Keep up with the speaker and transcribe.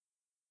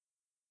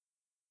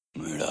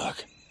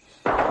Doc.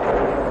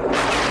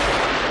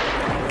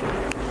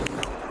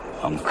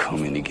 I'm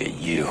coming to get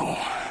you.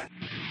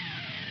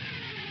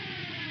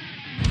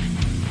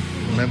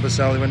 Remember,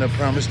 Sally, when I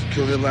promised to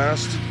kill you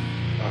last?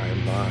 I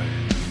lied.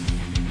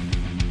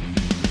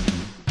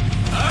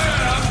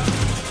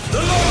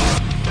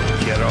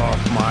 Get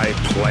off my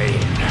plane.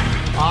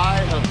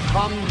 I have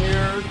come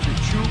here to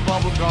chew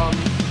bubblegum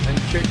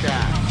and kick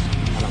ass,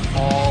 and I'm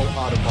all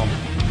out of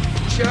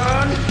bubblegum.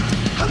 John,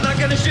 I'm not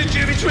gonna shoot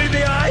you between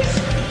the eyes.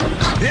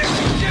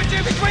 Shoot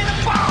you between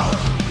the balls.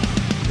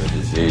 The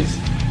disease,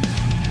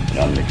 and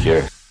I'm the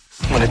cure.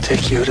 I'm gonna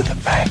take you to the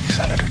bank,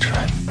 Senator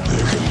Trent. There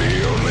can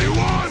be only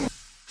one.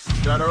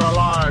 Dead or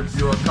alive,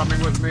 you are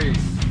coming with me.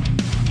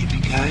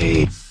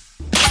 Yippee-ki-yay.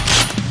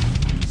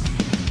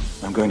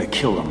 I'm going to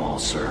kill them all,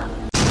 sir.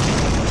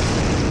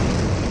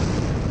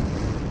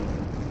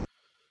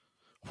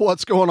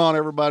 What's going on,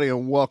 everybody,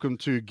 and welcome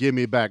to Give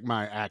Me Back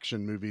My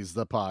Action Movies,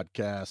 the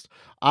podcast.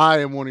 I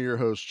am one of your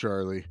hosts,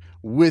 Charlie.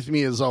 With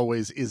me, as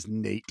always, is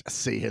Nate.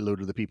 Say hello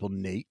to the people,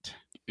 Nate.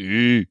 I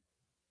knew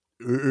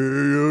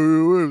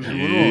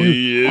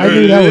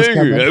that was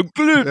coming.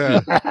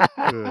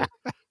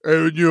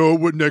 And you know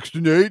what? Next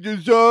to Nate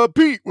is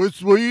Pete. What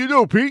do you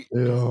know, Pete?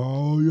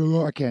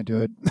 Oh, I can't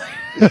do it.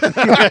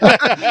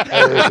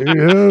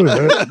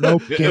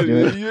 Nope, can't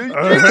do it.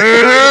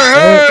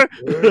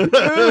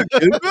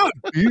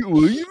 Pete,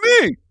 what do you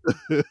mean?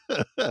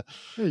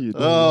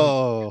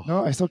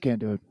 No, I still can't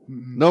do it.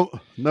 No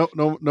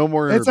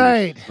more interviews. It's all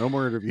right. No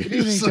more interviews. Good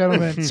evening,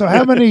 gentlemen. So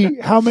how many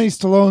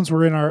Stallones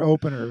were in our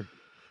opener?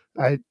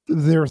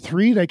 There were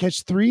three. Did I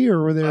catch three,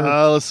 or were there?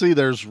 Let's see.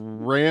 There's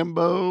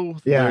Rambo.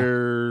 Yeah.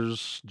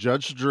 There's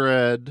Judge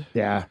Dredd.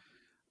 Yeah.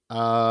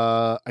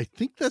 I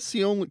think that's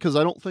the only, because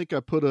I don't think I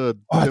put a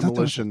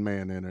Demolition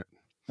Man in it.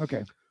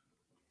 Okay.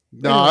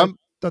 No, anyway, I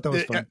thought that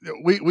was fun.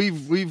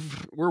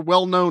 We're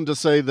well known to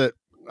say that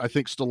I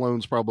think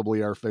Stallone's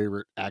probably our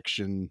favorite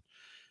action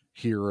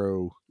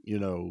hero. You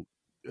know,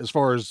 as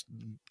far as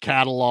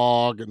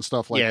catalog and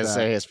stuff like that. So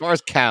as far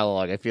as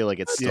catalog, I feel like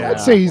it's still. Yeah. I'd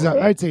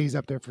say he's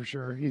up there for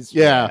sure.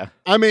 Yeah.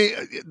 I mean,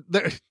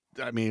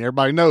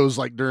 everybody knows,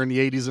 like, during the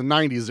 80s and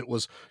 90s, it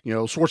was,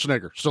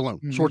 Schwarzenegger,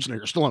 Stallone,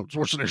 Schwarzenegger, Stallone,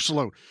 Schwarzenegger,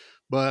 Stallone.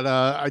 But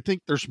I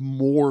think there's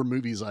more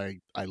movies I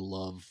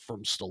love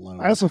from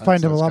Stallone. I also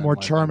find him a lot more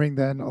charming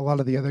than a lot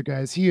of the other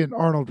guys. He and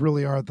Arnold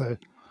really are the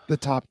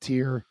top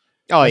tier.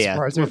 Oh yeah,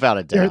 without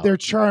a doubt. They're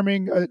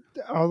charming.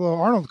 Although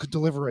Arnold could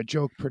deliver a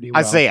joke pretty well.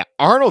 I'd say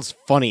Arnold's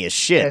funny as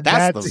shit. And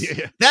That's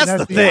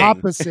the thing.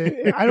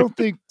 Opposite. I don't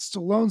think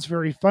Stallone's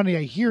very funny.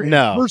 I hear in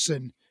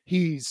person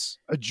he's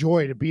a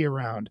joy to be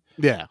around.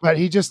 Yeah, but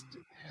he just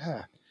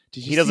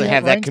he doesn't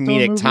have that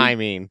comedic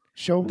timing.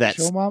 Show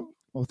mom.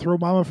 Well, throw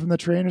mama from the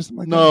train or something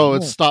like that. No,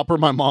 it's Stop or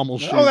My Mom Will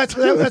Shoot. Oh, that's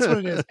what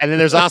it is. And then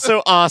there's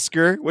also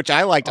Oscar, which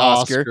I liked.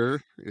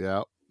 Oscar.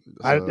 Yeah.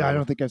 I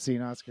don't think I've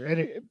seen Oscar.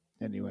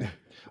 Anyway,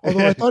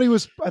 although I thought he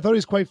was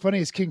quite funny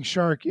as King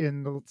Shark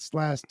in the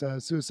last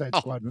Suicide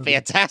Squad movie.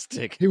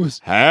 Fantastic. He was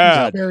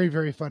very,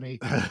 very funny.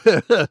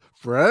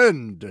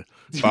 Friend.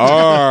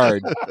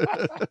 Bard.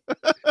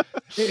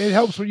 It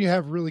helps when you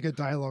have really good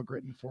dialogue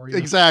written for you.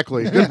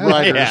 Exactly. Good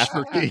writers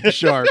for King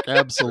Shark.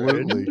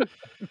 Absolutely.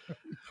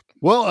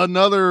 Well,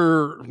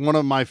 another one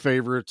of my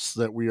favorites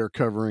that we are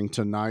covering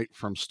tonight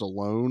from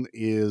Stallone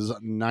is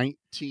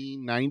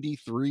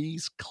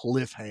 1993's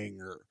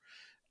Cliffhanger.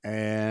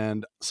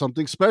 And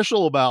something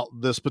special about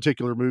this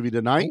particular movie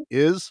tonight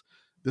is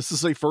this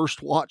is a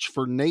first watch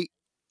for Nate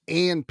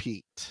and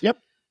Pete. Yep.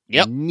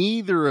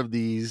 Neither of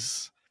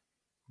these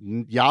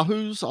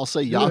yahoos, I'll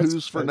say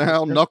yahoos for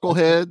now,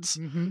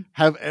 knuckleheads,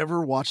 have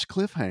ever watched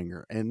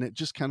Cliffhanger. And it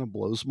just kind of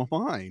blows my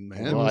mind,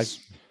 man. Well,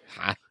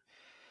 I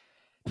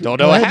don't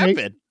know what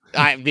happened.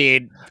 I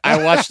mean,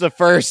 I watched the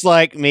first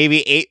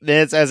maybe 8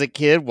 minutes as a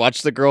kid,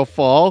 watched the girl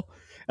fall,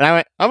 and I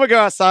went, I'm gonna go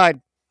outside.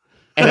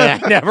 And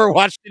then I never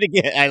watched it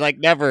again.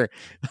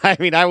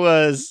 I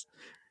was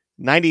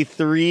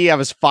 93. I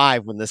was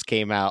 5 when this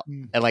came out.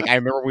 And I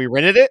remember we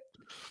rented it.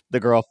 The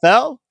girl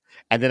fell.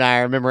 And then I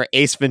remember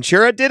Ace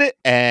Ventura did it.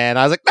 And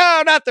I was like,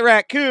 no, not the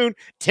raccoon.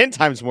 10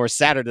 times more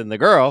sadder than the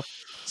girl.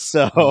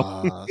 So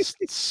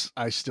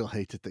I still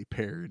hate that they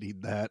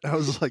parodied that. I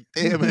was like,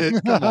 damn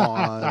it. Come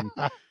on.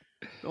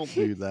 Don't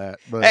do that.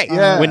 But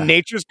hey, When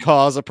Nature's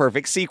Calls, a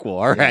perfect sequel.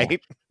 All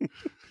right.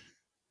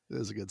 It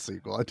is a good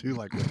sequel. I do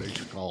like What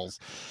Nature Calls.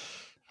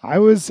 I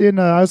was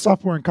a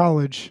sophomore in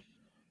college.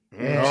 So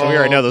we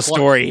already know the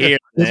story here.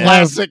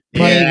 Classic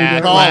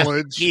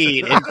college.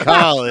 In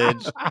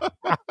college.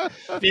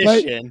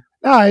 Fishing.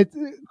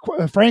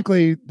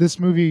 Frankly, this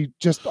movie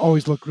just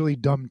always looked really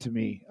dumb to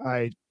me.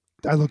 I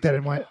looked at it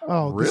and went,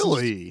 oh,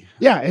 really?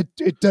 Yeah,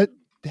 it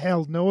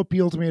held no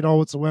appeal to me at all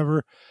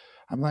whatsoever.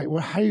 I'm like,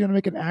 well, how are you going to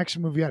make an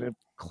action movie out of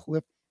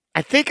Cliff?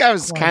 I think I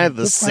was kind of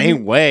the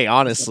same way,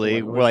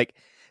 honestly.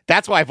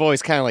 That's why I've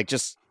always kind of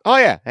oh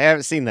yeah, I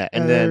haven't seen that.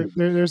 And then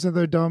there's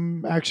another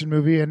dumb action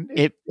movie, and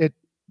it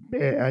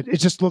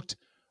just looked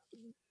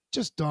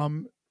just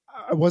dumb.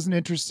 I wasn't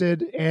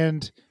interested,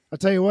 and I'll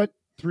tell you what,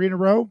 3 in a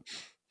row,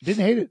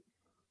 didn't hate it.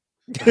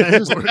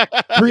 Just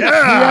three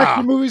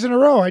action movies in a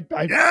row.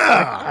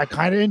 I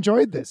kind of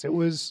enjoyed this. It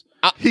was.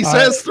 He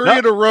says three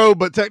in a row,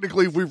 but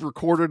technically we've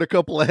recorded a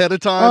couple ahead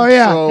of time. Oh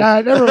yeah, so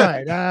never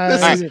mind.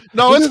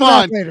 no, it's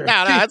fine. No,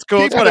 that's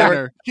cool. Keep it in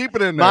there. Keep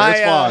it in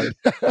there.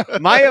 It's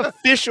fine. My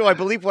official, I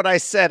believe what I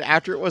said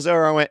after it was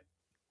over, I went,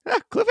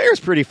 Cliffhanger's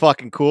pretty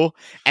fucking cool.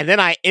 And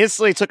then I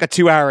instantly took a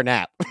 2-hour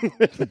nap.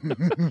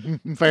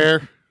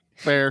 Fair.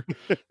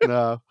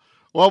 No.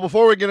 Well,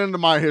 before we get into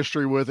my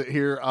history with it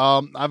here,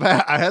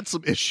 I had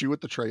some issue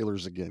with the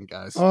trailers again,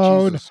 guys.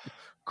 Oh, Jesus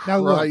now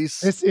look,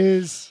 Christ. this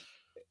is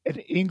an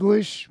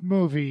English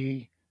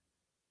movie.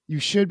 You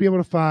should be able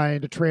to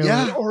find a trailer,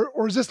 Yeah.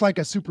 or is this like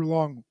a super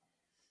long?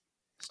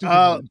 Stupid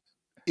one?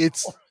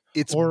 It's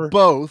Or-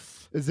 both.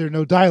 Is there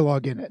no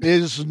dialogue in it?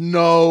 There's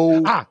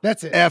no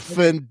That's it.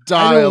 effing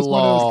I know it's one of those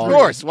dialogue. Of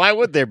course. Why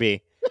would there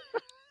be?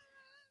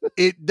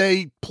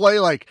 They play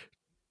like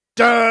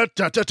da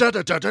da da da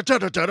da da da da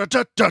da da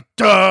da da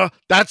da.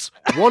 That's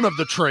one of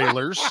the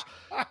trailers.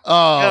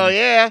 Oh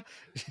yeah.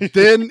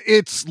 Then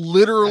it's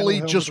literally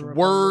Hello, just hello,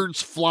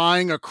 words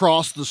flying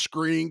across the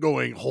screen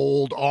going,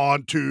 hold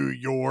on to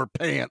your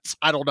pants.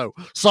 I don't know.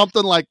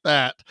 Something like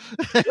that.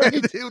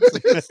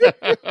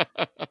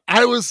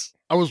 I was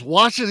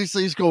watching these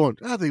things going,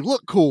 they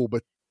look cool,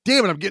 but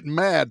damn it, I'm getting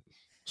mad.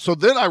 So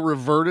then I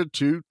reverted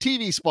to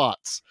TV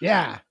spots.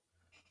 Yeah.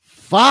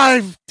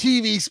 5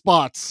 TV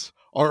spots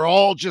are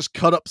all just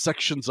cut up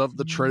sections of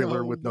the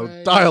trailer No with no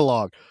way.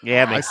 dialogue.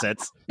 Yeah, it makes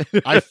sense.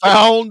 I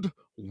found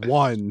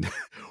one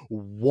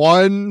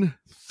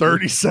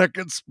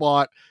 30-second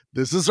spot.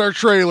 This is our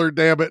trailer,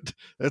 damn it.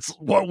 That's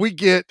what we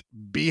get.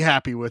 Be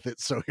happy with it.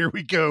 So here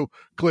we go.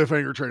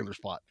 Cliffhanger trailer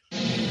spot.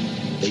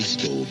 They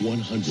stole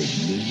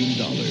 $100 million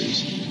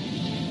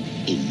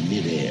in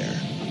midair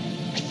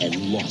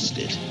and lost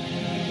it.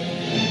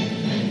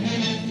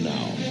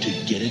 Now, to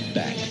get it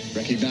back,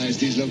 Recognize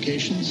these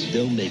locations?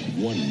 they'll make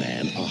one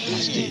man a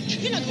hostage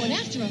You're not going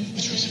after him.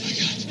 What choice have I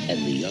got?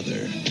 and the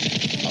other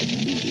a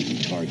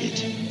moving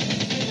target.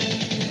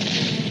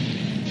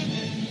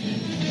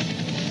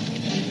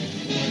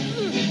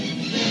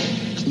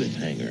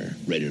 Cliffhanger,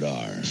 rated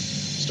R.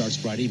 Starts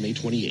Friday, May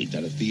 28th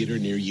at a theater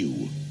near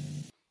you.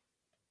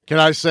 Can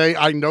I say,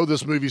 I know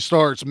this movie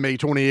starts May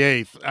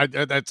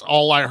 28th. That's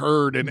all I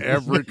heard in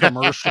every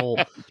commercial.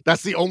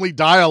 That's the only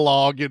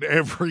dialogue in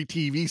every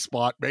TV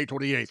spot, May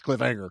 28th,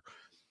 Cliffhanger.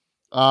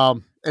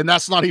 And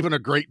that's not even a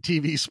great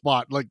TV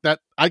spot. Like that,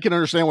 I can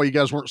understand why you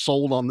guys weren't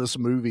sold on this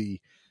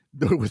movie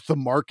with the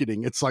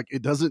marketing. It's like,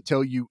 it doesn't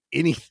tell you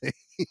anything.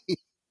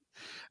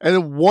 And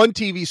then one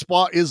TV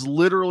spot is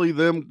literally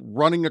them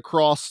running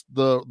across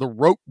the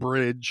rope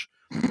bridge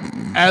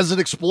as it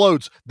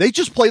explodes. They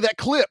just play that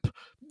clip.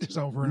 It's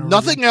over and over.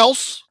 Nothing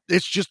else.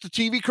 It's just a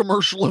TV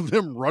commercial of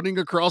them running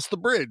across the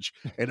bridge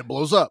and it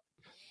blows up.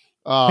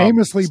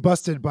 Famously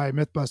busted by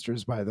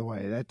Mythbusters, by the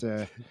way. That's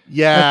not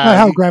Yeah.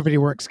 how gravity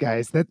works,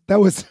 guys. That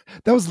was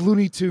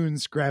Looney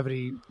Tunes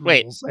gravity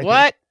Wait, rules, I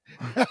what?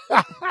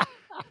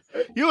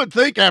 You would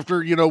think after,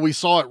 we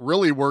saw it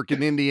really work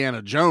in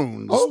Indiana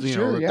Jones, Oh,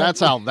 sure, yeah. that's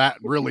how that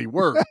really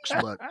works,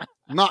 but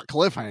not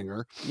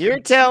Cliffhanger. You're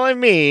telling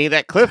me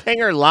that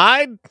Cliffhanger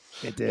lied?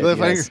 think. It did.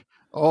 Cliffhanger. Yes.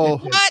 Oh,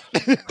 What?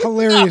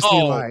 Hilariously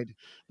No. lied.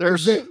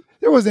 there's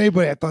There wasn't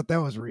anybody I thought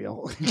that was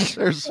real.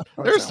 there's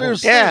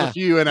Yeah, a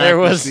few there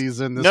was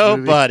inaccuracies in this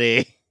movie.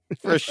 Nobody.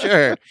 For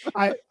sure.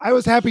 I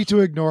was happy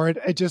to ignore it.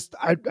 I just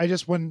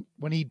when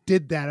he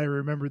did that, I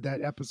remembered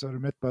that episode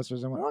of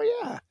Mythbusters. I went, oh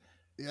yeah,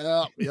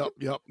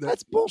 Yep.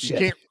 that's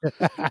bullshit.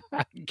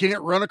 You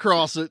can't run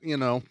across it,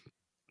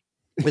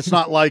 It's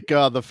not like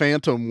the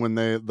Phantom when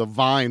the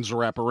vines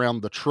wrap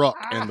around the truck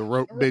and the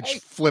rope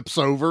bitch flips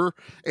over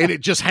and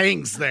it just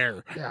hangs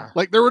there. Yeah.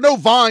 Like there were no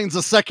vines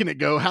a second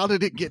ago. How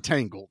did it get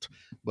tangled?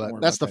 But More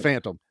that's the about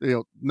that.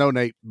 Phantom. No,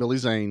 Nate, Billy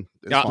Zane.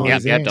 It's Yeah, fine. yeah,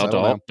 Zane.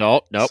 don't.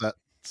 Nope.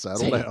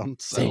 Settle down.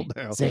 Zane,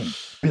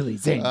 Billy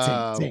Zane,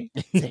 Zane.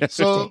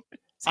 So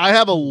I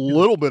have a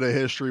little bit of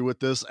history with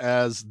this,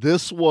 as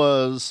this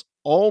was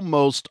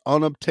almost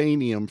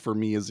unobtainium for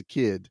me as a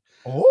kid.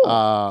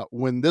 Oh,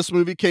 When this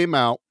movie came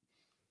out,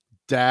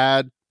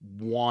 Dad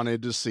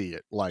wanted to see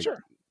it. Like,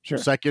 sure.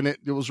 second it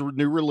was a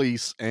new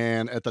release,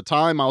 and at the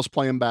time I was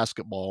playing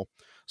basketball,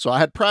 so I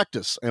had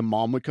practice, and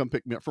Mom would come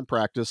pick me up from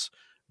practice.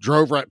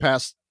 Drove right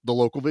past the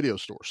local video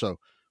store, so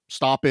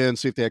stop in,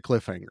 see if they had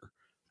Cliffhanger.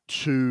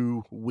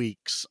 2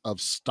 weeks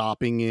of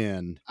stopping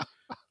in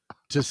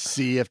to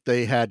see if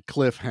they had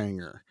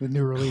Cliffhanger. The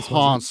new release.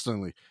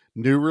 Constantly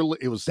new release.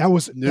 It was That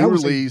was new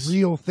release. A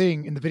real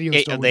thing in the video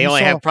store. They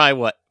only have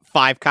probably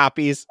 5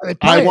 copies.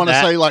 I want to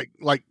that. say like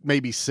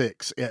maybe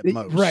 6 at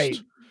most. Right.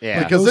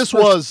 Yeah. Because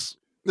Those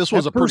this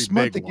was a pretty first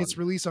month big it gets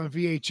one. released on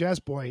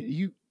VHS. Boy,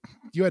 you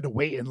had to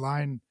wait in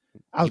line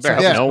You outside.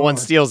 better the hope no store. one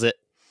steals it.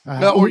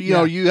 No, or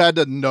yeah. you had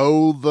to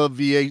know the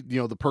VA,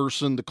 the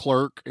person, the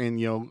clerk, and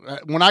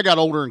when I got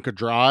older and could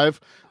drive,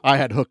 I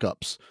had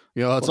hookups.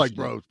 It's like,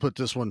 bro, put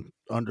this one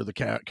under the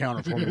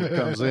counter for me when it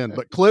comes in.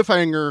 But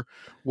Cliffhanger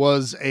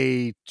was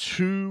a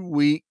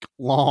 2-week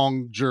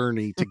long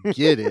journey to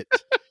get it,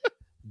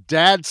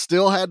 Dad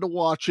still had to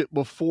watch it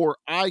before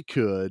I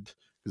could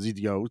because it's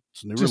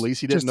a new release.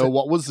 He didn't know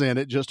what was in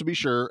it, just to be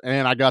sure.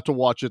 And I got to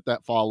watch it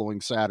that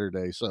following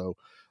Saturday. So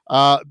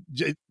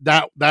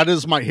that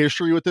is my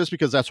history with this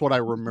because that's what I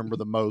remember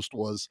the most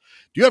was,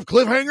 do you have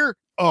Cliffhanger?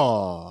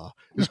 Oh,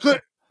 is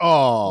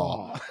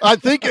Oh, I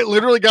think it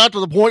literally got to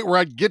the point where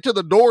I'd get to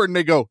the door and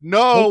they go,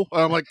 no.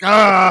 I'm like,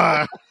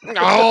 no.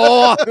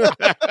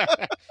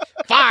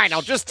 Fine,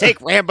 I'll just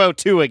take Rambo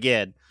 2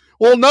 again.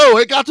 Well, no,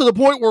 it got to the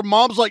point where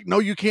Mom's like, no,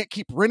 you can't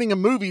keep renting a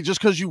movie just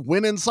because you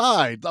went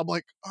inside. I'm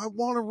like, I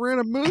want to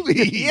rent a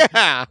movie.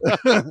 Yeah.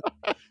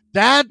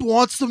 Dad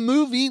wants the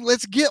movie.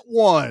 Let's get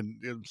one.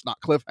 It's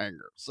not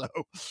Cliffhanger. So,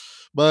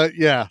 but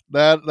yeah,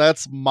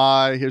 that's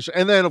my history.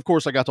 And then, of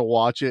course, I got to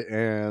watch it.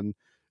 And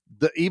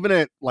even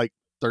at like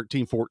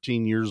 13,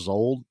 14 years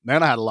old,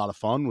 man, I had a lot of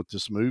fun with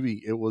this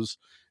movie. It was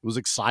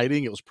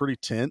exciting. It was pretty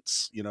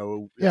tense,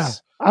 Yeah,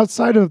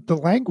 outside of the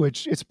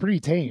language, it's pretty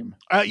tame.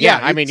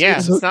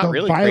 It's not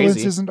really violence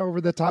crazy. Isn't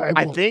over the top.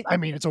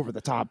 It's over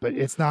the top, but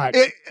it's not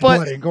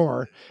blood and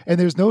gore, and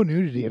there's no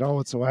nudity at all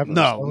whatsoever.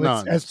 No, so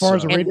none. As far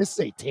as a rated, this is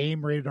a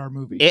tame rated R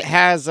movie. It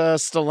has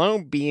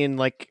Stallone being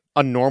like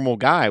a normal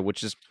guy,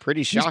 which is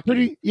pretty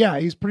shocking.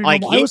 He's pretty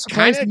like normal. he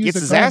kind of gets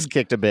his ass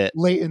kicked a bit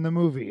late in the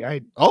movie.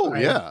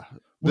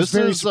 This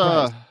is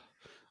surprised.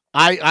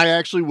 I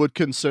actually would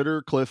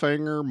consider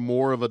Cliffhanger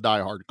more of a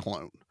Die Hard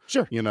clone.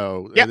 Sure.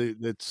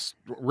 It's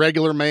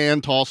regular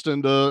man tossed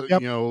into,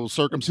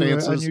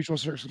 circumstances. Into unusual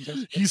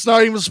circumstances. He's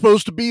not even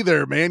supposed to be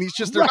there, man. He's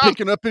just there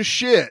picking up his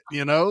shit,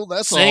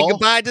 that's saying all.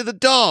 Goodbye to the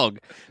dog.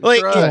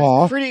 Like,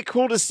 right. It's pretty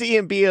cool to see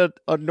him be a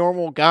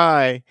normal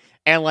guy.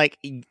 And like,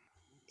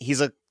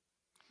 he's a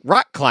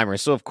rock climber.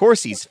 So of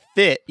course he's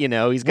fit,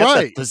 he's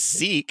got the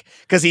physique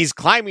because he's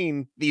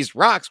climbing these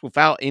rocks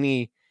without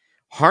any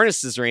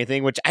harnesses or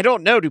anything, which I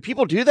don't know. Do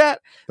people do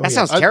that? That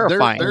sounds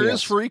terrifying. There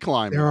is free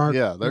climbing. There are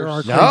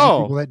there's crazy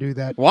people that do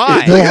that.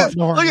 Why?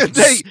 Look at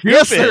Nate.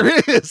 Yes, there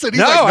is. And he's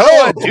no, like, I don't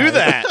want to do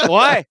that.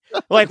 Why?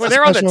 Like when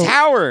they're on the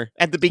tower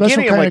at the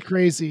beginning, I'm like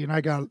crazy, and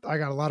I got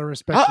a lot of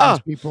respect for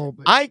those people.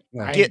 But I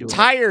get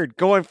tired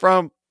going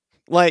from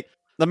like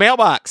the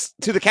mailbox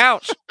to the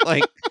couch,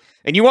 like,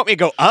 and you want me to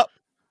go up?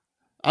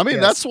 I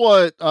mean, that's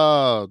what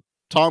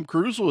Tom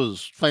Cruise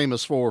was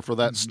famous for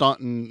that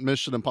stunt in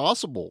Mission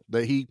Impossible,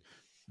 that he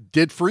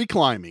did free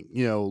climbing,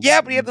 Yeah,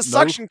 but he had the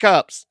suction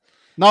cups.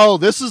 No,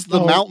 this is the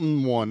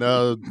mountain one.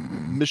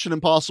 Mission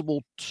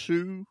Impossible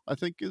 2, I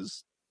think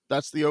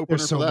that's the opener.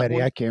 There's so for that many,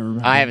 one. I can't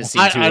remember. I haven't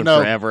seen 2 in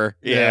forever.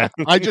 Yeah.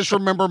 I just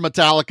remember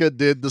Metallica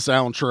did the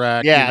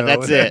soundtrack. Yeah,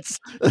 that's it.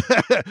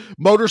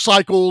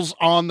 Motorcycles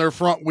on their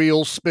front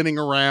wheels spinning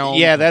around.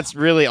 Yeah, that's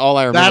really all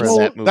I remember of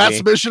that movie.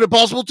 That's Mission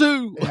Impossible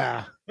 2.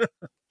 Yeah.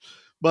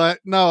 But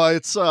no,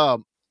 it's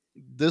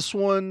this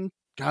one.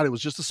 God, it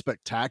was just a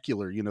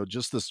spectacular,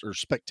 just this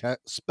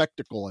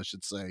spectacle, I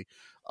should say,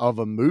 of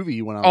a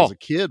movie when I was a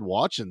kid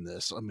watching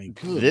this. I mean,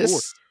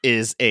 this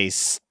is a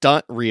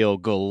stunt reel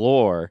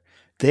galore.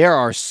 There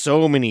are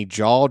so many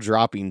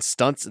jaw-dropping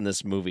stunts in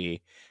this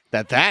movie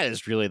that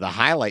is really the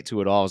highlight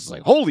to it all. It's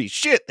like, holy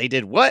shit, they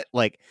did what?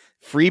 Like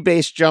free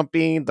base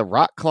jumping, the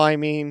rock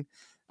climbing.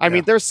 I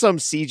mean, there's some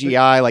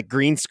CGI, like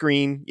green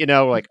screen,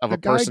 like of a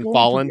person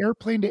falling. From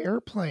airplane to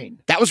airplane.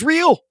 That was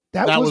real.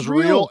 That was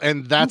real,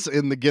 and that's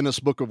in the Guinness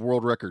Book of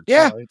World Records.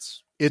 Yeah,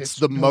 it's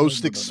the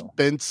most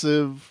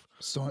expensive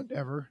stunt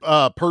ever.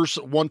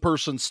 One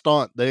person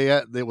stunt.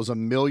 It was $1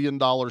 million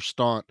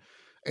stunt,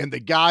 and the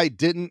guy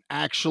didn't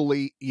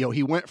actually.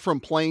 He went from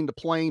plane to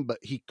plane, but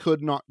he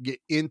could not get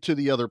into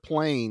the other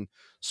plane.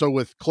 So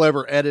with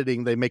clever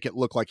editing, they make it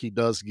look like he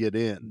does get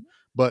in.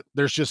 But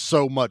there's just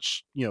so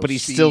much, but he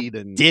speed still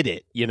and did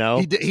it. he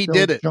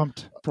did it.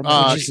 Jumped from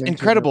it's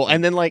incredible.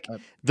 And then like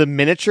the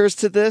miniatures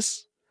to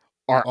this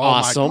are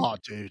awesome. My God,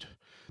 dude.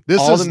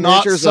 This All is the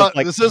not miniatures of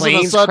like this isn't a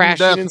planes sudden crashing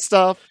death and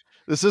stuff.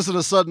 This isn't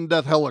a sudden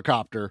death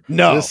helicopter.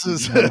 No, this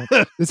is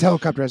this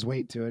helicopter has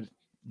weight to it.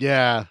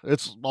 Yeah,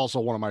 it's also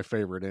one of my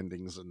favorite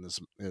endings in this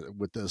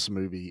with this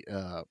movie,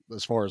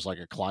 as far as like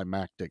a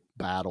climactic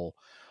battle.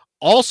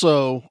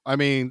 Also, I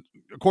mean,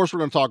 of course, we're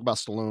going to talk about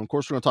Stallone. Of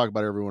course, we're going to talk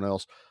about everyone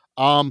else.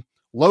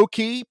 Low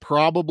key,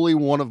 probably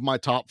one of my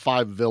top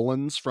 5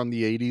 villains from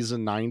the 80s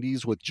and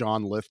 90s with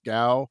John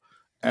Lithgow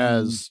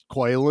as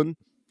Quaylen.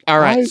 All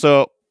right,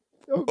 so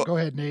go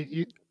ahead,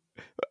 Nate.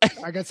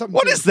 I got something.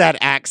 What is that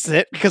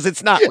accent? Because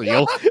it's not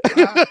real.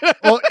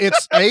 Well,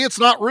 it's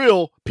not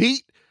real,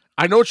 Pete.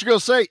 I know what you're going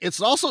to say. It's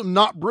also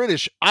not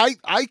British. I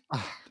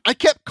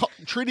kept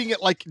treating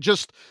it like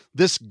just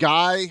this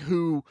guy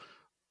who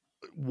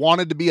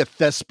wanted to be a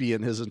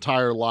thespian his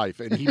entire life,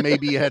 and he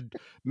maybe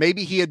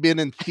he had been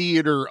in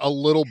theater a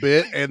little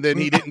bit, and then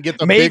he didn't get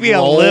the maybe big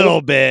role, a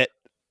little bit,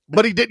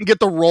 but he didn't get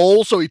the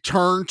role, so he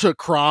turned to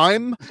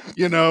crime.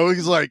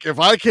 He's like, if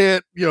I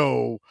can't,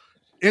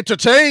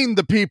 entertain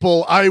the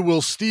people, I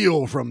will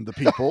steal from the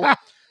people. All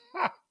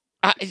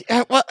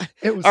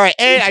right.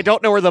 I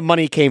don't know where the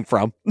money came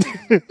from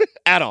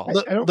at all.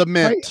 The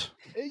mint.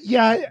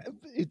 Yeah,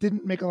 it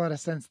didn't make a lot of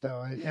sense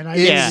though, and I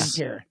didn't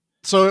care.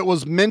 So it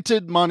was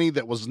minted money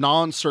that was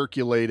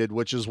non-circulated,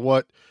 which is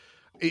what,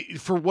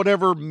 for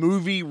whatever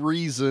movie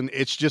reason,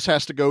 it just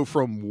has to go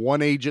from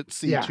one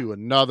agency to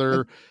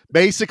another.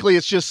 Basically,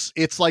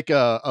 it's like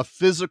a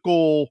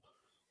physical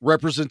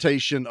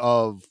representation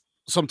of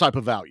some type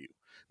of value.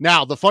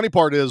 Now, the funny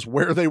part is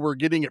where they were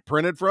getting it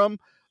printed from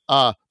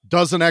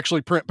doesn't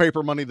actually print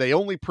paper money. They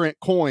only print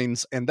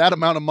coins, and that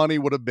amount of money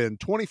would have been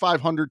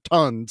 2,500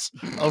 tons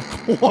of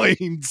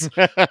coins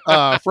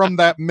from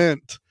that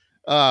mint,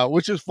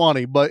 which is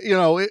funny. But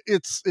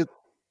it's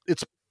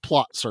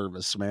plot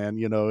service, man.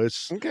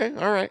 It's okay.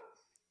 All right,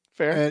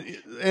 fair.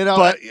 And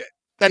but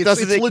that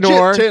doesn't it's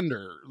ignore legit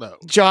tender though.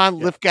 John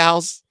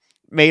Lithgow's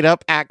made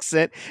up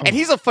accent, and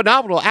he's a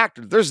phenomenal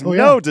actor. There's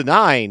no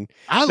denying.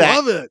 I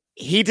love it.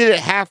 He didn't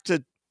have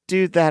to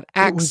do that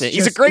accent.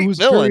 He's a great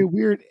villain. Very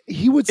weird.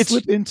 He would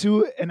slip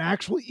into an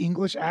actual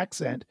English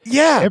accent.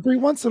 Yeah, every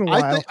once in a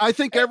while. I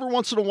think every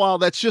once in a while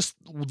that's just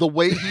the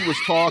way he was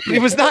talking.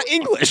 It was not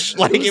English.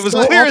 Like it was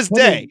clear as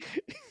day.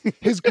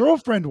 His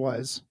girlfriend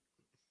was.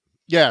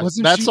 Yeah,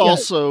 that's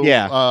also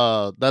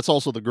that's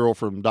also the girl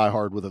from Die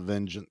Hard with a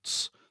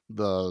Vengeance.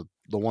 The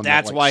one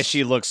that's why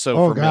she looks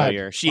so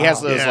familiar. God. She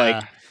has those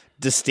like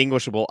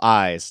distinguishable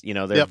eyes.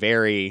 They're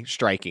very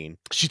striking.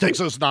 She takes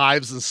those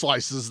knives and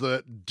slices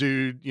the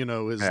dude,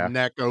 his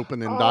neck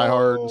open in Die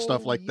Hard and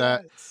stuff like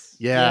that.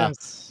 Yeah.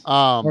 Yes.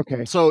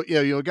 Okay. So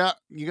you got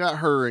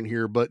her in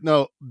here, but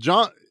no,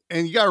 John,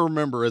 and you got to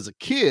remember as a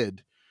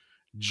kid,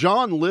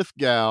 John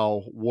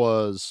Lithgow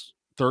was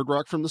Third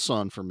Rock from the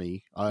Sun for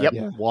me. I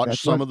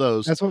watched some of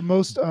those. That's what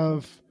most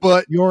of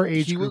your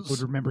age group would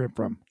remember him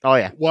from. Oh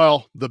yeah.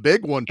 Well, the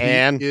big one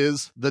Pete,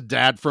 is the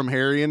dad from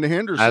Harry and the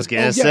Hendersons. I was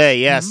gonna say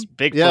yes,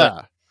 Bigfoot.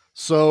 Yeah.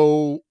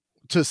 So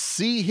to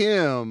see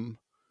him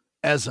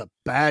as a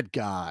bad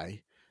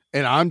guy,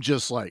 and I'm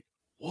just like,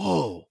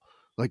 whoa,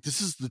 like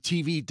this is the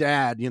TV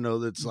dad,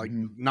 that's like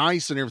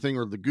nice and everything,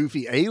 or the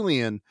goofy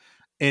alien,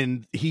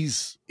 and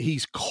he's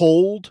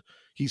cold.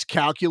 He's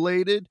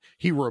calculated.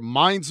 He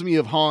reminds me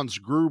of Hans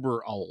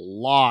Gruber a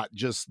lot.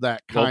 Just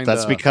that kind of.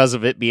 That's because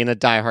of it being a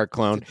Die Hard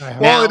clone.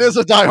 Well, it is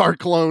a Die Hard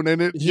clone,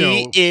 and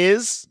he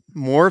is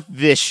more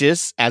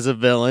vicious as a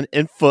villain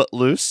in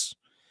Footloose.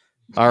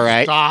 All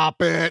right,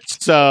 stop it.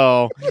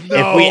 So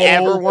if we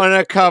ever want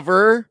to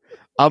cover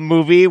a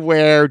movie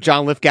where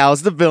John Lithgow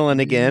is the villain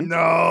again,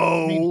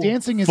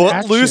 dancing is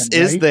Footloose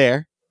action, is right?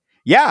 there.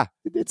 Yeah,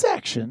 it's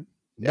action.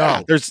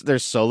 Yeah,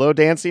 there's solo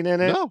dancing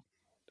in it. No,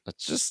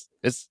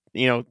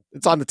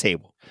 it's on the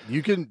table.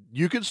 You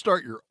can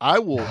start your. I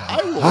will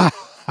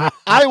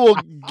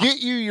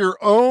get you your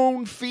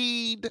own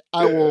feed.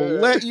 I will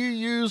let you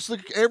use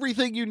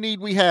everything you need.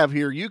 We have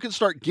here. You can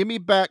start. Give me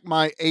back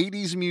my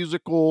 '80s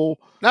musical.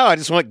 No, I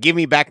just want give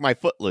me back my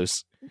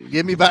Footloose.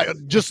 Give me back.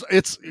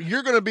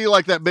 You're going to be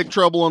like that Big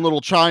Trouble in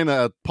Little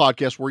China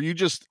podcast where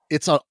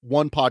it's a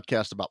one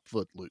podcast about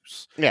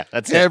Footloose. Yeah,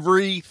 that's it.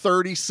 Every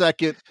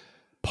 30-second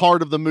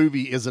part of the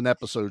movie is an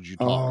episode you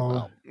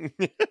talk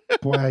about.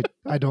 Boy,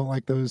 I don't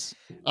like those.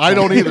 I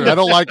don't either. I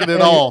don't like it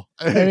at all.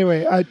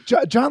 Anyway,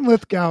 John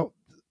Lithgow.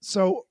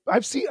 So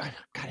I've seen.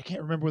 God, I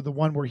can't remember the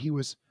one where he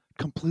was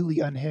completely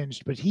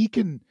unhinged, but he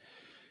can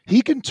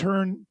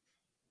turn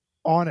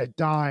on a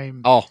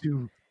dime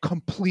to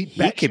complete.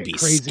 He could be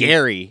crazy.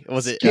 Scary.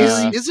 Was it?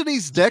 Isn't he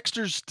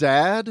Dexter's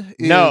dad?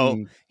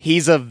 No,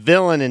 he's a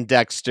villain in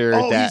Dexter.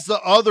 He's the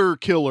other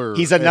killer.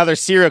 He's another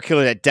serial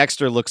killer that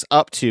Dexter looks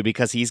up to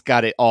because he's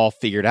got it all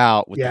figured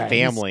out with the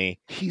family.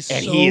 He's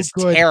and so he is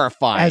good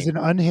terrifying as an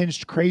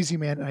unhinged crazy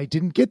man, and I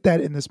didn't get that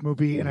in this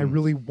movie, and I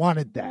really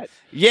wanted that.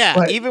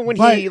 Yeah, even when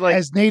he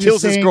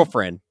kills his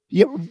girlfriend.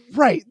 Yeah,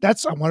 right.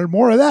 I wanted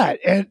more of that,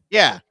 and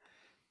yeah,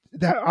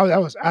 that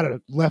was out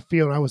of left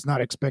field. I was not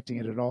expecting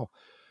it at all.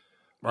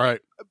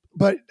 Right.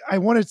 But I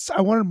wanted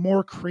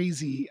more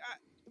crazy.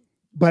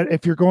 But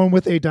if you're going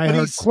with a Die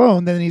Hard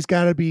clone, then he's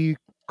got to be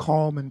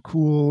calm and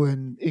cool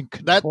and in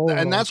control.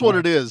 That's what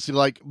it is.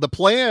 Like the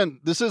plan,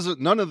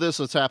 none of this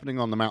that's happening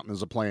on the mountain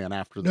is a plan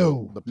after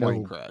the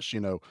plane crash.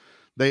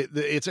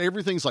 It's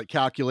everything's like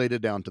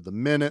calculated down to the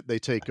minute. They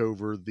take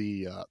over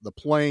the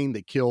plane,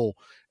 they kill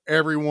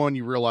everyone.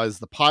 You realize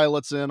the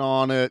pilot's in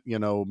on it,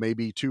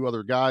 maybe two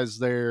other guys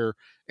there,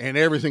 and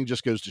everything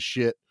just goes to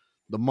shit.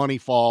 The money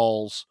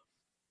falls.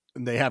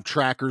 And they have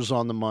trackers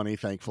on the money,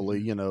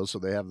 thankfully, so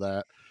they have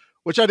that,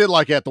 which I did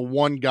like at the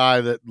one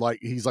guy that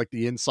he's like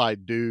the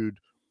inside dude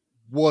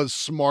was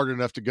smart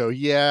enough to go,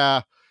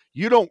 yeah,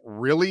 you don't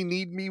really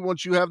need me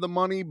once you have the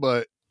money,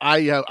 but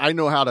I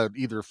know how to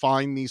either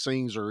find these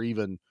things or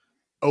even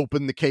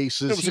open the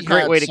cases. It was a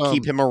great way to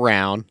keep him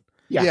around.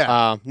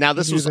 Yeah. Now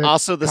this was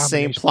also the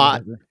same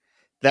plot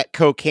that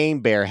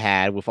Cocaine Bear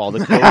had with all the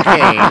cocaine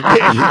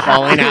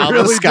falling out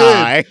of the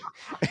sky.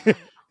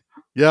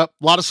 Yep,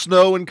 a lot of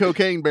snow and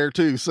Cocaine Bear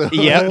too. So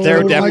yep,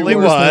 there definitely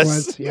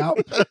was. Yep.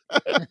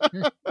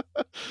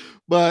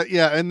 But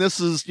yeah, and this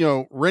is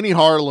Rennie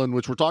Harlan,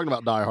 which we're talking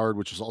about Die Hard,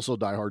 which is also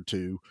Die Hard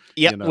 2.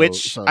 Yep,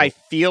 which I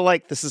feel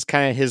like this is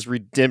kind of his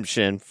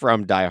redemption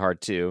from Die Hard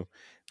 2,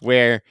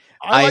 where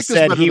I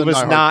said he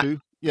was not.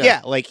 Yeah,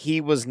 like he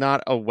was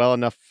not a well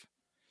enough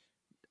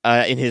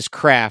in his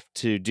craft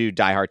to do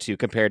Die Hard 2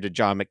 compared to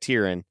John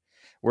McTiernan,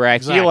 where I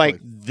feel like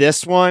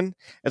this one,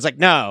 it's like,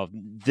 no,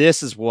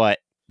 this is what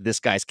this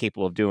guy's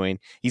capable of doing.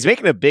 He's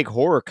making a big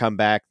horror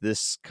comeback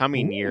this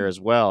coming year as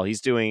well.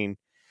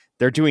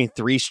 They're doing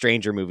 3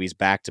 Stranger movies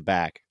back to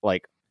back.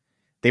 Like,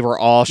 they were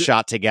all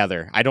shot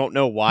together. I don't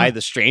know why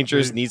The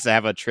Strangers needs to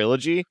have a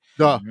trilogy,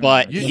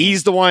 but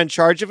he's the one in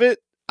charge of it.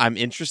 I'm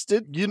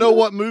interested. You know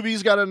what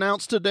movies got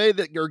announced today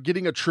that are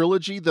getting a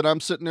trilogy that I'm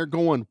sitting there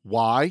going,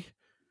 why?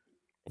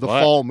 The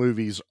Fall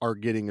movies are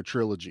getting a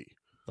trilogy.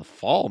 The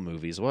Fall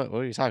movies? What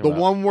are you talking about?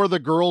 The one where the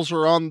girls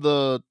are on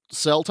the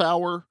cell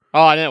tower.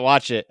 Oh, I didn't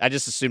watch it. I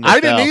just assumed I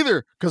didn't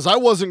either, because I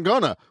wasn't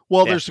gonna.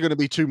 Well, there's going to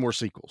be 2 more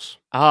sequels.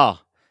 Oh,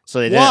 so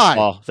they didn't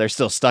fall. They're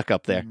still stuck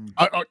up there.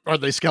 Are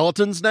they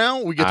skeletons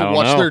now? We get to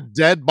watch their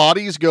dead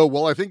bodies go,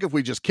 well, I think if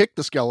we just kick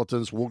the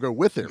skeletons, we'll go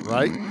with it,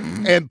 right?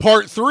 And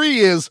part 3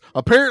 is,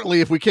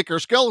 apparently, if we kick our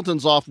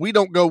skeletons off, we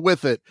don't go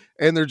with it,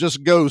 and they're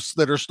just ghosts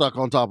that are stuck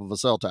on top of a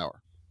cell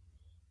tower.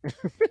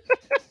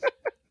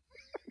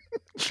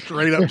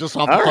 Straight up, just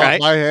off the top of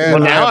my head.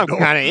 Well, now I'm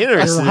kind of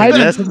interested. They're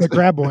hiding from the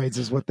graboids,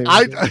 is what they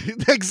were doing.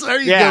 There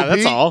you go,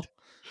 that's Pete. all.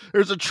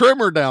 There's a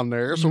trimmer down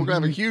there, so we're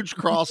gonna have a huge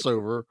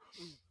crossover.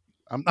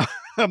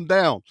 I'm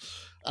down.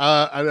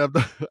 I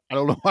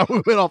don't know why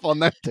we went off on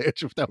that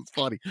tangent. That was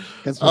funny.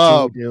 That's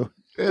what you do.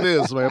 It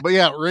is, man. But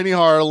yeah, Rennie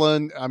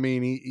Harlan. I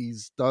mean,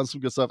 he's done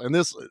some good stuff. And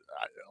this,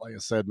 like I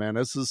said, man,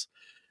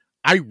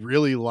 I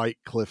really like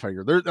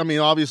Cliffhanger.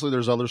 Obviously,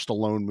 there's other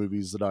Stallone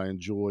movies that I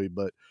enjoy,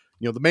 but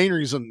the main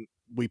reason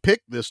we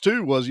picked this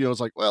too was, it's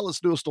like, well, let's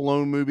do a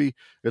Stallone movie.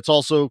 It's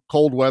also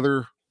cold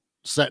weather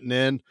setting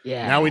in.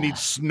 Yeah. Now we need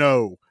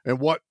snow. And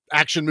what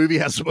action movie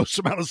has the most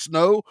amount of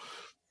snow?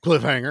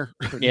 Cliffhanger.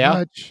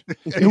 Much.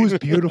 It was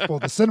beautiful.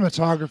 The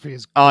cinematography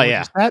is gorgeous. Oh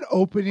yeah. That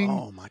opening.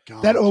 Oh my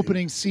god. That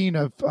opening scene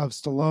of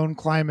Stallone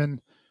climbing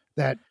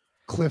that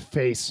cliff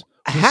face.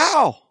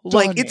 How?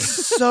 Stunning. Like, it's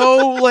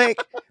so like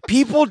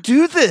people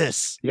do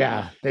this.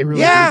 Yeah, they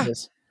really do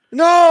this.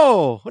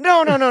 No.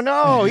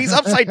 He's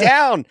upside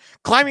down,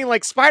 climbing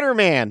like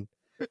Spider-Man.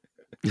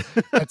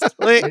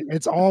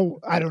 It's all.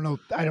 I don't know.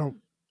 I don't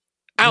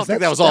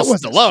think that was all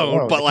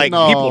Stallone, but like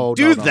people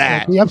do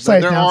that. The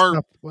upside down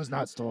stuff was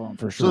not Stallone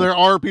for sure. So there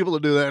are people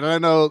that do that, and I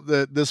know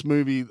that this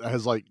movie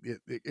has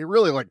it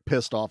really like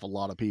pissed off a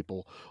lot of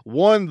people.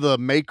 One, the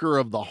maker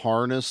of the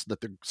harness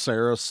that the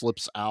Sarah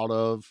slips out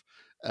of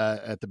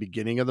at the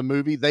beginning of the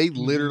movie, they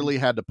literally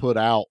had to put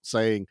out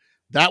saying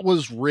that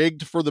was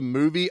rigged for the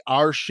movie.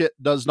 Our shit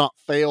does not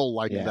fail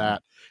like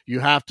that. You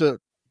have to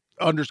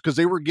because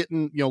they were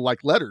getting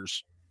like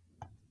letters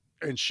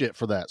and shit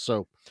for that.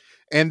 So.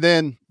 And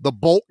then the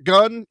bolt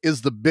gun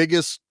is the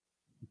biggest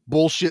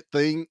bullshit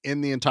thing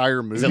in the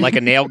entire movie. Is it like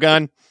a nail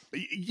gun?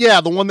 Yeah,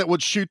 the one that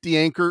would shoot the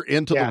anchor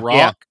into the rock.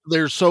 Yeah.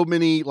 There's so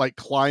many like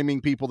climbing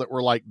people that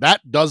were like,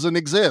 that doesn't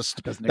exist.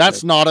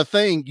 That's not a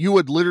thing. You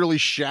would literally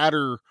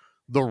shatter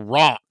the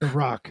rock.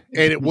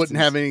 And it wouldn't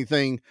have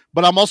anything.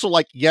 But I'm also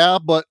like, yeah,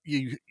 but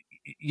you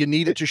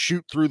need it to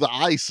shoot through the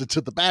ice into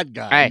the bad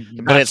guy. Hey,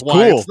 but it's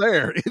cool. It's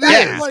there. It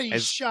Everybody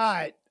is.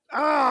 shot.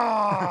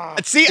 Oh.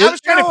 See, I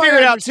was trying to figure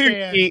it out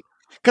too.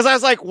 Because I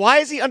was like, why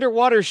is he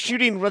underwater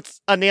shooting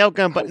with a nail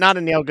gun, but not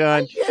a nail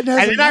gun? And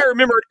then I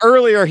remembered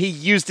earlier he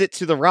used it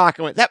to the rock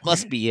and went, that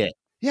must be it.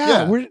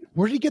 Yeah. Where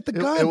did he get the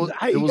gun?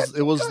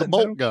 It was the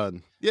bolt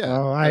gun. Yeah.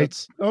 Oh,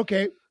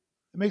 okay. It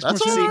makes more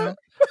sense.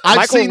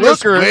 I've seen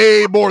this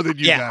way more than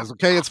you guys.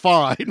 Okay, it's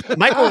fine.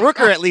 Michael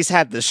Rooker at least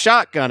had the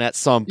shotgun at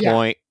some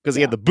point because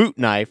he had the boot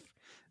knife.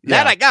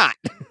 That I got.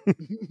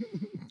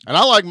 And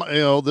I like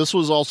this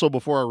was also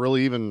before I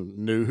really even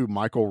knew who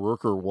Michael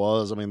Rooker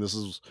was. I mean, this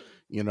is.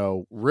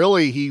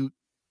 Really,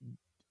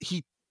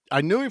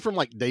 I knew him from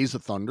like Days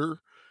of Thunder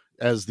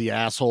as the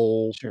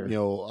asshole,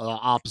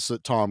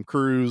 opposite Tom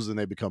Cruise, and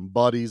they become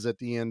buddies at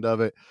the end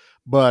of it.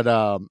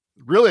 But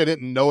really, I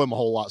didn't know him a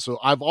whole lot. So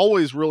I've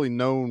always really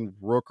known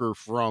Rooker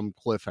from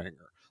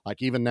Cliffhanger.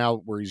 Like even now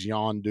where he's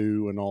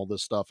Yondu and all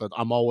this stuff,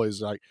 I'm always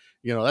like,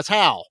 that's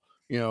Hal,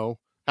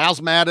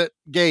 Hal's mad at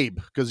Gabe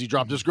because he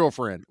dropped his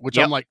girlfriend, which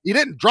I'm like, he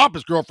didn't drop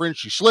his girlfriend.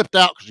 She slipped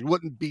out because she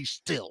wouldn't be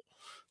still.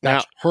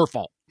 That's her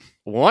fault.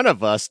 One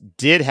of us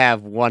did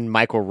have one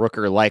Michael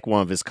Rooker like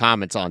one of his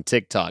comments on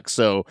TikTok,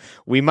 so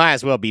we might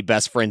as well be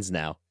best friends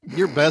now.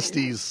 You're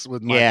besties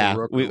with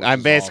Michael Rooker. Yeah,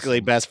 I'm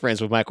basically best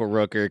friends with Michael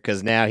Rooker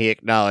because now he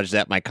acknowledged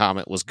that my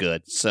comment was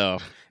good. So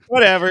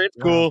whatever, it's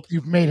cool.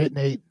 You've made it,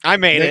 Nate. I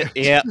made it.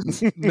 Yeah,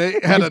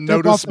 Nate had a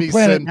notice me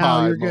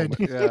senpai. You're good.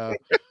 Yeah,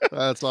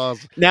 that's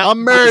awesome. Now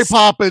I'm Mary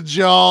Poppins,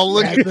 y'all.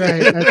 Look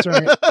That's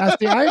right.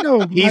 I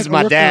know. He's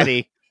my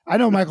daddy. I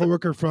know Michael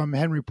Rooker from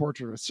Henry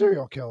Portrait of a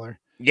Serial Killer.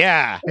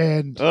 Yeah,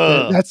 and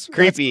that's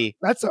creepy.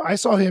 That's I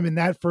saw him in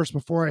that first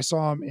before I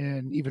saw him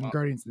in even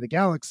Guardians of the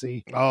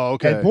Galaxy. Oh,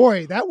 okay. And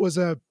boy, that was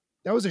a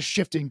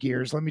shift in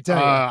gears. Let me tell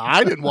you.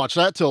 I didn't watch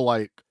that till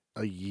like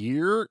a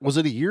year. Was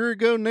it a year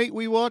ago, Nate?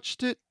 We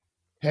watched it.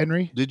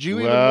 Henry, did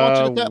you even watch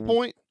it at that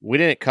point? We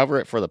didn't cover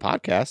it for the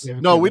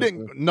podcast. No, we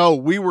didn't. No,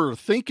 we were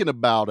thinking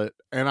about it,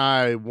 and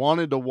I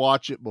wanted to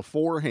watch it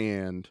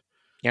beforehand.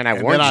 And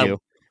I warned you.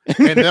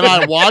 And then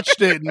I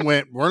watched it and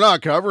went, "We're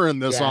not covering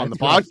this on the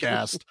rough.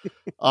 podcast."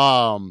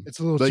 It's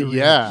a little but too real.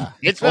 yeah,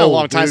 It's been a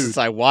long time since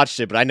I watched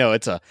it, but I know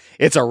it's a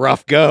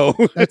rough go.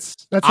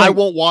 That's I like,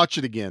 won't watch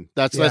it again.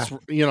 That's Yeah.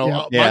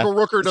 Michael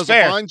Rooker does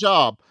fair. a fine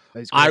job.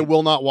 he's great. I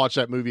will not watch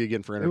that movie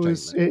again for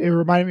entertainment. It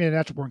reminded me of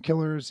Natural Born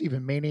Killers,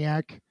 even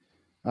Maniac.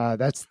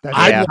 That's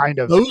I kind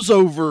of those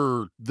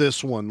over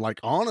this one. Like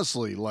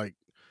honestly, like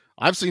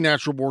I've seen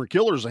Natural Born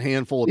Killers a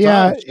handful of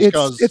yeah. times.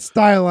 Because, It's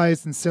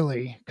stylized and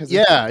silly because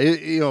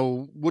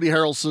Woody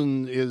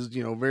Harrelson is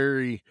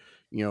very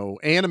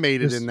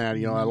animated in that.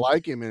 I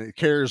like him and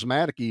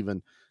charismatic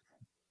even.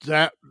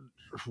 That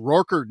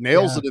Rooker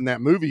nails it in that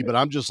movie, but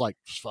I'm just like,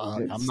 fuck,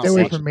 I'm not stay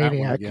away watching from that one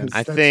Maniac. again. 'Cause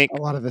I that's think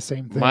a lot of the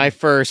same thing. My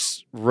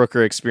first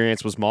Rooker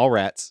experience was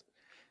Mallrats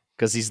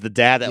because he's the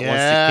dad that wants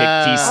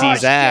to kick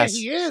TC's ass.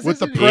 He is, with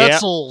the isn't he?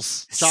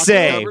 pretzels.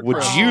 Say,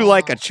 would you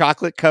like a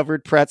chocolate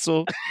covered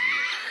pretzel?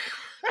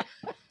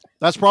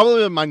 That's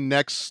probably my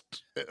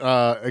next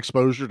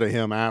exposure to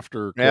him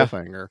after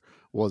Cliffhanger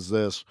was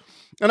this.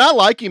 And I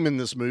like him in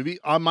this movie.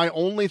 My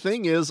only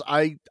thing is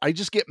I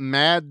just get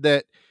mad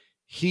that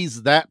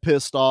he's that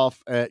pissed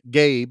off at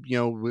Gabe,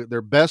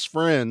 they're best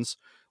friends.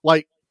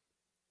 Like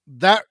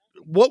that,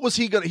 what was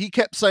he gonna, he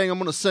kept saying, I'm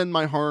gonna send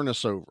my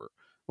harness over.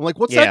 I'm like,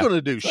 what's that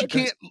gonna do?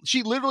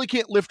 She literally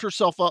can't lift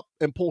herself up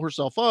and pull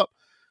herself up.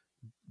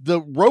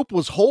 The rope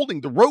was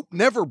holding, the rope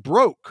never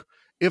broke.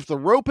 If the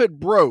rope had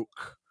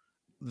broke,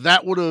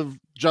 that would have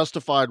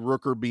justified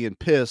Rooker being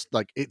pissed.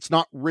 Like, it's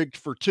not rigged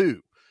for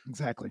two.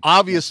 Exactly.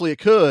 Obviously it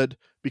could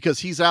because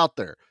he's out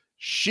there.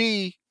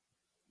 She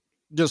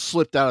just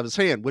slipped out of his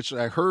hand, which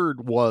I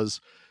heard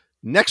was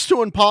next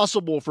to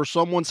impossible for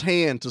someone's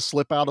hand to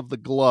slip out of the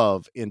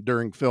glove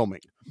during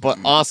filming. But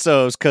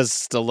also because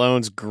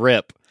Stallone's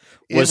grip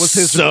was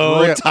his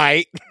so grip.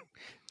 tight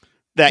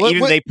that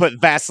they put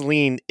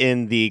Vaseline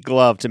in the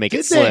glove to make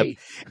it slip.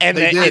 And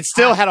They did. it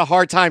still had a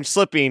hard time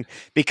slipping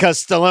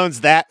because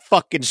Stallone's that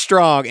fucking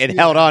strong and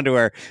held onto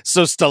her.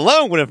 So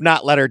Stallone would have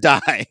not let her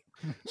die.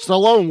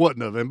 Stallone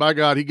wouldn't have, and by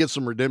God, he gets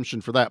some redemption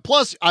for that.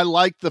 Plus, I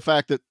like the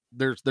fact that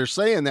they're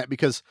saying that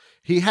because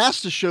he has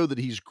to show that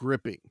he's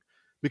gripping.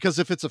 Because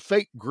if it's a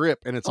fake grip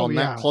and it's on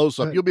that close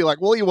up, you'll be like,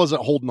 well, he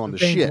wasn't holding on to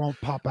shit. Won't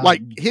pop out.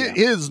 Like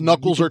his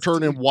knuckles are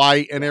turning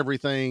white and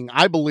everything.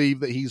 I believe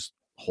that he's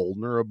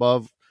holding her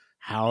above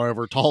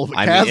however tall of a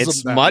chasm.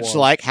 It's that much was.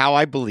 like how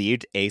I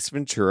believed Ace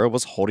Ventura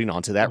was holding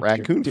onto that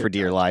raccoon for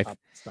dear life.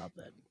 Stop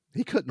that.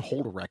 He couldn't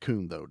hold a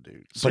raccoon though,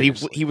 dude. But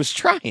he was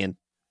trying.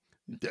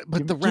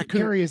 But the Jim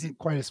raccoon Carrey isn't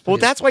quite as. Well,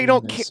 fit that's as why you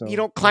don't Keanu is, you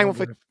don't so climb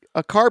with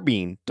a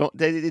carbine.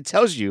 It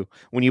tells you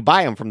when you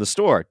buy them from the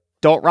store.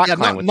 Don't rock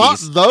climb with not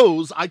these.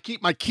 those. I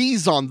keep my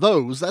keys on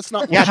those. That's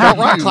not what Don't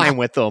you rock use. climb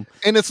with them.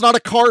 And it's not a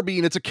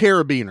carbine, it's a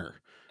carabiner.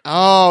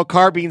 Oh,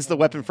 carbine's the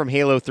weapon from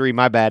Halo 3.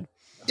 My bad.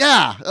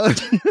 Yeah.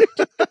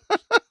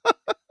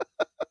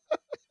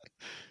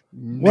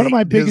 One of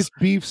my biggest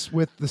beefs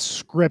with the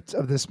script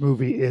of this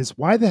movie is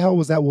why the hell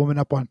was that woman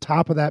up on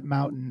top of that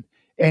mountain?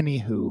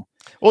 Anywho,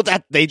 well,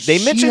 that they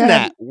mentioned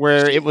that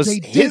where it was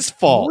his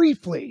fault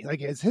briefly.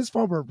 Like it's his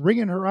fault for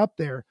bringing her up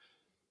there.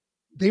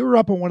 They were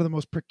up on one of the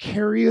most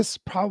precarious,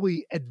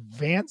 probably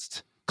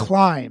advanced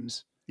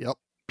climbs. Yep.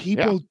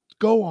 People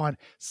go on.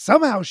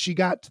 Somehow she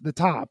got to the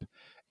top,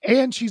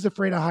 and she's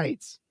afraid of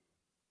heights.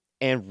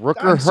 And Rooker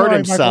I'm hurt sorry,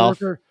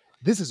 himself. Michael Rooker,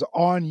 this is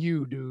on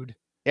you, dude.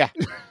 Yeah,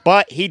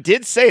 but he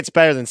did say it's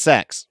better than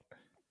sex.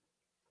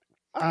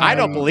 I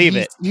don't believe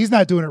it. He's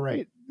not doing it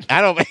right.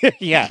 I don't.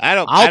 Yeah, I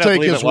don't. I'll I don't take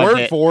believe his it one word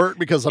bit. for it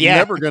because I'm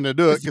never going to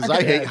do it because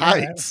I hate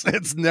happen. heights.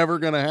 It's never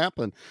going to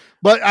happen.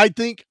 But I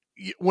think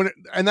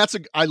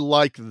I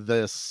like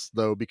this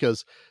though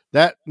because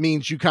that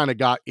means you kind of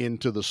got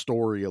into the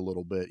story a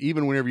little bit.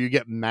 Even whenever you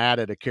get mad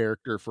at a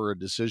character for a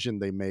decision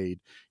they made,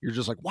 you're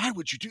just like, why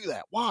would you do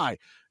that? Why?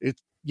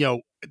 It's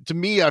to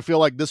me, I feel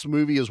like this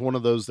movie is one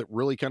of those that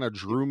really kind of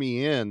drew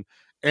me in.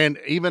 And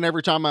even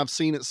every time I've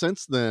seen it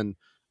since then,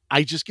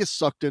 I just get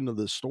sucked into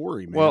the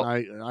story, man. Well,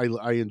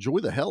 I enjoy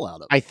the hell out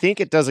of it. I think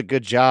it does a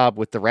good job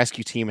with the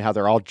rescue team, how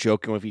they're all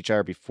joking with each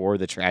other before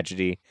the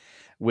tragedy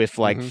with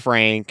like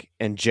Frank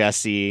and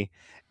Jesse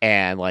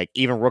and like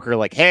even Rooker,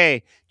 like,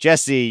 hey,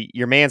 Jesse,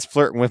 your man's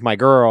flirting with my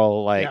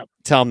girl. Like,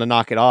 tell him to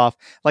knock it off.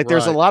 Like,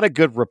 there's a lot of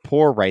good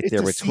rapport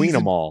there between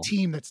them all.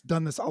 Team that's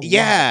done this a lot.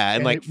 Yeah.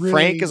 And like really,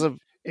 Frank is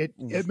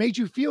it made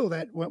you feel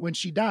that when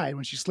she died,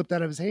 when she slipped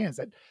out of his hands,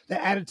 that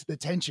added to the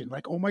tension.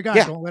 Like, oh my God,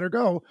 don't let her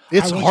go.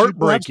 It's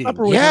heartbreaking.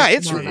 Yeah,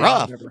 it's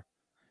rough.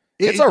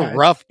 It's a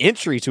rough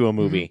entry to a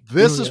movie.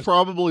 This is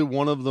probably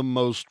one of the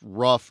most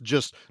rough,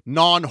 just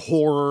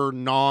non-horror,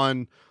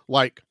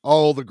 like,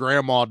 oh, the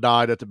grandma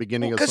died at the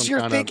beginning of some kind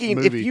of movie. Because you're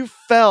thinking, if you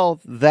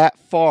fell that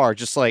far,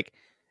 just like,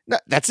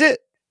 that's it.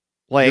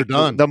 Like, you're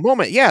done. The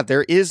moment,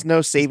 there is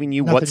no saving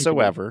you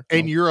whatsoever.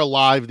 And you're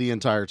alive the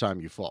entire time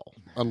you fall,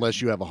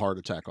 unless you have a heart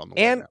attack on the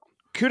way And out.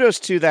 Kudos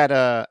to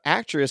that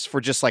actress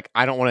for just like,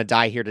 I don't want to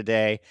die here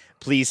today.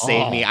 Please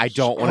save me. I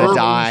don't want to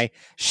die.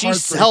 She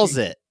sells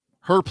it.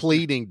 Her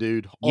pleading,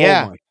 dude. Oh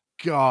my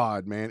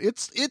God, man.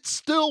 It's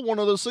still one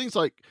of those things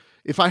like,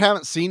 if I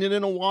haven't seen it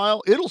in a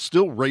while, it'll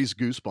still raise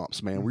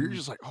goosebumps, man. Where you're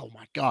just like, oh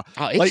my God.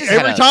 Like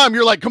every time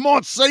you're like, come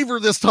on, save her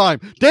this time.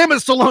 Damn it,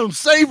 Stallone,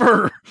 save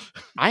her.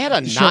 I had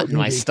a knot in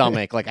my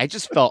stomach. Like I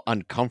just felt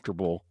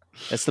uncomfortable.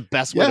 That's the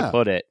best way to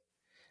put it.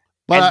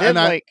 But and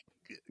then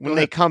when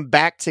they come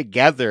back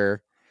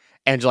together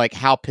and like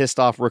how pissed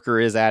off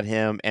Rooker is at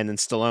him, and then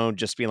Stallone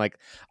just being like,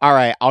 all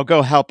right, I'll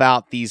go help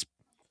out these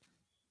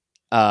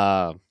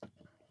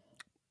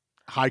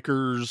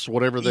hikers,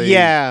 whatever they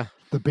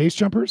the base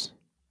jumpers.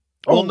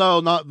 Oh no,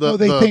 not the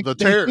they the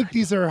think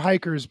these are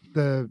hikers.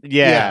 The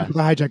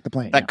hijack the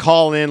plane. That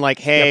call in like,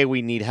 hey,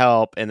 we need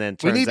help, and then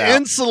we need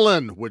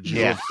insulin. Would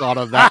you have thought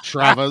of that,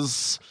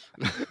 Travis?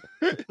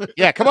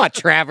 Yeah, come on,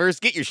 Travers,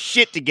 get your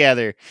shit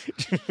together.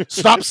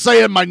 Stop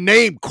saying my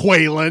name,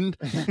 Quaylen.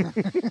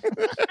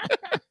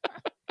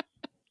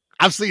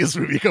 I've seen this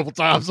movie a couple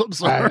times. I'm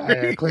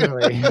sorry.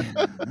 Clearly,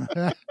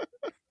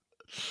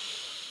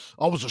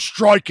 I was a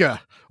striker.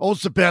 I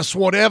was the best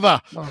one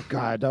ever. Oh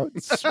God! Oh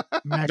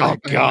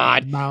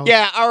God!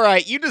 Yeah, all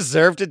right. You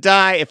deserve to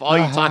die if all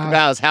you talk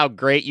about is how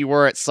great you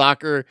were at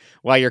soccer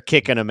while you're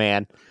kicking a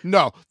man.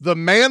 No, the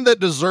man that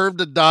deserved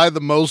to die the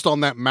most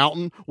on that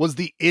mountain was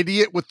the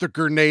idiot with the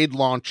grenade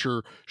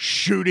launcher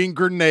shooting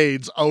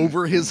grenades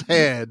over his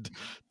head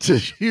to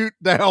shoot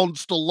down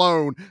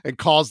Stallone and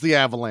cause the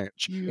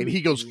avalanche. And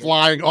he goes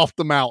flying off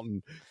the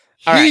mountain.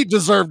 He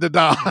deserved to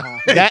die.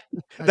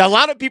 A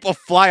lot of people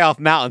fly off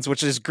mountains,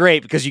 which is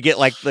great because you get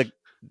like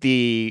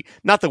the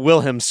not the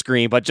Wilhelm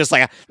scream, but just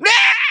like a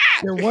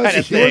there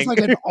was like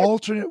an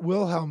alternate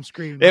Wilhelm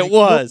scream. It like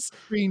was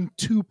scream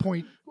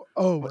 2.0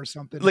 or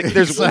something. Like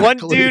there's one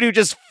dude who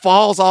just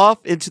falls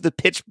off into the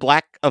pitch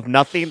black of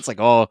nothing. It's like,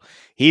 oh,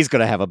 he's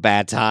gonna have a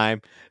bad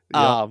time.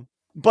 Yep.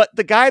 But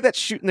the guy that's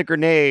shooting the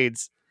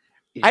grenades,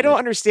 I don't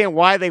understand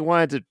why they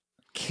wanted to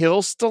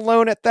kill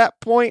Stallone at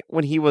that point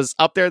when he was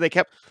up there. They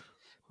kept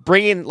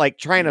bringing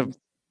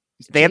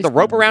they had the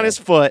rope around his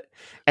foot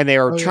and they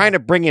were trying to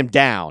bring him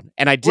down.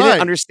 And I didn't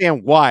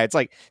understand why. It's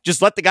like,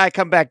 just let the guy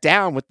come back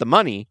down with the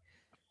money.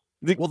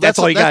 Well, that's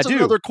all you got to do.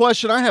 That's another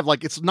question I have.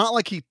 Like, it's not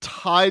like he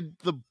tied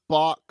the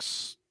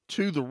box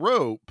to the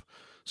rope.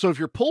 So if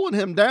you're pulling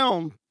him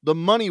down, the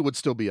money would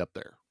still be up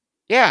there.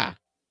 Yeah.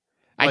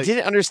 I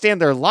didn't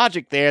understand their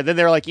logic there. Then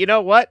they're like, you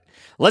know what?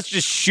 Let's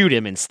just shoot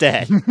him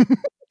instead.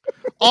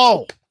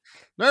 Oh,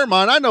 never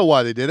mind. I know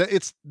why they did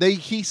it.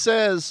 He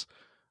says,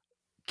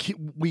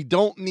 we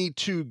don't need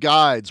two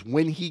guides.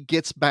 When he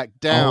gets back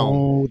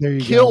down,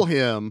 kill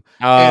him.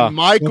 And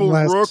Michael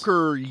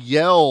Rooker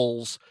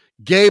yells,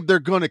 Gabe, they're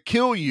going to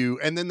kill you.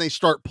 And then they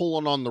start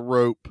pulling on the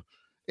rope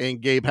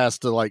and Gabe has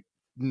to like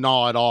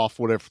gnaw it off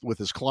with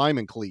his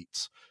climbing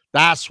cleats.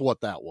 That's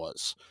what that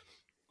was.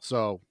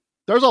 So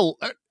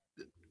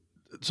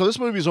this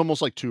movie is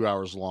almost like 2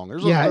 hours long.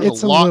 There's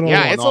it's a lot.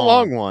 It's a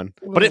long one,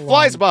 but it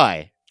flies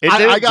by.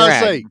 I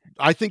gotta say,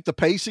 I think the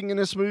pacing in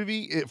this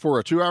movie for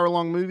a 2 hour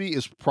long movie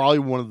is probably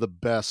one of the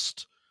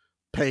best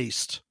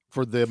paced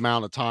for the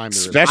amount of time.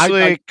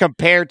 Especially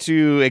compared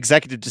to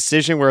Executive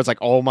Decision, where it's like,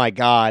 oh my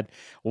God,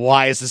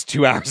 why is this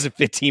 2 hours and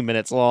 15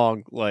 minutes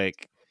long?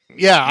 Like,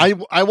 yeah,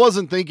 I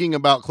wasn't thinking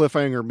about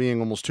Cliffhanger being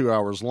almost 2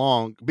 hours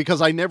long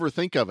because I never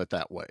think of it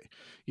that way.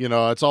 You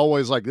know, it's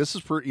always like, this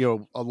is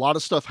a lot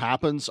of stuff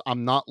happens.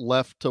 I'm not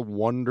left to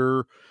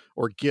wonder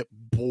or get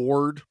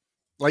bored.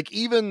 Like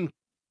even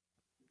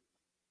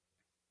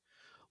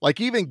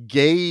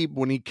Gabe,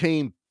 when he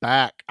came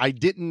back, I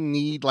didn't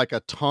need like a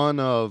ton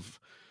of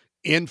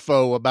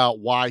info about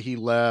why he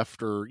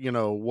left or,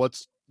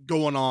 what's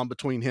going on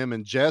between him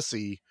and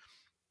Jesse.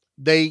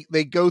 They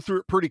go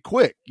through it pretty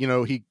quick.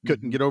 He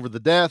couldn't get over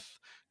the death.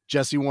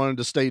 Jesse wanted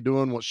to stay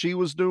doing what she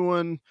was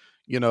doing.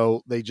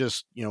 They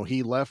just,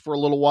 he left for a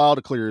little while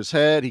to clear his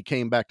head. He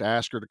came back to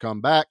ask her to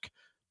come back.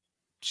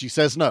 She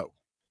says no.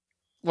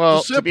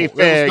 Well, to be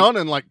fair, it was done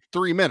in like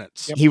 3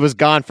 minutes. He was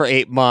gone for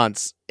 8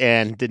 months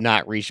and did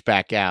not reach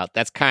back out.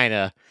 That's kind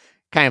of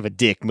a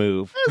dick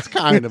move. It's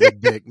kind of a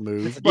dick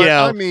move. But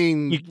I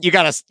mean, you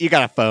got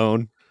a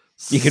phone.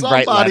 You can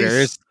write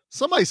letters.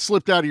 Somebody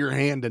slipped out of your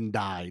hand and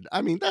died.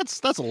 I mean, that's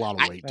a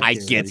lot of weight. I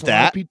get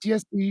that.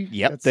 PTSD.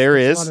 Yep, there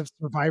is a lot of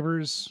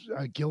survivors'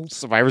 guilt.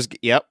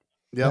 Yep.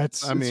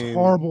 It's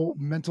horrible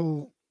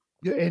mental,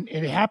 and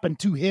it happened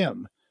to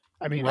him.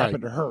 I mean, it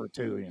happened to her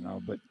too.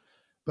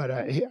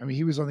 But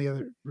he was on the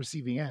other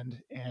receiving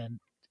end, and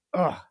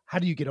how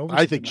do you get over?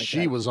 I think like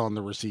she that? was on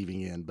the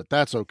receiving end, but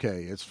that's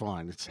okay. It's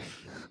fine. It's.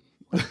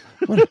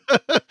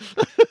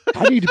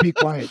 I need to be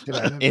quiet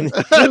today.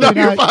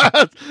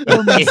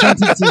 Form my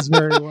sentences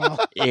very well.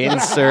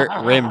 Insert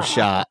rim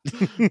shot.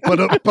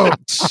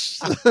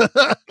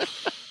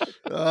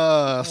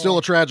 Still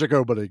a tragic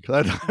opening.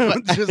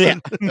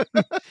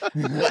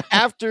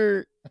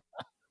 After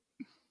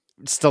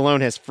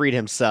Stallone has freed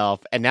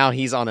himself, and now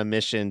he's on a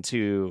mission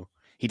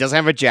he doesn't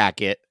have a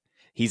jacket.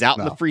 He's out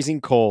in the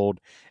freezing cold,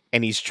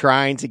 and he's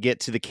trying to get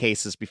to the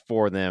cases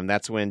before them.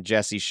 That's when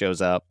Jesse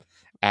shows up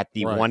at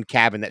the one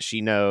cabin that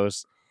she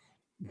knows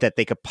that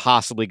they could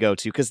possibly go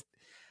to, because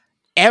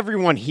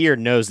everyone here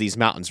knows these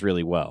mountains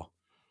really well.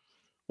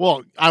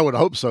 Well, I would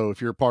hope so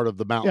if you're part of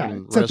the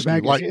mountain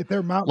rescue. If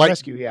they're mountain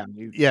rescue,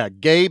 yeah.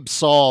 Gabe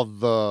saw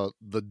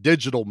the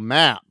digital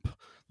map,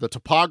 the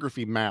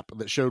topography map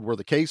that showed where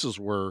the cases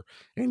were,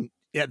 and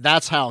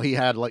that's how he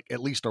had like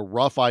at least a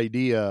rough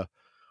idea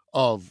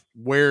of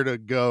where to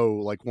go.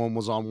 Like one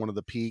was on one of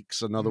the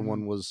peaks, another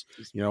one was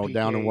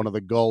down in one of the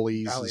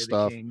gullies Valley and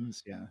stuff.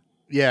 Kings,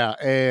 yeah,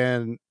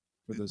 and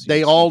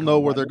they all know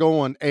where they're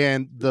going,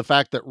 and the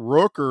fact that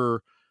Rooker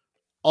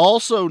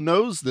also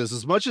knows this.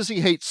 As much as he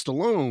hates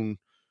Stallone,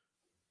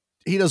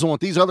 he doesn't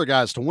want these other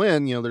guys to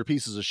win. They're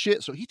pieces of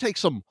shit. So he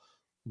takes them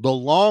the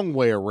long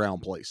way around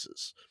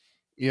places,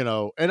 and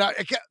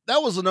that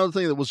was another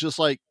thing that was just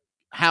like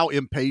how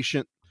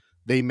impatient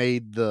they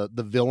made the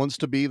villains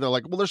to be. They're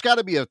like, well, there's got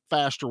to be a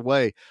faster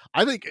way.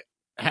 I think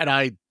had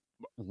I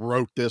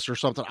wrote this or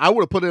something, I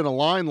would have put in a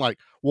line like,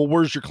 well,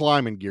 where's your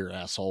climbing gear,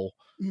 asshole?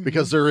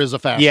 Because there is a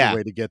faster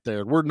way to get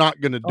there. We're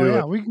not going to do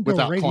it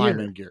without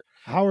climbing gear.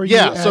 How are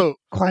you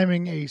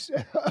climbing a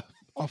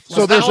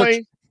so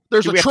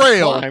there's a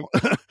trail.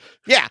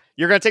 Yeah,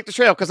 you're going to take the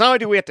trail because not only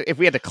do we have to, if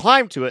we had to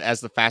climb to it as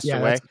the faster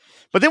way,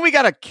 but then we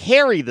got to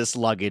carry this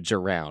luggage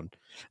around.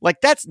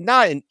 Like that's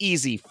not an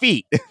easy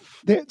feat.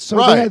 They had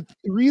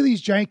 3 of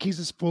these giant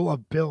cases full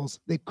of bills.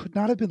 They could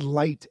not have been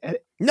light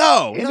at any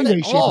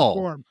way, shape, or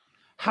form.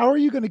 How are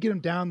you going to get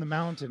them down the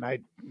mountain?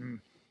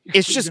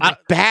 It's just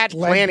bad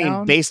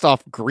planning based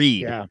off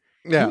greed.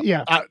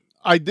 Yeah.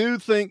 I do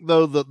think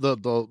though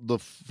the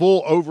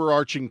full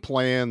overarching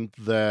plan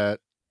that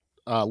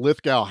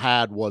Lithgow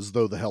had was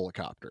the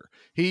helicopter.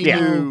 He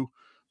knew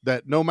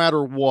that no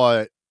matter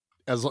what,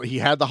 as he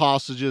had the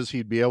hostages,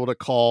 he'd be able to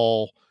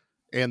call.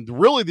 And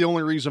really the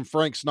only reason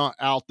Frank's not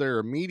out there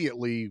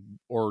immediately,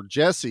 or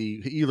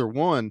Jesse, either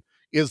one,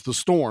 is the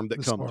storm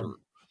that come through.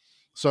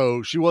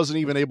 So she wasn't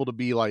even able to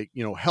be like,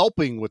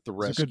 helping with the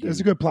rescue. That's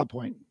a good plot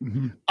point.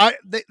 Mm-hmm.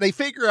 They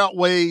figure out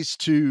ways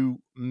to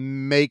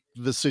make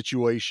the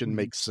situation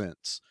make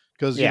sense.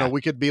 Because,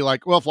 we could be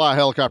like, well, fly a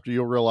helicopter,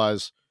 you'll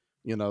realize,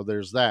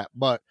 there's that.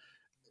 But,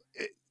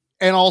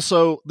 and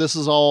also this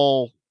is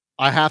all,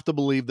 I have to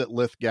believe that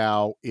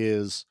Lithgow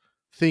is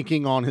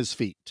thinking on his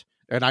feet.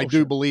 And I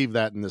do believe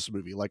that in this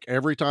movie. Like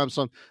every time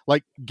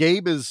like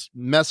Gabe is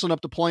messing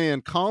up the plan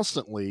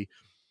constantly.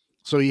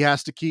 So he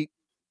has to keep,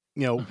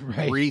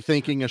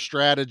 rethinking a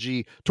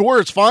strategy to where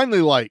it's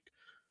finally like,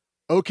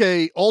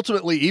 okay,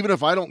 ultimately, even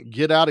if I don't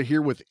get out of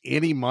here with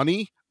any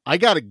money, I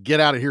got to get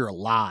out of here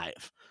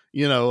alive,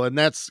 and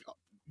that's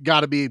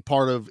got to be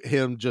part of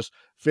him just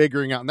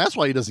figuring out. And that's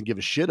why he doesn't give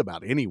a shit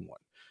about anyone.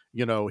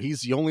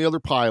 He's the only other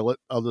pilot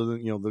other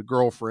than, the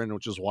girlfriend,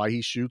 which is why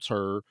he shoots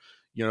her.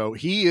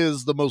 He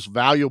is the most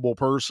valuable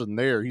person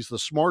there. He's the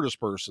smartest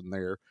person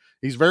there.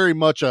 He's very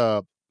much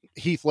a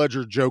Heath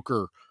Ledger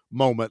Joker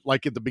moment,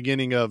 like at the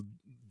beginning of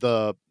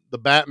the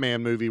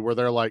Batman movie where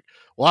they're like,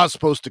 well, I was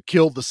supposed to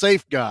kill the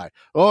safe guy.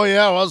 Oh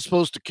yeah, well, I was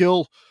supposed to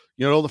kill,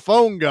 the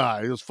phone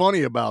guy. It was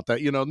funny about that.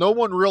 No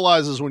one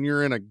realizes when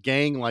you're in a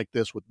gang like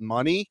this with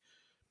money,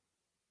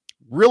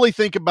 really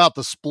think about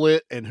the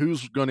split and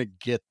who's going to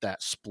get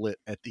that split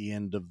at the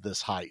end of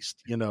this heist.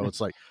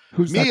 It's like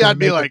me, I'd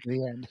be like,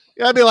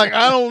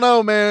 I don't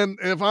know, man.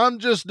 If I'm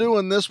just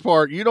doing this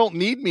part, you don't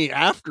need me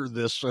after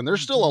this. And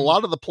there's still a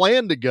lot of the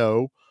plan to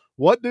go.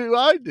 What do?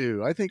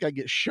 I think I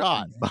get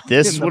shot.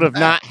 This would have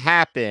not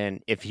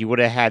happened if he would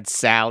have had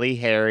Sally,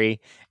 Harry,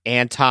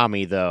 and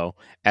Tommy, though,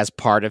 as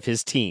part of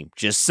his team.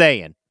 Just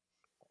saying.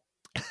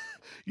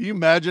 You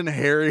imagine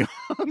Harry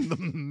on the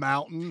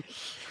mountain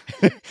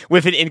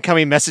with an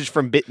incoming message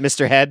from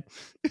Mr. Head.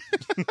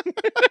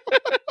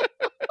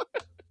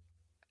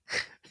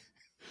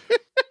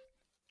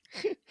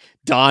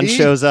 Don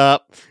shows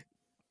up.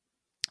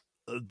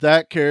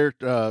 That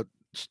character,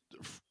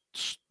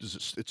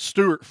 it's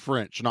Stuart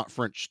French, not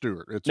French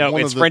Stewart.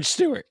 It's French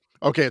Stewart.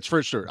 Okay, it's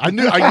French Stewart. I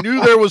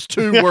knew there was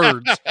 2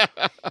 words.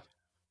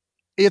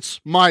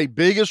 It's my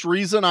biggest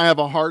reason I have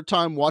a hard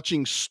time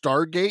watching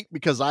Stargate,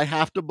 because I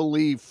have to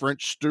believe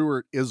French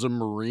Stewart is a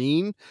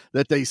Marine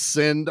that they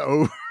send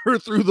over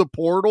through the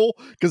portal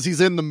because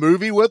he's in the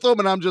movie with them.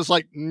 And I'm just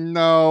like,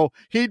 no,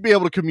 he'd be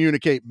able to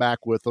communicate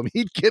back with them.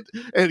 He'd get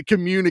and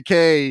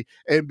communicate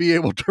and be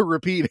able to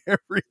repeat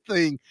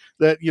everything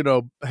that,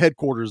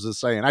 headquarters is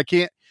saying. I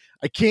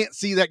can't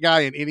see that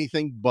guy in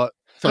anything but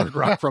Third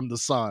Rock from the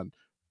Sun,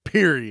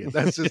 period.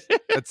 That's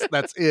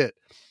it.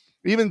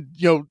 Even,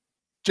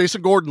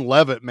 Jason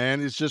Gordon-Levitt, man,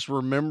 is just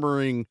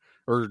remembering,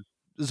 or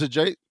is it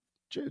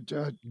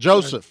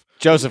Joseph?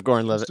 Joseph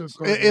Gordon-Levitt.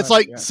 It's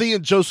like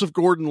seeing Joseph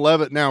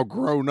Gordon-Levitt now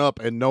grown up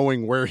and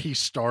knowing where he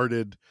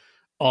started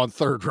on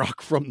Third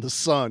Rock from the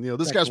Sun.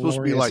 This guy's supposed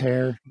to be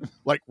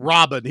like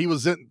Robin. He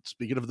was in,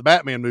 speaking of the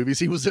Batman movies,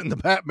 he was in the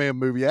Batman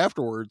movie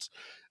afterwards.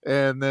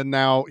 And then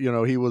now,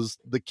 he was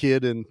the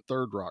kid in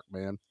Third Rock,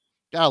 man.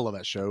 I love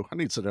that show. I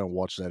need to sit down and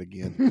watch that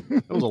again.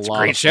 It was a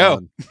lot of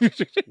fun. A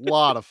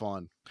lot of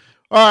fun.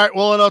 All right,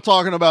 well, enough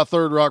talking about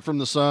Third Rock from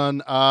the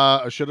Sun.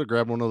 I should have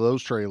grabbed one of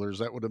those trailers.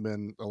 That would have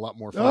been a lot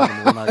more fun than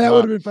the one I got. That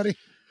would have been funny.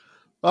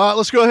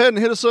 Let's go ahead and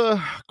hit us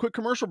a quick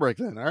commercial break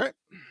then, all right?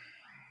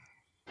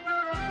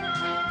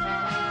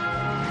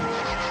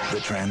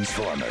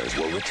 Transformers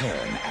will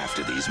return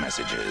after these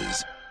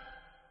messages.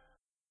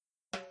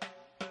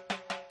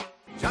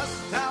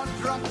 Just how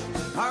drunk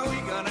are we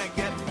gonna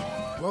get?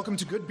 Welcome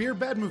to Good Beer,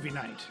 Bad Movie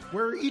Night,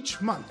 where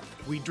each month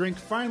we drink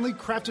finely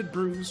crafted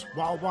brews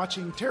while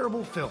watching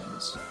terrible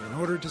films in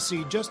order to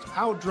see just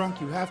how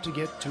drunk you have to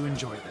get to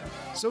enjoy them.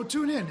 So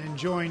tune in and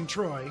join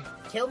Troy.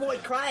 Kilroy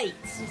Kreitz.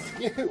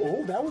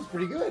 Oh, that was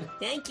pretty good.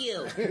 Thank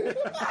you.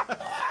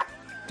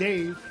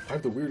 Dave. I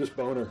have the weirdest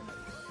boner.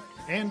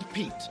 And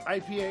Pete.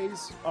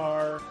 IPAs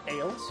are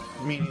ales,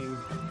 meaning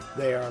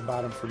they are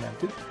bottom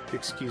fermented.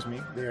 Excuse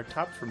me, they are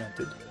top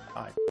fermented.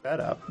 I that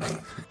up. Let me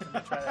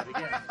try that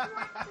again.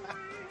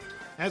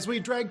 As we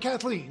drag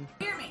Kathleen,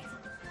 Hear me.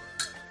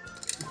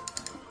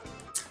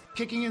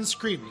 kicking and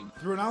screaming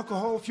through an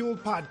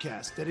alcohol-fueled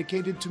podcast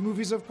dedicated to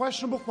movies of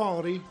questionable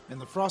quality and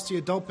the frosty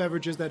adult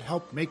beverages that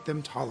help make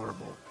them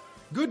tolerable.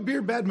 Good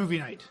Beer, Bad Movie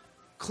Night.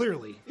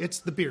 Clearly, it's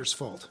the beer's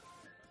fault.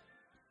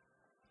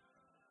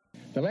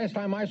 The last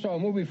time I saw a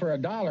movie for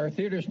 $1,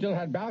 theaters still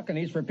had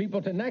balconies for people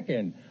to neck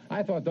in.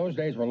 I thought those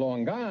days were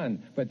long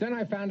gone. But then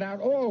I found out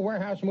all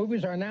warehouse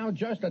movies are now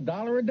just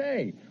 $1 a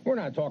day. We're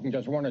not talking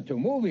just 1 or 2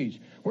 movies.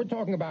 We're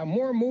talking about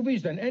more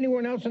movies than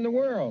anyone else in the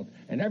world.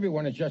 And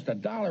everyone is just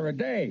 $1 a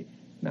day.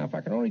 Now, if I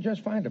could only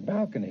just find a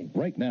balcony.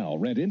 Right now,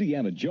 rent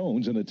Indiana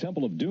Jones and the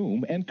Temple of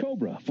Doom and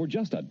Cobra for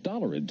just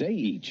 $1 a day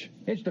each.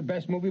 It's the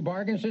best movie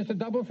bargain since the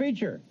double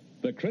feature.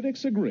 The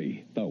critics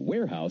agree. The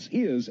warehouse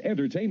is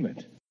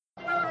entertainment.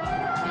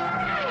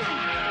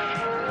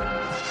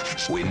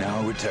 We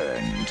now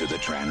return to the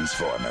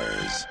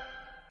Transformers.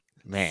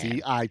 Man,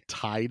 see, I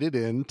tied it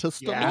into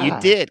stuff. Yeah.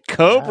 You did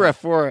Cobra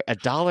for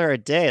 $1 a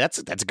day. That's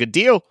a good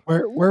deal.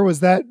 Where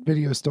was that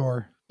video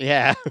store?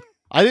 Yeah,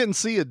 I didn't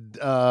see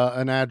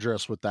an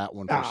address with that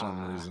one for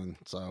some reason.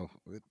 So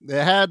it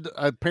had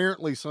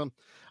apparently some.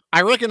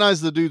 I recognize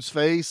the dude's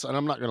face, and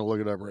I'm not going to look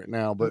it up right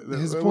now, but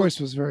his voice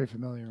was very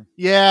familiar.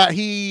 Yeah,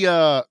 he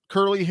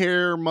curly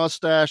hair,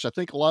 mustache. I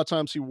think a lot of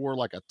times he wore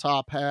like a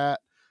top hat.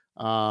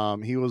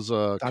 He was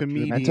a Dr.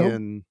 comedian.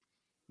 Demento?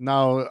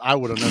 No, I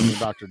would have known who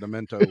Dr.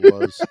 Demento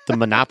was. The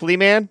Monopoly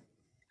Man?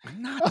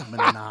 Not the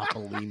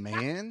Monopoly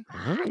Man.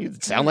 You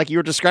sound like you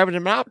were describing a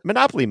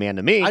Monopoly Man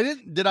to me. I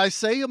didn't. Did I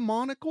say a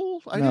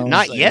monocle? I didn't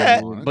Not say yet,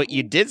 a monocle. but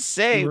you did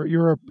say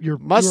You're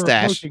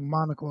mustache. approaching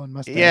monocle and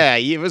mustache. Yeah,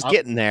 he was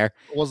getting there.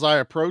 Was I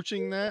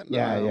approaching that?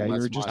 Yeah, No, yeah. You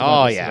that's were just. my- Oh,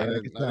 about to yeah. say I it. I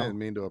didn't, could I tell. didn't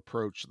mean to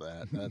approach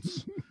that.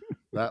 That's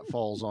that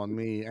falls on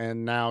me.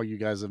 And now you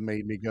guys have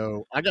made me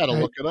go. I got to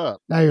look it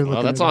up. Now you're looking.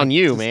 Well, that's it up. on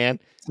you, This is- man.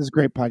 This is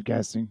great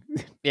podcasting.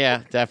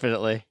 Yeah,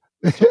 definitely.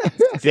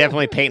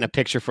 Definitely painting a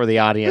picture for the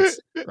audience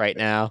right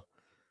now.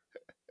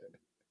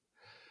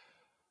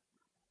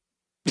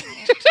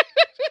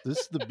 This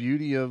is the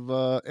beauty of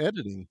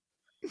editing.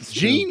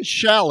 Gene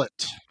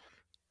Shalit.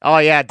 Oh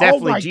yeah,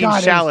 definitely oh my Gene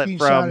God, Shalit Gene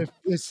from. Shalit.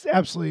 This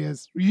absolutely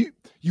is.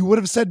 You would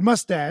have said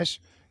mustache,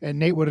 and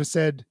Nate would have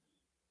said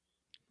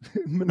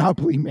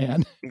Monopoly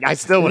Man. I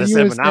still would have You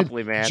said would've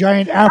Monopoly Man.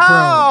 Giant afro.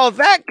 Oh,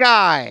 that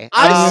guy.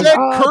 I said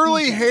oh,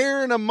 curly Gene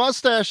hair and a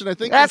mustache, and I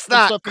think That's the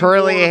not stuff he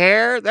curly wore-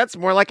 hair. That's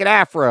more like an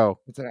afro.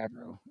 It's an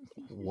afro.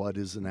 What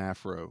is an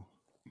afro?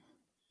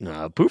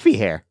 No, poofy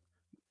hair.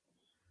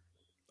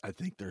 I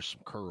think there's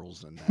some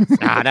curls in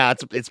that. No,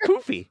 it's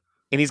poofy,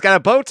 and he's got a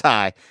bow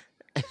tie,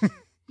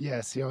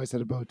 Yes, he always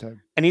had a bow tie.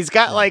 and he's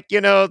got like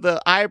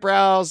the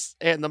eyebrows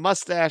and the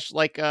mustache,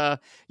 like the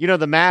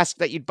mask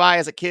that you'd buy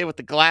as a kid with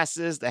the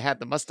glasses that had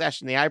the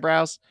mustache and the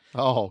eyebrows.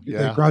 Oh The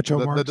yeah,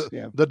 Groucho Marx,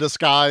 yeah. the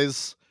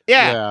disguise.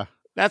 Yeah,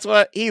 that's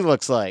what he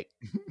looks like.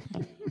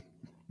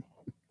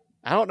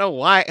 I don't know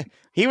why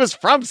he was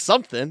from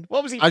something.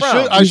 What was he from?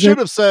 I should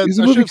have said he's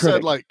a I movie should have said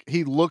critic. like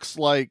he looks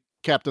like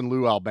Captain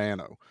Lou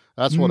Albano.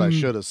 That's what I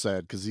should have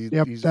said because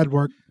Yep, that'd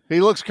work. he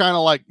looks kind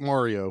of like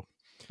Mario.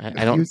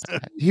 I don't.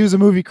 He was a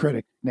movie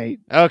critic, Nate.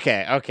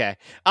 Okay.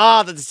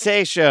 Ah, the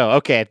Today Show.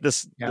 Okay,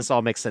 this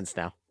all makes sense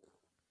now.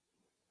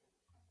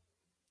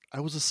 I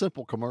was a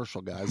simple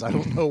commercial, guys. I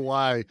don't know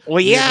why. Well,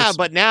 yeah,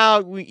 but now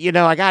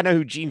I gotta know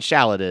who Gene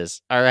Shalit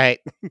is. All right.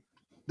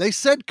 They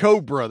said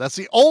Cobra. That's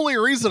the only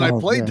reason I Oh,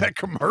 played yeah. that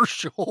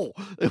commercial.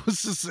 It was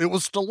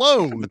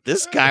Stallone. But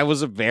this guy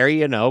was a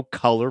very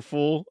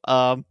colorful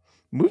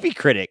movie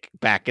critic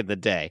back in the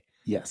day.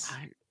 Yes.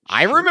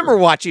 I remember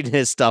watching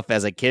his stuff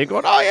as a kid,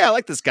 going, "Oh yeah, I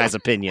like this guy's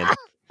opinion."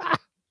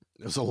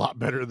 It was a lot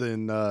better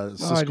than I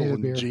Siskel need a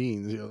and beer.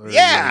 Gene.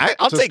 Yeah,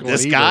 I'll take Siskel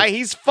this and guy. Ebert.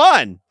 He's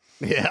fun.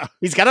 Yeah.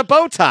 He's got a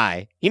bow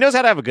tie. He knows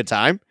how to have a good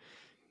time.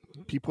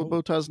 People with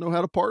bow ties know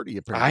how to party,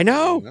 apparently. I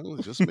know.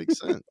 It just makes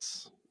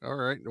sense. All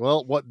right.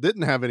 Well, what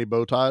didn't have any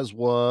bow ties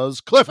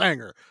was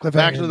Cliffhanger. Cliffhanger.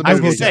 Back to the I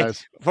was movie, gonna say,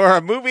 guys. for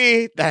a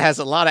movie that has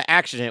a lot of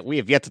action in it, we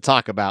have yet to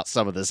talk about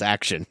some of this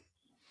action.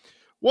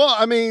 Well,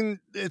 I mean,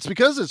 it's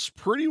because it's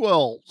pretty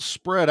well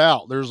spread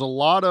out. There's a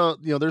lot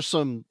of, there's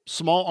some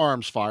small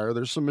arms fire.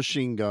 There's some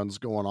machine guns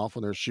going off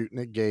when they're shooting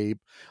at Gabe.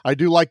 I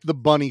do like the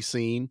bunny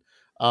scene.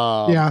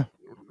 Yeah.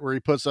 Where he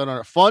puts that on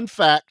it. Fun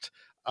fact,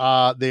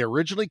 they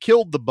originally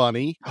killed the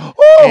bunny. Oh!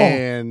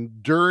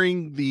 And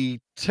during the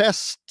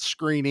test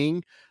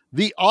screening,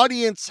 The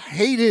audience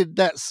hated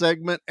that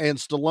segment, and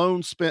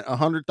Stallone spent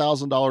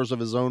 $100,000 of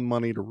his own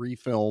money to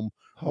refilm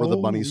Where the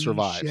Bunny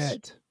Survives.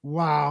 Shit.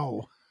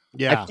 Wow.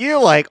 Yeah. I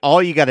feel like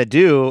all you got to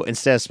do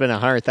instead of spending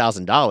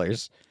 $100,000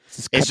 is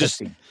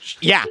just,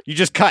 you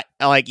just cut.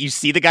 Like, you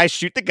see the guy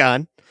shoot the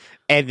gun,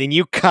 and then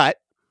you cut,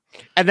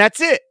 and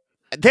that's it.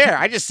 There,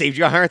 I just saved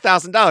you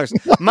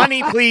 $100,000.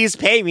 Money, please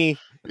pay me.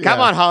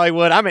 Come on,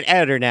 Hollywood. I'm an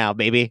editor now,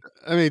 baby.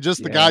 I mean,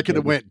 just the guy could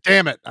have went,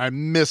 damn it, I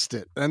missed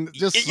it. And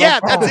just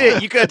that's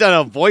it. You could have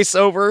done a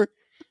voiceover.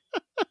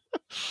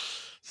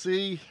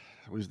 See,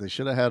 they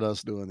should have had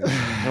us doing this.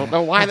 I don't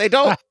know why they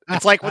don't.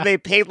 It's like when they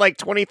paid like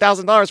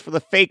 $20,000 for the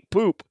fake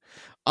poop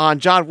on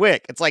John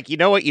Wick. It's like, you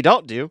know what you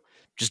don't do?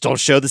 Just don't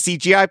show the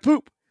CGI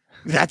poop.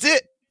 That's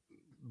it.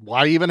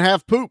 Why even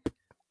have poop?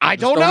 I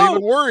don't know.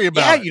 Even worry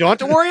about it. Yeah, you don't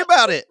have to worry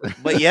about it.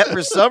 But yet,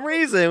 for some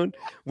reason,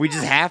 we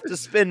just have to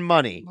spend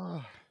money.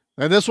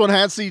 And this one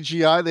had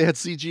CGI. They had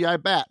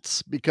CGI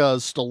bats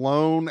because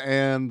Stallone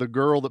and the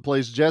girl that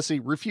plays Jessie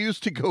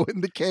refused to go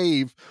in the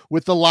cave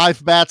with the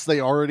live bats they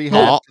already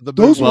had.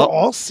 Those were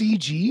all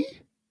CG?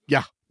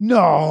 Yeah.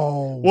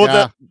 No.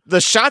 Well,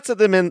 the shots of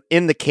them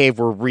in the cave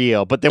were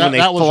real, but then when they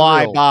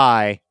fly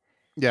by...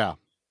 Yeah.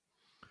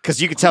 Because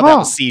you could tell that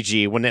was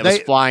CG when it was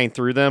flying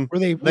through them. Were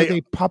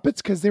they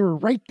puppets? Because they were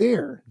right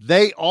there.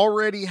 They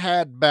already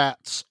had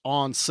bats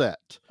on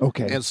set.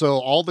 Okay. And so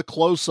all the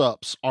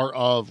close-ups are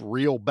of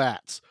real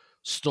bats.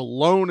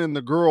 Stallone and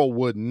the girl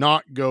would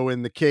not go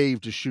in the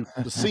cave to shoot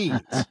the scenes.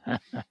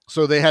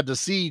 So they had to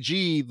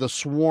CG the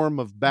swarm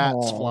of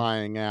bats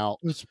flying out.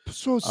 It's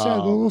so sad.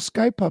 The little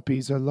sky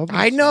puppies. I love them.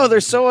 I know.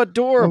 They're so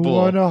adorable.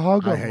 I want to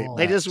hug them.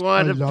 They just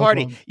wanted to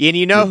party. And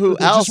you know who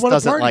else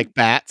doesn't like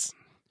bats?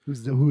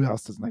 Who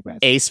else doesn't like bats?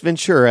 Ace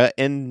Ventura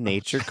in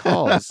Nature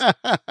Calls.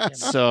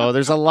 So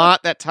there's a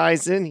lot that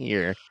ties in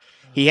here.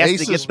 He has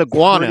to get the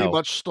guano. Pretty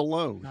much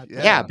Stallone.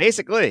 Yeah,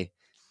 basically.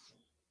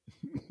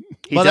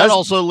 But that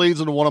also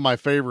leads into one of my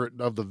favorite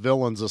of the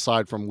villains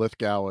aside from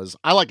Lithgow is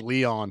I like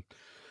Leon.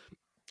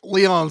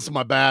 Leon's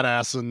my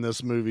badass in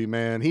this movie,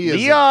 man. He is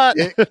Leon.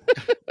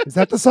 Is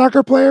that the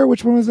soccer player?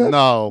 Which one was that?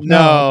 No.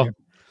 Okay.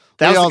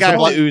 That was the guy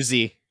with the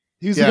Uzi.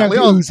 He was the guy with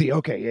the Uzi.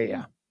 Okay,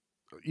 yeah.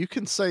 You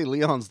can say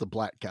Leon's the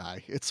black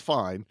guy. It's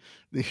fine.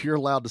 You're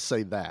allowed to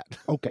say that.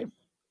 Okay.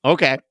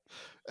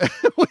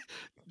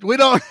 we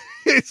don't.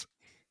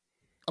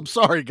 I'm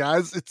sorry,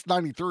 guys. It's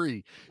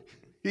 93.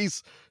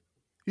 He's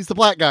the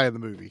black guy in the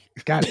movie.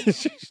 Got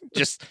it.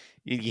 Just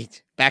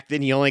back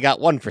then, you only got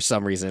one for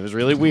some reason. It was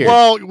really weird.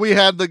 Well, we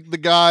had the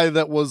guy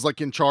that was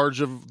like in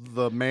charge of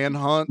the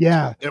manhunt.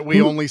 Yeah, that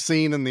we only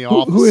seen in The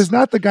Office. Who is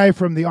not the guy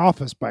from The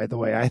Office, by the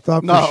way. I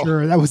thought for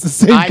sure that was the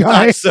same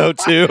guy. I thought so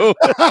too.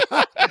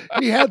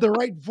 He had the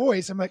right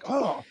voice. I'm like,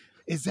 oh,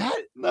 is that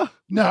no?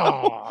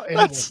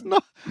 That's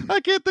not.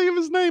 I can't think of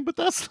his name, but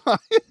that's not.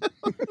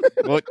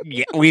 Well,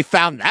 yeah, we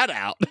found that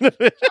out.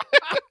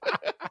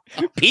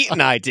 Pete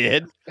and I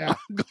did. Yeah,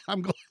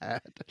 I'm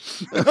glad.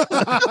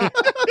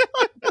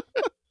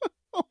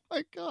 Oh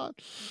my god.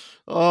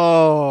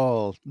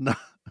 Oh no.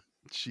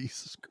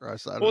 Jesus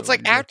Christ. Well, it's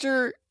like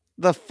after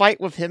the fight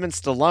with him and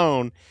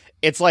Stallone,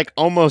 it's like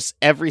almost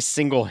every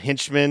single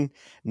henchman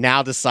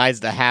now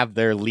decides to have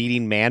their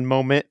leading man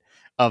moment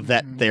of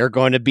that they're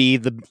going to be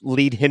the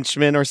lead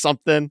henchman or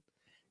something.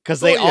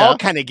 Because they all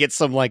kind of get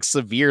some like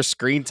severe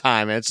screen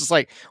time. And it's just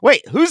like,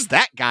 wait, who's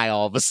that guy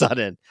all of a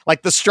sudden?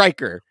 Like the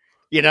striker,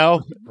 you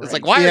know? It's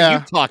like, why are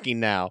you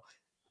talking now?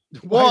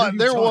 Well,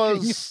 there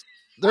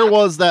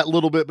was that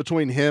little bit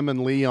between him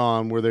and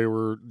Leon where they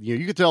were,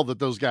 you could tell that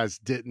those guys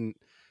didn't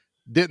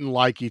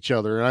like each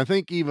other. And I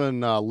think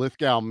even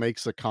Lithgow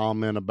makes a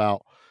comment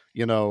about,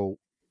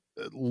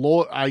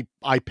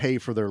 I pay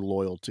for their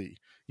loyalty.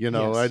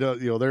 I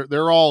don't,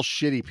 they're all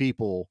shitty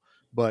people,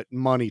 but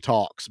money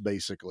talks.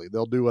 Basically,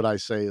 they'll do what I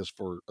say as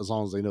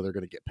long as they know they're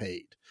going to get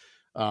paid.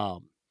 I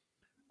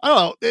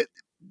don't know.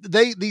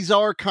 These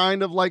are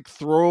kind of like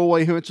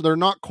throwaway hoots. They're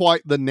not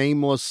quite the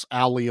nameless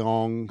Ali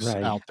Yongs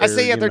out there. I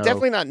say, they're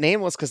definitely not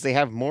nameless because they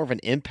have more of an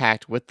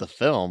impact with the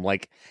film.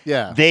 Like,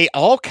 yeah, they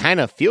all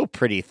kind of feel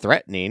pretty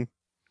threatening.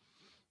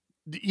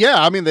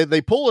 Yeah, I mean,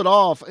 they pull it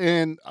off,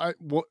 and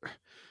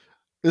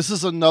this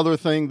is another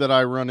thing that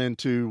I run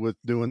into with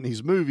doing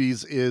these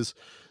movies is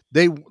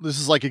this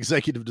is like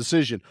executive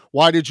decision.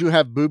 Why did you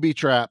have booby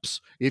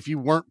traps if you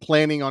weren't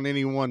planning on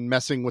anyone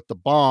messing with the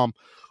bomb?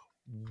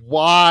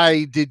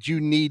 Why did you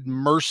need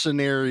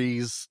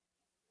mercenaries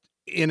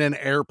in an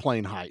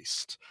airplane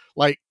heist?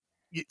 Like,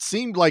 it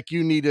seemed like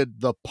you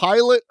needed the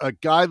pilot, a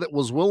guy that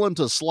was willing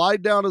to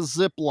slide down a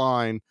zip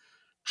line,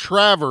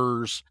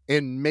 Travers,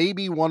 and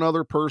maybe one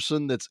other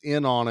person that's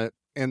in on it.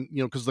 And,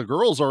 because the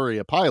girl's already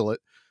a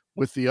pilot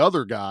with the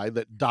other guy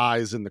that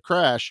dies in the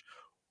crash.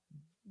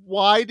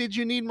 Why did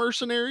you need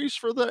mercenaries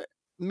for the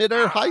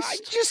mid-air heist? I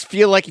just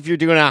feel like if you're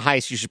doing a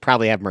heist, you should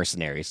probably have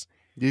mercenaries.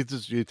 You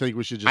think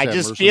we should just I have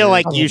just feel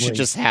like you should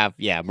just have,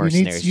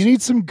 mercenaries. You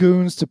need some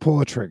goons to pull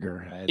a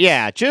trigger.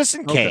 Yeah, just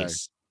in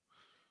case.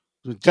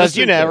 Because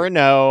you never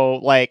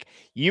know. Like,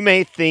 you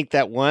may think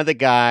that one of the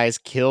guys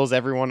kills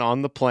everyone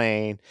on the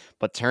plane,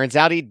 but turns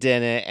out he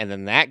didn't. And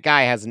then that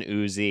guy has an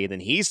Uzi. Then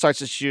he starts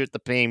to shoot the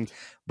plane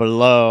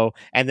below.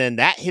 And then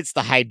that hits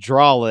the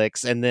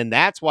hydraulics. And then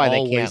that's why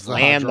they can't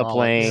land the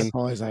plane.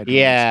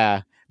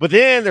 Yeah. But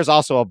then there's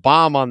also a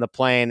bomb on the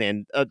plane.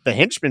 And the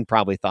henchmen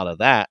probably thought of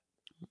that.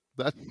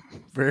 That's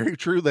very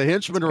true. The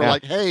henchmen are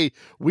like, hey,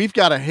 we've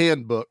got a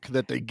handbook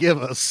that they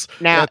give us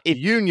now, at the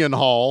Union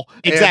Hall.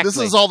 Exactly. And this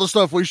is all the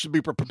stuff we should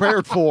be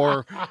prepared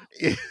for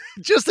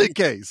just in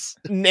case.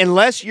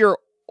 Unless you're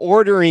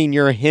ordering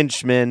your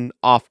henchmen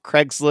off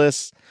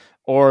Craigslist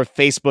or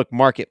Facebook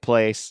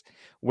Marketplace,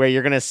 where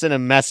you're going to send a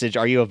message,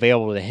 are you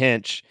available to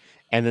hench?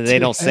 And then they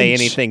don't say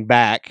anything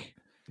back.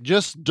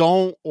 Just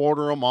don't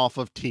order them off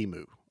of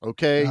Temu,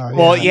 okay?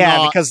 Well,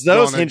 yeah, because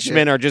those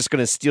henchmen are just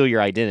going to steal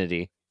your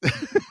identity.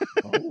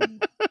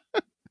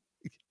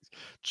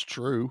 It's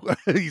true.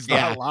 He's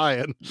not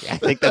lying. I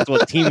think that's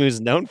what Temu's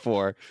known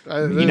for.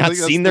 You not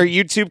seen their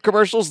YouTube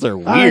commercials? They're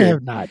weird. I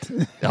have not.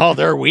 Oh,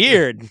 they're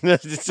weird.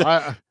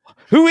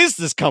 Who is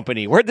this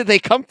company? Where did they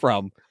come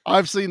from?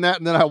 I've seen that,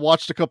 and then I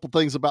watched a couple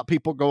things about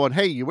people going,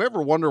 hey, you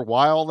ever wonder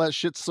why all that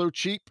shit's so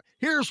cheap?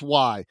 Here's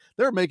why.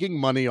 They're making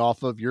money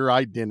off of your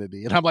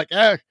identity. And I'm like,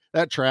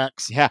 that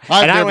tracks. Yeah,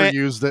 I've never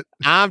used it.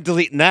 I'm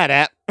deleting that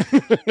app.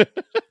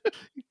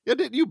 Yeah,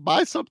 didn't you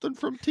buy something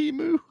from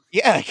Temu?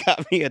 Yeah, I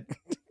got me a...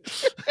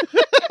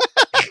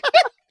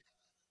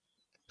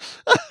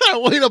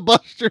 Way to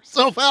bust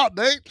yourself out,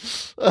 Nate.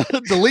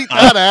 Delete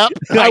that app.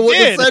 I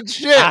wouldn't have said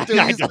shit.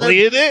 I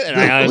deleted it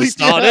and I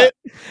installed it.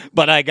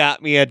 But I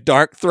got me a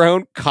Dark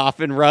Throne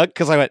coffin rug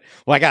because I went,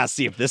 well, I got to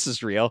see if this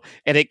is real.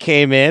 And it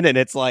came in and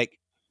it's like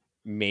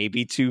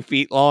maybe 2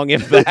 feet long,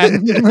 if that.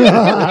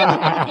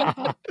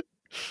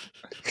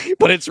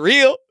 But it's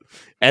real.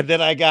 And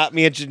then I got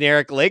me a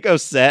generic Lego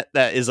set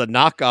that is a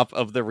knockoff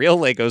of the real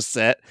Lego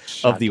set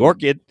of the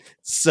Orchid.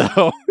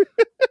 So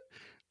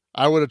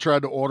I would have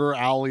tried to order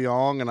Al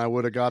Leong, and I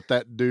would have got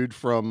that dude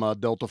from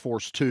Delta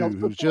Force 2,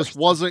 who just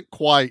wasn't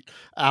quite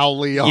Al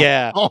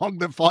Leong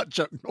that fought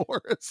Chuck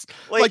Norris.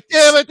 Like,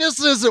 damn it, this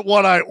isn't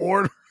what I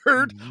ordered.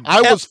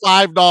 I was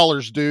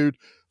 $5, dude.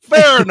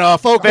 Fair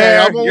enough. Okay,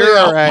 I'm you're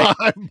all right.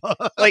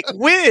 Like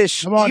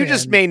Wish, you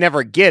just may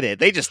never get it.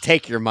 They just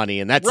take your money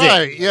and that's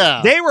it.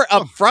 Yeah. They were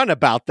upfront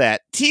about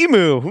that.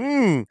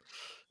 Temu.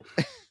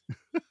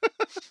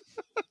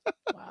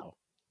 Wow.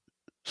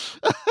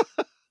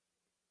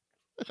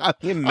 Can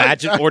you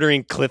imagine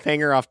ordering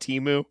Cliffhanger off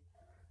Temu?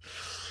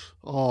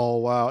 Oh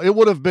wow. It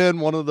would have been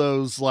one of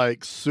those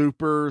like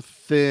super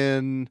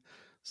thin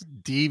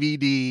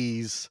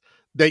DVDs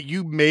that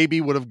you maybe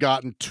would have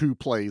gotten 2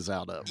 plays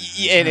out of.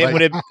 Yeah, and it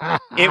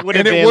would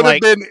have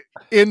been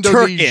Indonesian.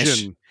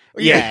 Turkish.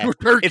 Yeah.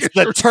 It's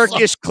the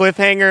Turkish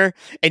Cliffhanger,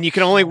 and you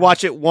can only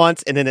watch it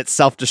once and then it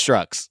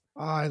self-destructs.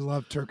 I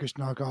love Turkish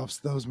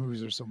knockoffs. Those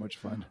movies are so much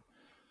fun.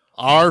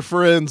 Our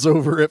friends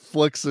over at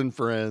Flicks and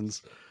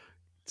Friends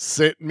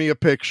sent me a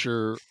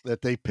picture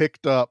that they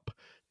picked up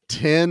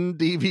 10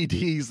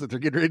 DVDs that they're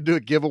getting ready to do a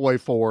giveaway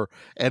for,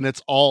 and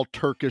it's all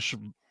Turkish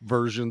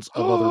versions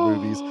of other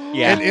movies.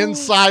 Yeah. And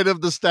inside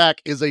of the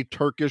stack is a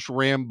Turkish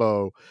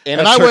Rambo.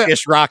 And a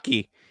Turkish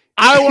Rocky.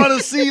 I want to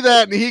see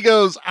that. And he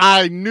goes,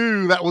 I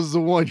knew that was the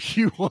one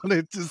you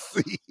wanted to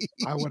see.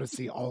 I want to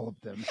see all of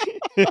them.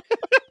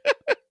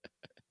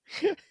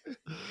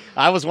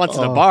 I was once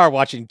in a bar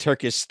watching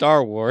Turkish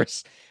Star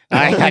Wars.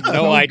 I had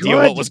no idea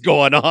what was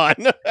going on.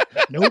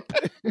 Nope.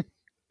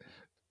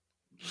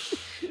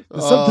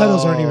 The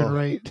subtitles aren't even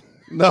right.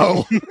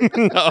 No.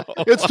 No.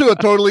 It's to a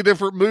totally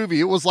different movie.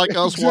 It was like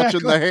us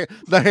watching the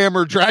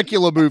Hammer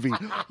Dracula movie.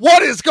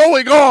 What is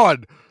going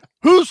on?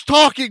 Who's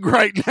talking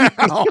right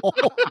now?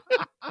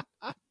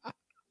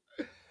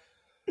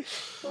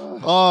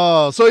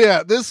 So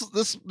yeah,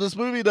 this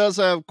movie does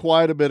have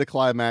quite a bit of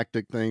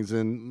climactic things,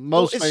 and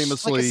most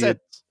famously, like I said,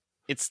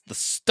 it's the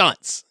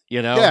stunts.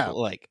 You know, Yeah.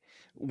 like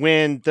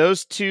when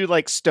those two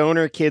like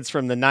stoner kids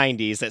from the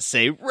 90s that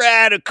say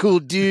radical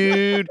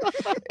dude,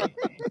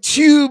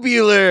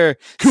 tubular,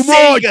 come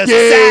Sega, on,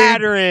 Gabe.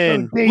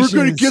 Saturn, We're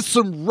gonna get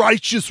some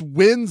righteous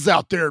wins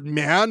out there,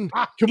 man.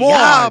 Come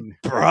yeah, on,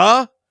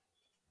 bruh.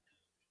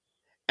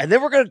 And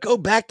then we're gonna go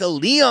back to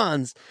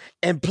Leon's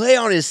and play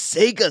on his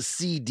Sega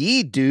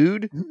CD,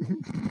 dude.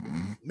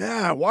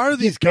 Man, why are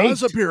these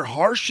guys up here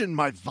harshing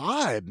my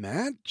vibe,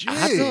 man? Jeez.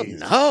 I don't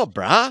know,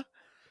 bruh.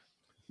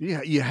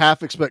 Yeah, you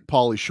half expect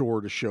Pauly Shore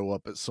to show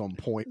up at some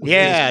point.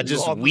 Yeah,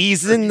 just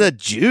wheezing the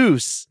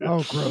juice.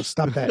 Oh, gross.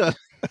 Stop that.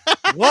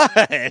 What?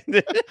 I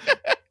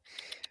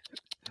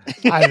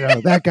don't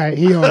know. That guy,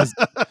 he always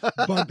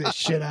bugged the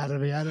shit out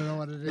of me. I don't know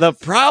what it is. The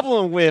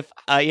problem with,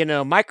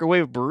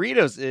 microwave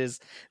burritos is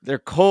they're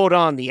cold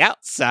on the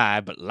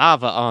outside, but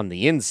lava on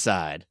the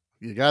inside.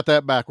 You got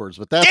that backwards,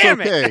 but that's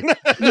Damn okay.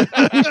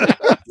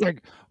 It's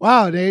like,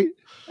 wow, Nate,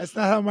 that's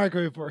not how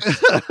microwave works.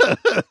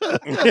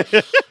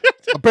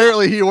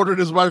 Apparently, he ordered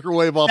his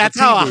microwave off. That's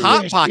how a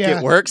Hot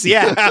Pocket works.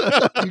 Yeah,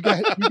 you got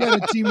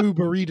a Temu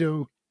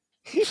burrito.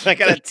 I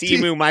got a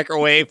Temu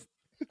microwave.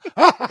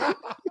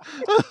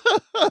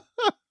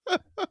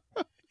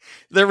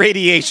 The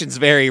radiation's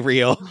very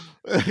real.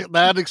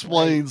 That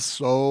explains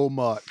so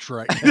much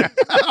right now.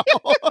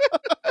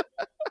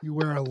 You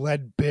wear a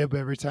lead bib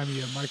every time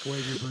you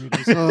microwave your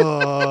burritos.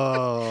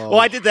 Oh. Well,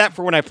 I did that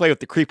for when I played with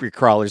the creepy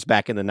crawlers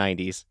back in the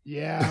 90s.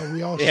 Yeah,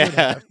 we all should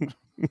have.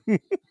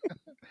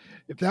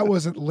 If that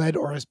wasn't lead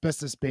or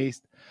asbestos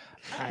based.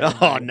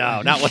 Oh,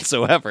 no, not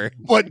whatsoever.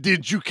 But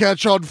did you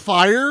catch on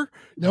fire?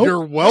 Nope.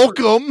 You're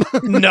welcome.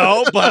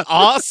 No, but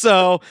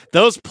also,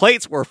 those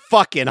plates were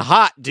fucking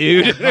hot,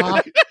 dude.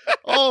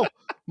 Oh,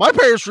 my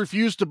parents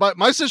refused to buy.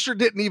 My sister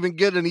didn't even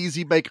get an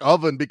easy bake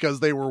oven because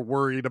they were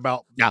worried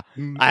about. Yeah,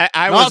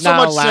 I was not so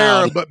much allowed.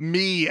 Sarah, but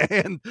me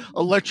and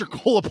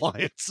electrical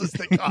appliances.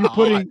 That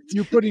got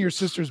You're putting your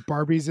sister's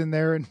Barbies in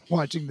there and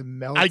watching them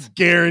melt. I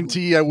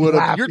guarantee I would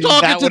have. You're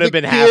talking that to would the have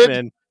been kid.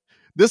 happening.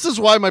 This is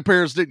why my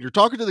parents didn't. You're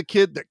talking to the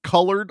kid that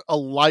colored a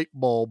light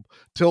bulb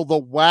till the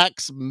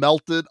wax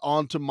melted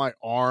onto my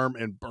arm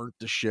and burnt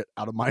the shit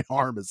out of my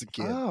arm as a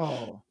kid.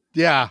 Oh,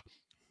 yeah.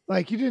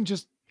 Like you didn't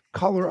just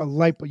color a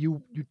light bulb.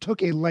 You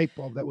took a light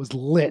bulb that was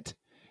lit,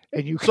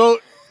 and you. So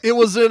it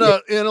was in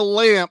a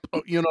lamp.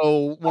 You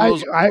know, one of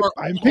those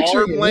I'm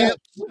picturing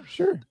lamps. Yeah,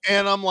 sure.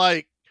 And I'm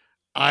like,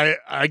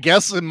 I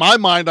guess in my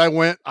mind I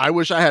went, I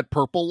wish I had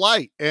purple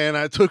light, and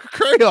I took a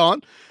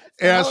crayon.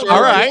 And I started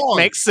all right, drawing.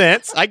 makes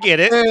sense. I get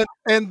it.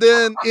 And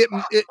then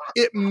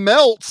it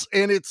melts,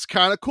 and it's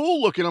kind of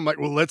cool looking. I'm like,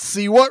 well, let's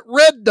see what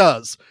red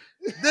does.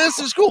 This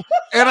is cool.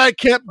 And I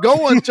kept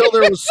going until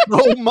there was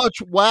so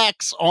much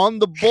wax on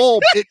the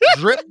bulb, it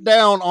dripped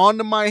down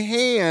onto my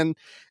hand.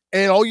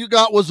 And all you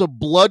got was a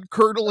blood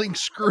curdling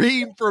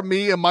scream from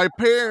me and my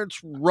parents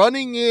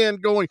running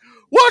in, going,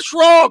 "What's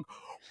wrong?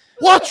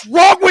 What's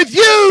wrong with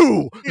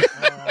you?"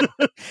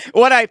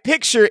 What I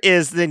picture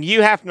is then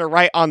you having to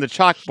write on the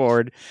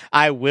chalkboard,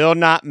 "I will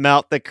not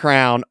melt the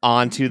crown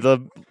onto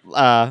the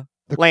lamp."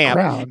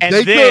 crown.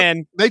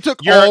 And they took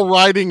all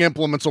writing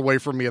implements away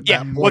from me at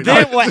that point. Well,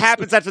 then what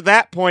happens after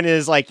that point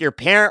is like your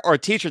parent or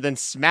teacher then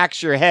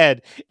smacks your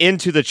head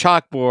into the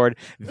chalkboard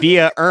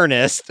via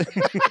Ernest.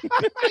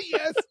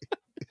 Yes.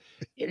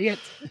 Idiot.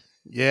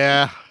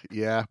 Yeah.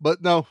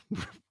 But no,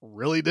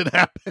 really did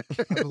happen.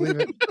 I believe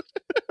it.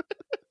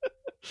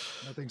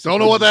 Don't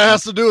know what that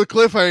has to do with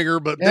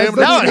Cliffhanger, but damn it.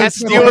 No, it has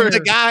to do with the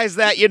guys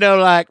that,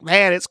 like,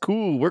 man, it's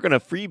cool. We're going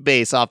to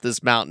freebase off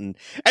this mountain.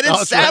 And then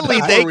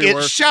sadly, they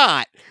get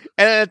shot.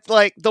 And it's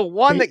like the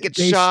one that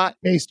gets shot.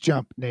 Base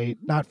jump, Nate,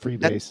 not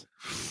freebase.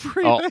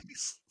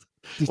 Freebase.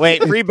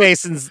 Wait,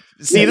 freebase. And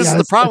see, this is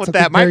the problem with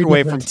that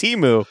microwave from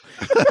Temu.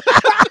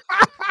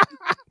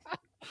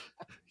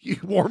 You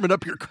warming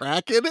up your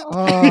crack in it?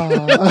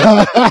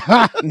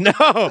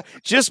 No,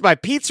 just my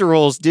pizza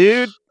rolls,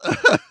 dude.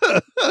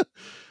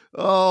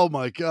 Oh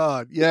my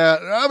God. Yeah.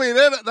 I mean,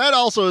 that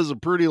also is a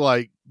pretty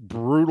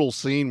brutal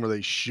scene where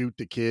they shoot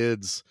the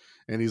kids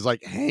and he's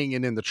like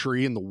hanging in the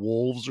tree and the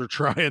wolves are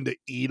trying to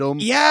eat him.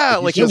 Yeah.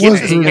 Like he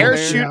gets his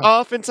parachute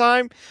off in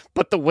time,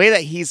 but the way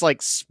that he's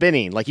like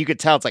spinning, like you could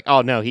tell it's like,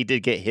 oh no, he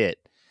did get hit.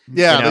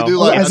 Yeah. They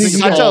do it's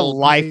such a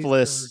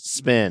lifeless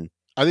spin.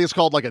 I think it's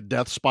called like a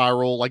death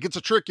spiral. Like it's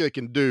a trick they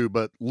can do,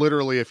 but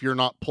literally if you're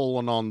not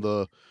pulling on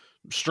the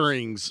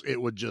strings, it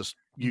would just,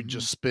 you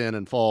just spin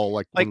and fall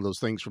like one of those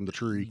things from the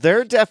tree.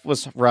 Their death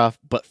was rough,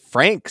 but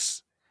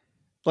Frank's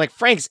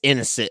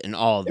innocent in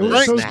all of this.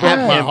 Frank's to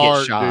have my him heart,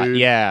 get shot. dude.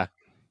 Yeah.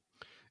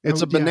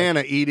 It's a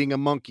banana eating a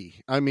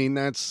monkey. I mean,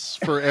 that's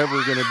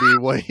forever going to be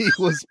what he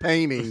was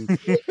painting.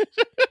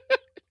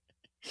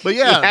 But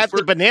yeah. He had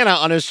the banana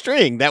on a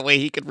string. That way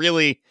he could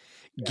really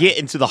get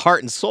into the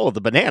heart and soul of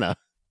the banana.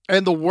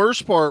 And the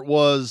worst part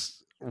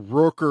was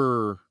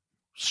Rooker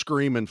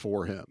screaming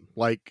for him.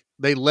 Like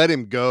they let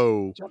him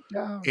go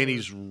and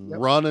he's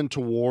running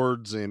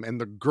towards him.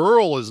 And the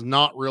girl is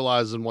not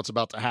realizing what's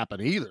about to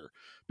happen either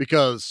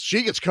because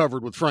she gets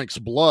covered with Frank's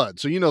blood.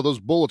 So,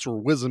 those bullets were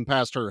whizzing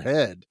past her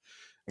head.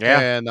 Yeah.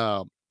 And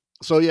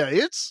so, yeah,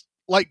 it's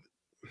like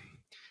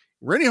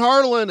Rennie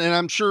Harlan and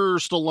I'm sure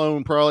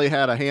Stallone probably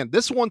had a hand.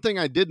 This one thing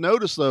I did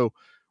notice, though,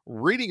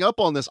 reading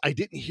up on this, I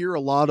didn't hear a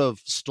lot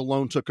of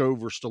Stallone took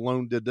over,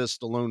 Stallone did this,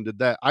 Stallone did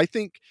that. I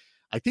think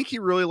he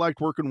really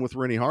liked working with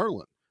Rennie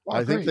Harlan.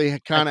 I think they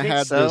kind of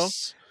had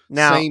this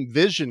same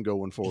vision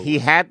going forward. He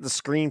had the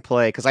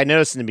screenplay because I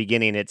noticed in the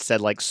beginning it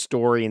said like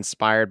story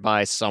inspired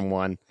by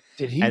someone.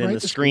 Did he? And then the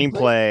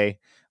screenplay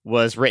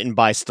was written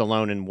by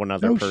Stallone and one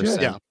other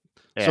person. Yeah.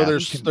 So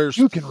there's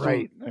you can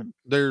write.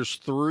 There's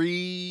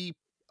 3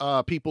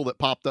 people that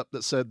popped up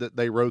that said that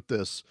they wrote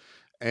this.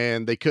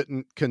 And they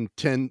couldn't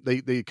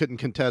they couldn't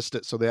contest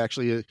it, so they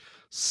actually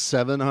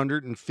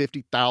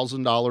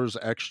 $750,000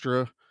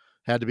 extra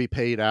had to be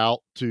paid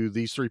out to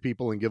these 3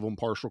 people and give them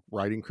partial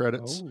writing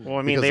credits. Well,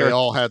 I mean, they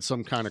all had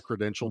some kind of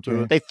credential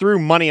to it. They threw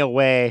money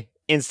away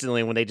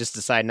instantly when they just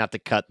decided not to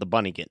cut the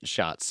bunny getting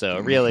shot. So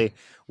really,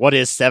 what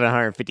is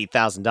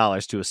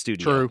 $750,000 to a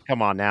studio? True.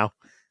 Come on now.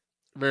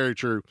 Very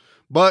true.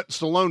 But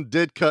Stallone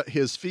did cut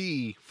his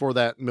fee for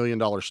that $1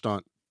 million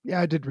stunt Yeah,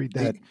 I did read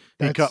that.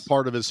 He cut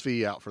part of his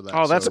fee out for that.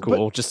 Oh, that's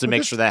cool. Just to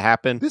make sure that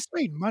happened. This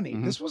made money.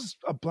 This was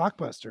a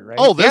blockbuster, right?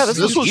 Oh, this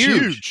was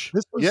huge.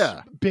 This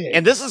was big.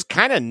 And this is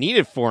kind of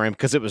needed for him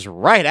because it was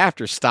right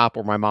after Stop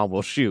or My Mom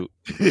Will Shoot.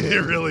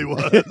 It really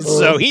was.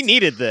 So he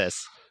needed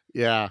this.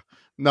 Yeah.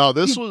 No,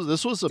 this was a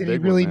big one. Did he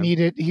really need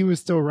it? He was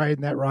still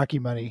riding that Rocky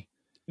money.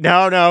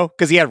 No,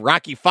 because he had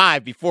Rocky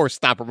 5 before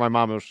Stop or My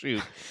Mom Will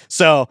Shoot.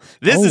 So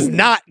this is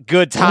not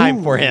good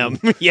time for him.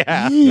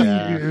 Yeah.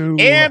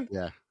 And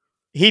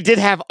he did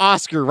have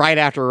Oscar right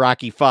after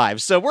Rocky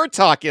 5. So we're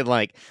talking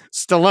like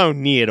Stallone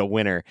needed a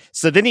winner.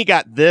 So then he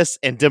got this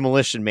and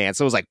Demolition Man.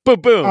 So it was like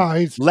boom,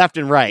 boom, left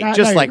and right,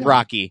 just like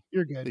Rocky.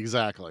 You're good.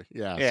 Exactly.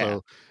 Yeah.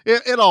 So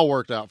it all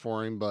worked out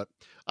for him. But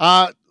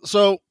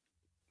so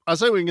I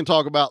say we can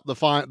talk about the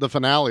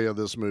finale of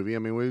this movie. I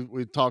mean,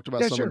 we talked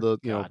about some of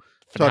the,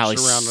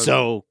 finale's around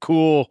so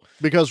cool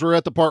because we're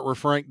at the part where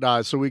Frank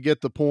dies. So we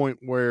get the point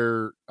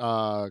where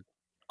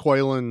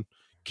Quaylen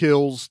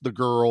kills the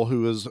girl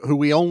who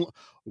we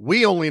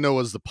only know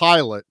as the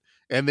pilot,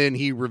 and then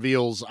he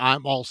reveals,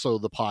 I'm also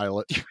the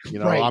pilot.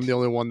 Right. I'm the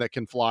only one that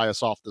can fly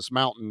us off this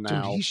mountain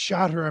now. Dude, he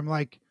shot her. I'm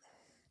like,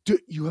 dude,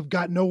 you have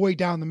got no way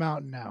down the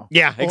mountain now.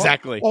 Yeah,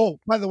 exactly. Oh,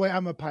 by the way,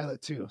 I'm a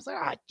pilot too. It's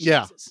like,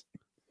 Jesus.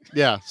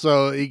 Yeah.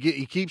 So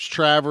he keeps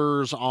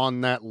Travers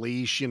on that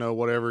leash,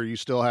 whatever. You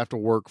still have to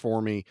work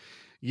for me.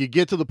 You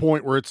get to the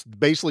point where it's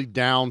basically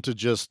down to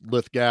just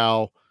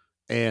Lithgow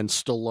and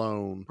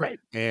Stallone. Right.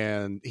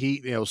 And he,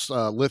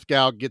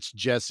 Lithgow gets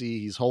Jesse.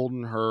 He's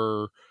holding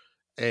her.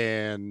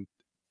 And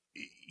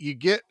you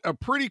get a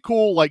pretty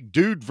cool, like,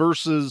 dude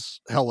versus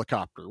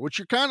helicopter, which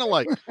you're kind of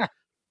like,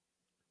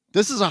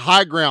 this is a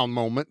high ground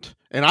moment.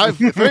 And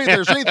if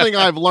there's anything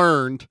I've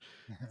learned,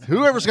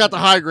 whoever's got the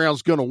high ground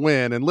is going to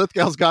win, and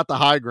Lithgow's got the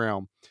high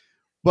ground.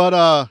 But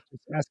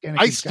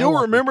I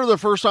still remember the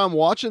first time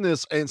watching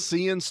this and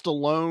seeing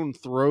Stallone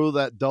throw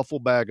that duffel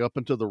bag up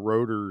into the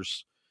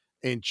rotors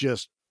and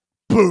just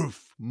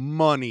poof,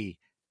 money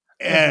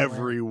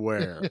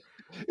everywhere.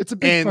 It's a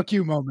big fuck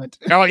you moment.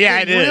 Oh yeah,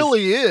 it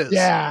really is.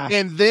 Yeah.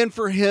 And then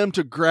for him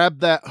to grab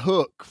that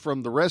hook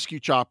from the rescue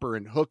chopper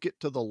and hook it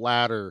to the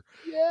ladder,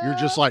 you're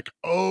just like,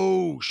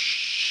 oh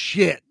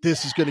shit,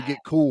 this is going to get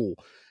cool.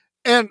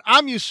 And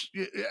I'm used,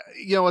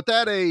 at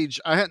that age,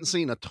 I hadn't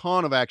seen a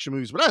ton of action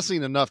movies, but I've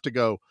seen enough to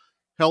go,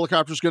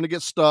 helicopter's going to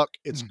get stuck.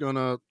 It's going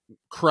to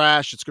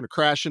crash. It's going to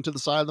crash into the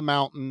side of the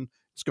mountain.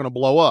 It's going to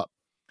blow up.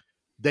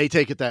 They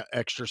take it that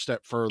extra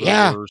step further.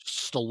 Yeah. Where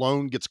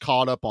Stallone gets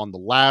caught up on the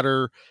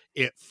ladder.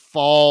 It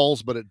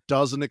falls, but it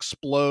doesn't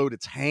explode.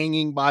 It's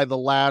hanging by the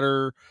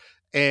ladder.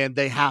 And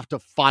they have to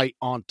fight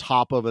on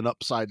top of an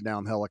upside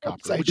down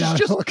helicopter, which is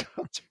just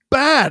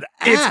bad.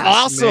 It's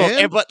awesome.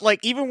 Man. But like,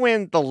 even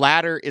when the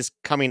ladder is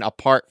coming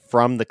apart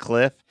from the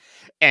cliff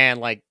and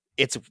like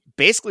it's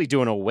basically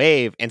doing a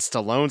wave and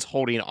Stallone's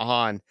holding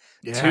on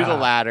to the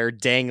ladder,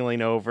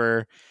 dangling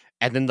over,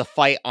 and then the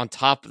fight on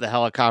top of the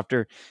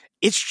helicopter,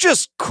 it's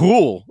just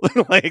cool.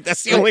 Like,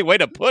 that's the only way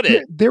to put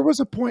it. There was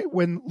a point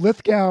when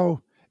Lithgow,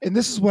 and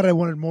this is what I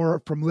wanted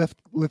more from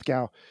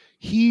Lithgow.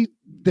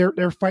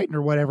 They're fighting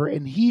or whatever,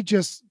 and he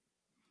just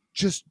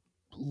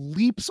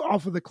leaps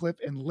off of the cliff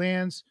and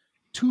lands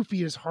 2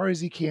 feet as hard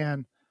as he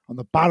can on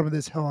the bottom of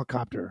this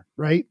helicopter,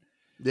 right?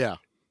 Yeah.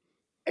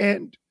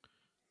 And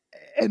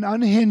an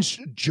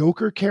unhinged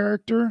Joker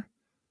character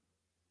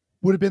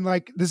would have been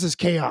like, this is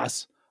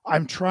chaos.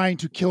 I'm trying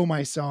to kill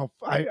myself.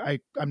 I'm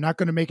not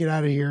going to make it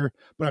out of here,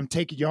 but I'm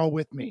taking y'all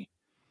with me.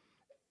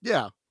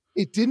 Yeah.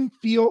 It didn't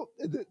feel,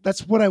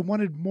 that's what I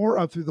wanted more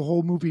of through the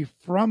whole movie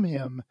from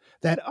him,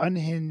 that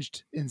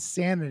unhinged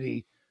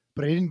insanity,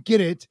 but I didn't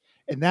get it.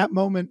 And that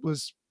moment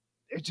was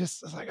like,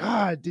 is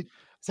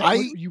that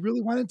what you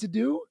really wanted to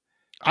do?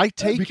 I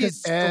take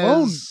because it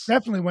Stallone as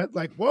definitely went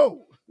like,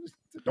 whoa.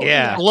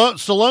 Yeah.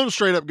 Stallone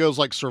straight up goes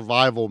like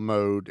survival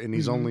mode, and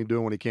he's only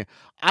doing what he can.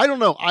 I don't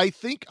know. I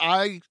think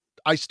I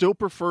still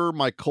prefer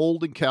my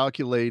cold and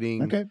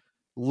calculating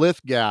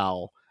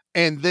Lithgow.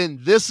 And then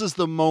this is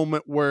the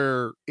moment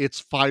where it's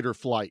fight or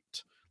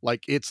flight.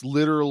 Like, it's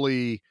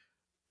literally,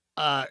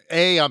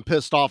 I'm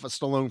pissed off at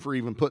Stallone for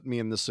even putting me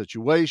in this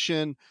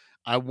situation.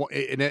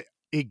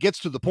 It gets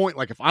to the point,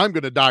 like, if I'm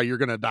going to die, you're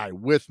going to die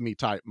with me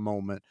type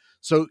moment.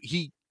 So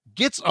he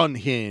gets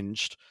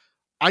unhinged.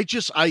 I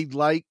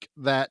like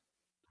that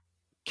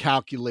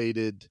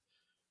calculated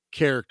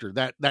character,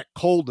 that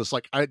coldness.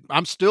 Like,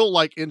 I'm still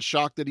like in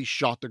shock that he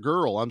shot the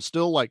girl. I'm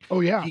still like,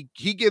 oh yeah,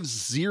 he gives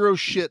zero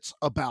shits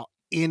about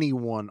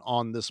anyone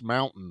on this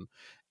mountain,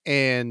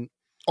 and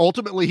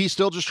ultimately he's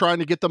still just trying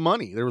to get the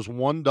money. There was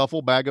one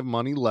duffel bag of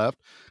money left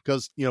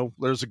because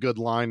there's a good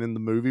line in the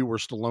movie where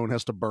Stallone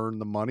has to burn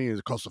the money, and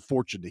it costs a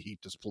fortune to heat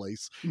this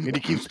place, and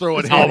he keeps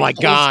throwing oh my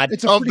god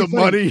of the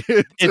money.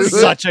 It's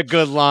such a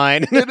good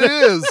line. It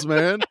is,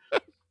 man.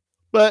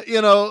 But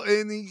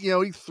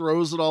he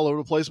throws it all over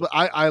the place, but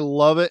I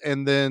love it.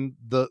 And then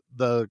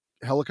the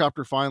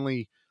helicopter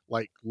finally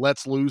like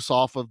lets loose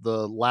off of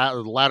the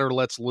ladder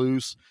lets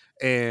loose,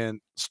 and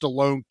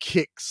Stallone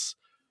kicks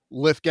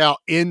Lithgow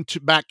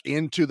back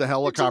into the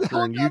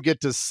helicopter, and you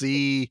get to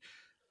see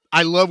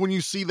I love when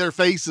you see their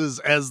faces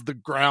as the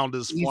ground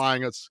is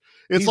flying. It's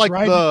he's like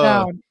riding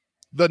down.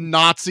 the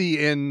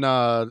Nazi in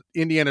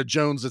Indiana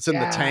Jones that's in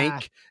the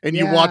tank, and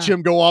you Yeah. watch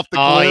him go off the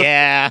cliff. Oh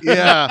yeah,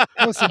 yeah.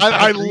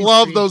 I green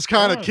love screen. those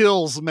kind of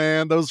kills,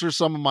 man. Those are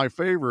some of my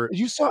favorite.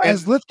 You saw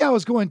as Lithgow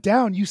was going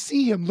down, you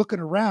see him looking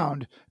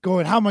around,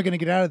 going, "How am I going to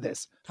get out of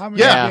this? How am I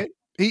Yeah. gonna get?"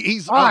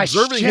 He's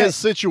observing shit. his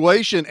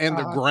situation, and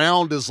the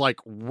ground is like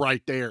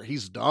right there.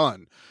 He's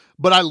done.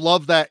 But I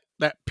love that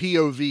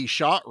POV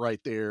shot right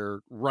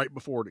there, right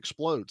before it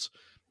explodes.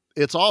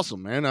 It's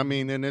awesome, man. I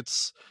mean, and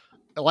it's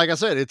like I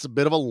said, it's a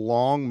bit of a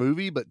long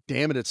movie, but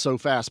damn it, it's so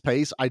fast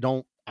paced. I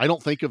don't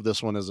think of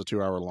this one as a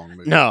 2-hour long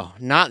movie. No,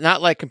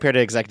 not like compared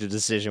to Executive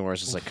Decision, where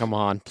it's just like, come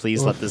on,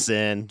 please let this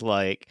in.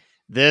 Like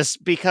this,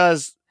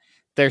 because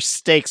there's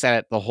stakes at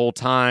it the whole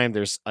time.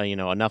 There's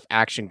enough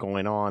action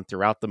going on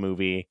throughout the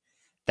movie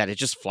that it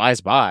just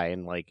flies by,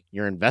 and like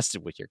you're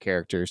invested with your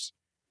characters.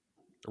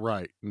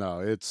 Right. No,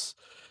 it's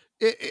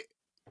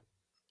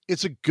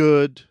a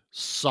good,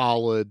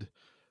 solid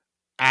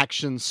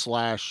action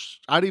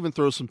 / I'd even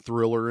throw some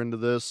thriller into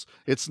this.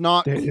 It's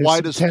not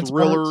quite as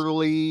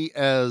thrillerly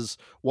as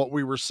what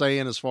we were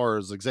saying as far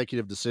as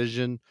Executive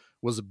Decision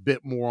was a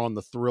bit more on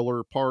the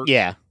thriller part.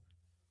 Yeah.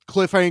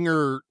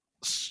 Cliffhanger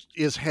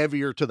is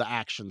heavier to the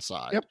action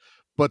side. Yep.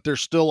 But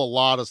there's still a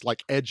lot of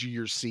like edge of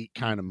your seat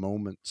kind of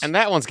moments. And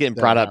that one's getting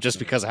brought up just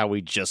because of how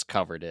we just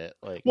covered it.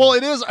 Like, well,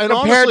 it is. And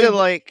compared honestly, to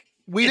like,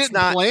 we didn't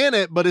plan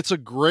it, but it's a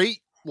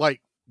great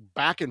like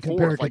back and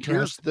forth. Like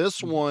here's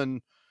this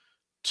one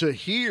to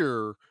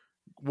here.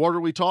 What are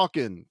we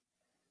talking?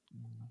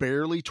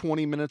 Barely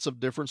 20 minutes of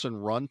difference in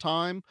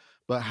runtime,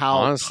 but how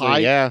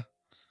honestly,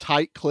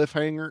 tight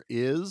Cliffhanger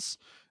is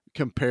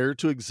compared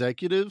to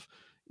Executive,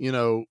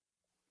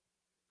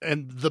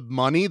 and the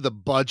money, the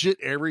budget,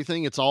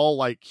 everything, it's all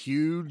like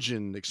huge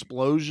and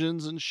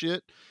explosions and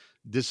shit.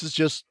 This is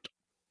just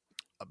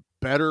a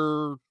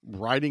better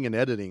writing and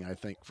editing, I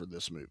think, for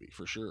this movie,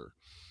 for sure.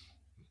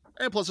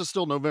 And plus, it's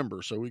still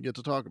November, so we get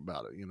to talk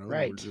about it.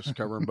 Right. We're just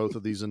covering both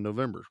of these in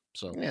November.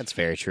 So yeah, that's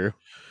very true.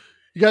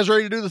 You guys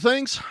ready to do the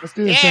things? Let's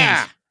do the things.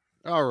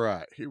 All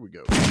right, here we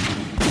go.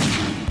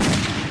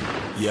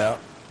 Yeah.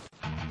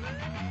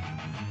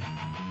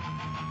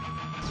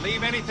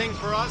 Leave anything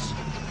for us?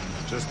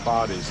 Just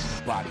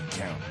bodies. Body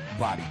count.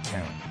 Body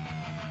count.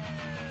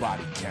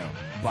 Body count.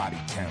 Body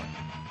count.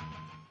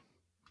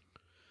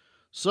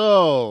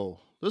 So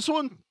this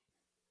one,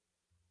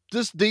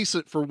 just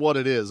decent for what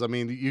it is. I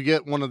mean, you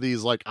get one of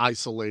these like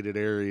isolated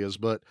areas,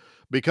 but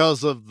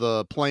because of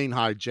the plane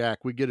hijack,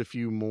 we get a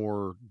few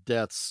more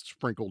deaths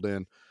sprinkled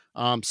in.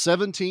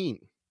 17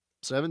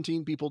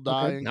 people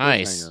die in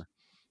nice. Cliffhanger.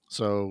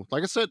 So,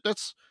 like I said, that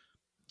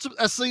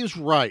seems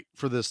right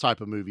for this type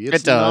of movie.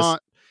 It does.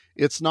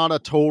 It's not a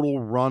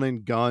total run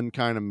and gun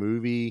kind of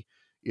movie.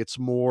 It's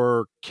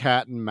more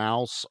cat and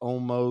mouse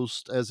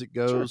almost as it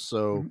goes. Sure.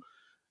 So,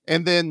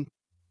 and then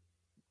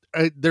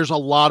there's a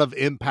lot of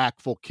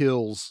impactful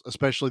kills,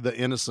 especially the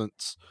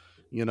innocents.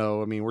 I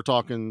mean, we're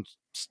talking,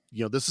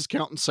 this is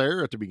counting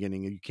Sarah at the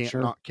beginning, and you can't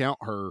not count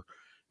her.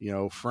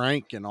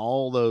 Frank and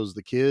all those,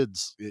 the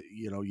kids,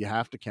 you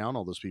have to count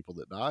all those people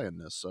that die in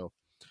this. So,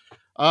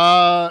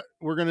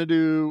 we're going to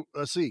do,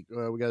 let's see,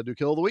 we got to do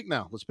Kill of the Week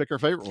now. Let's pick our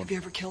favorite one. Have you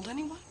ever killed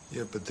anyone?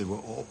 Yeah, but they were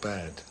all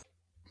bad.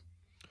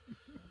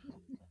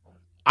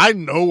 I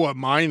know what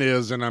mine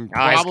is, and I'm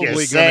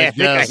probably going to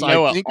guess.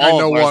 I think I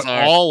know what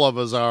all of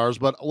us are,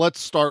 but let's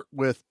start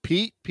with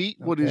Pete. Pete,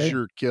 what is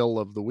your Kill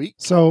of the Week?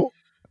 So,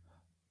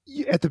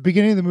 at the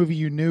beginning of the movie,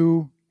 you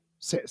knew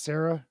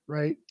Sarah,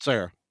 right?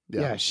 Sarah.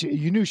 Yeah,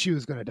 you knew she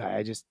was going to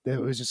die. It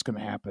was just going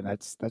to happen.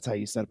 That's how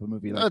you set up a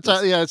movie like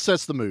this. It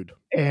sets the mood.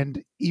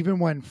 And even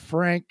when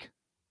Frank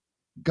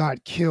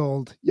got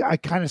killed, I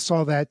kind of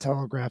saw that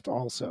telegraphed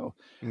also.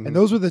 Mm-hmm. And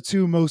those were the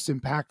two most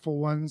impactful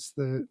ones,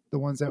 the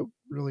ones that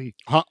really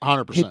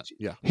 100%,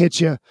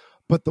 hit you.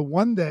 But the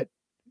one that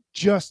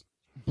just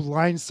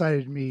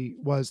blindsided me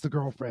was the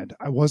girlfriend.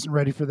 I wasn't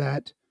ready for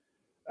that.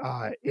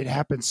 It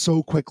happened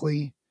so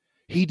quickly.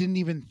 He didn't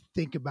even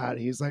think about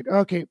it. He's like,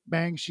 okay,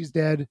 bang, she's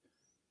dead.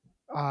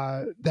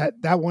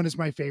 That one is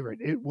my favorite.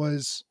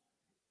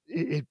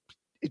 It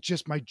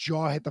just, my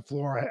jaw hit the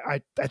floor.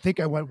 I think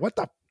I went, what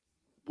the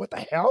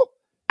hell?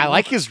 I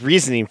like his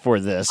reasoning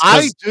for this.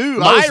 I do.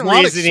 My I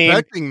was reasoning not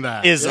expecting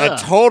that. is a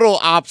total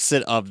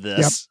opposite of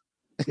this.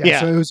 Yep.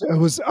 Yeah. So it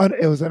was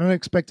an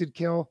unexpected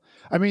kill.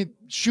 I mean,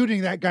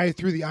 shooting that guy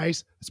through the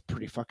ice is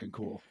pretty fucking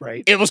cool,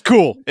 right? It was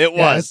cool. It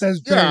was. That's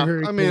very,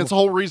 very I mean, cool. it's a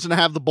whole reason to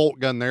have the bolt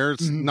gun there.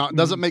 It's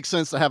doesn't make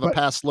sense to have a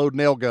pass load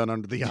nail gun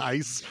under the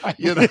ice.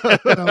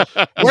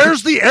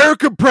 Where's the air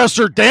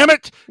compressor? Damn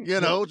it!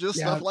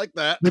 Stuff like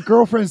that. The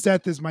girlfriend's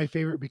death is my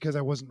favorite because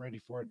I wasn't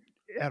ready for it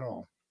at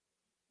all.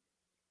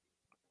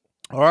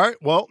 All right.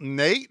 Well,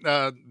 Nate,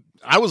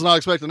 I was not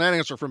expecting that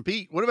answer from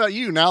Pete. What about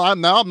you? Now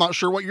I'm not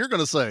sure what you're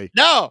going to say.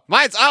 No,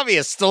 mine's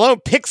obvious.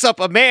 Stallone picks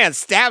up a man,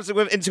 stabs him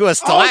into a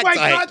stalactite.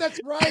 Oh my God, that's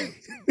right.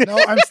 No,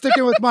 I'm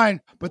sticking with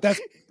mine, but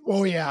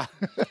Oh yeah.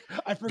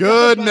 I forgot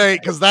Good, about Nate,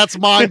 because that's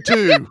mine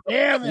too.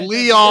 Damn it.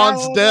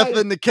 Leon's Yeah, Death right.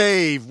 in the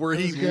Cave, where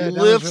That he was good. That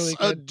was lifts really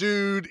a good.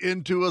 dude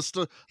into a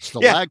Yeah,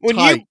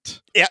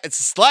 stalactite. it's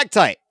a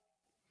stalactite.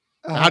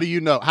 How do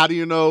you know? How do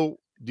you know?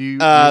 Do you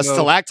know?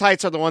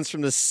 Stalactites are the ones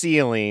from the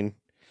ceiling,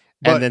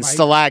 But and then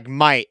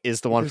stalagmite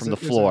is the one from the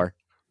floor.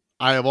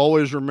 I have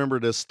always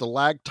remembered as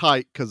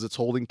stalactite because it's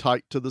holding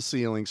tight to the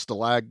ceiling.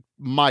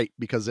 Stalagmite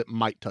because it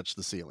might touch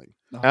the ceiling.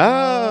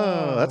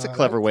 Oh, that's a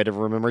clever way to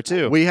remember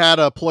too. We had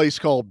a place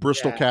called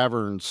Bristol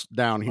Caverns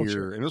down here,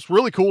 sure. and it's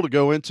really cool to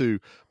go into.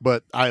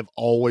 But I've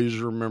always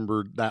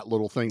remembered that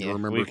little thing to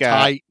remember: we got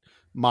tight,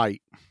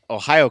 might.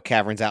 Ohio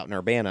Caverns out in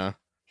Urbana.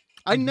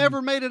 I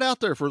never made it out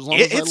there for as long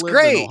as I It's lived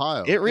great. in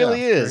Ohio. It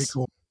really is. Very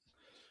cool.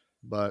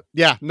 But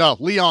yeah, no,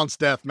 Leon's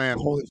Death, man,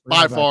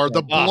 by far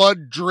the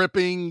blood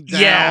dripping down.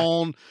 Yeah.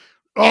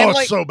 Oh, And,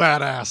 it's so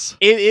badass.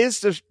 It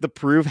is to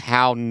prove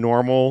how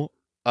normal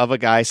of a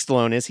guy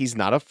Stallone is. He's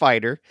not a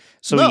fighter,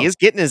 so he is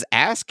getting his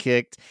ass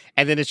kicked,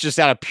 and then it's just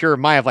out of pure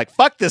mind of like,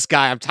 fuck this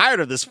guy, I'm tired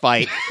of this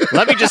fight.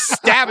 Let me just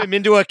stab him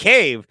into a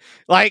cave.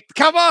 Like,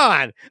 come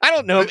on. I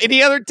don't know of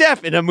any other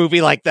death in a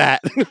movie like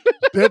that.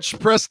 Bitch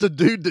pressed a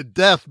dude to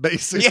death,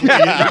 basically.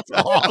 Yeah. It's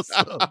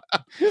awesome.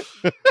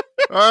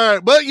 All right,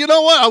 but you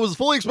know what? I was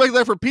fully expecting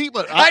that for Pete,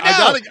 but I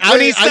know.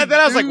 When he said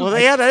that, I was like, well,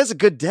 yeah, that is a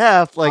good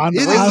death. Like,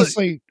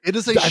 honestly, it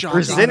is a shocking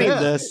presenting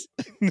death. this.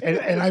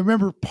 and I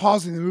remember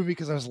pausing the movie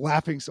because I was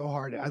laughing so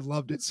hard. I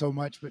loved it so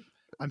much, but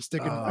I'm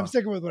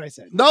sticking with what I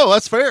said. No,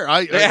 that's fair.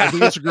 I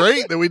think it's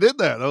great that we did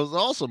that. That was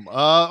awesome.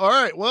 All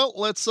right, well,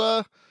 let's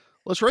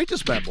rate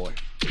this bad boy.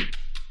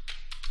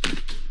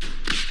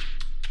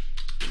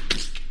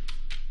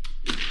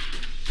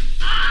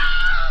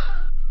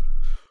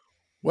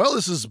 Well,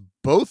 this is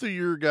both of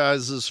your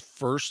guys'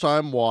 first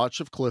time watch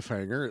of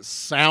Cliffhanger. It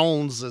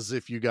sounds as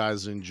if you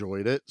guys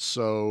enjoyed it.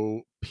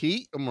 So,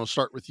 Pete, I'm going to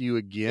start with you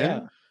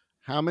again. Yeah.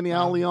 How many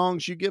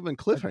Alliangs you giving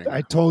Cliffhanger?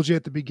 I told you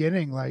at the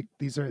beginning, like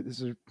these are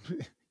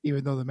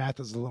even though the math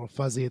is a little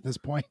fuzzy at this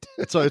point.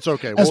 It's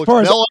okay. As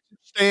far as they'll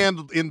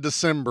understand in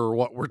December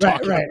what we're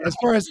talking about. As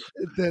far as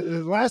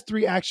the last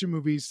three action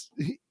movies,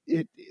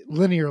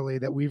 linearly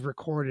that we've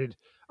recorded,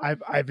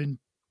 I've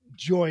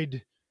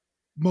enjoyed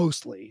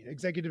mostly.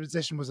 Executive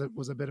Decision was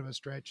a bit of a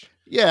stretch.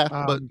 Yeah,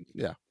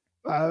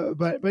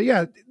 but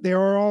yeah, they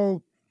are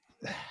all.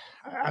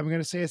 I'm going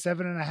to say a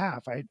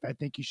 7.5. I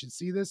think you should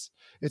see this.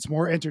 It's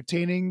more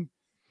entertaining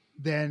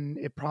than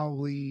it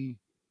probably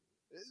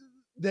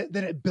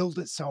than it built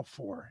itself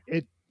for.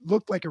 It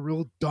looked like a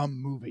real dumb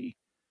movie.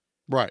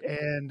 Right.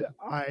 And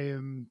I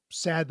am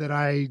sad that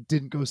I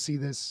didn't go see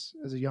this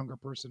as a younger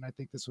person. I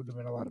think this would have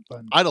been a lot of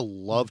fun. I'd have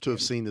loved to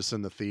have seen this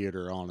in the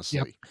theater, honestly.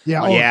 Yep.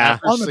 Yeah. Yeah.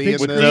 On the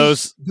big With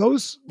screen,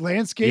 those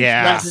landscapes.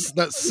 Yeah.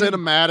 That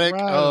cinematic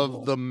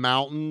of the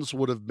mountains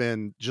would have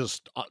been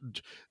just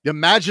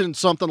imagine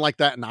something like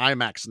that in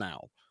IMAX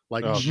now.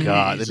 Like, oh Jesus,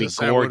 God, that'd be gorgeous.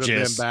 That would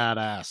have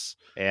been badass.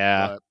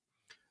 Yeah. But,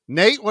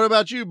 Nate, what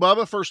about you,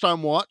 Bubba? First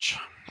time watch?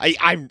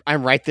 I'm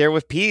right there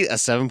with Pete, a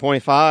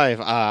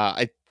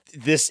 7.5.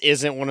 This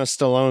isn't one of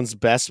Stallone's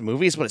best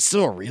movies, but it's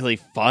still a really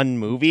fun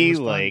movie.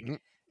 Like,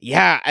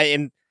 yeah,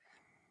 and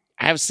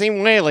I have the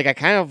same way. Like, I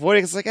kind of avoid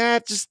it. It's like,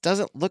 it just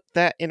doesn't look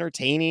that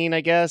entertaining,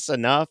 I guess,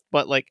 enough.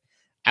 But like,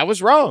 I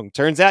was wrong.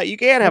 Turns out you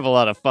can have a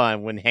lot of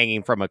fun when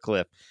hanging from a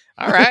cliff.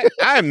 All right,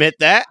 I admit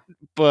that.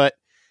 But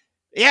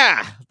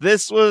yeah,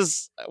 this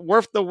was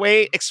worth the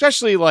wait.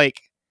 Especially like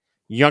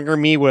younger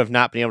me would have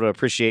not been able to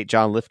appreciate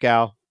John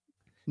Lithgow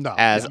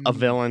as a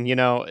villain. You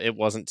know, it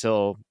wasn't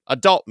till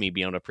adult me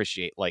being able to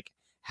appreciate like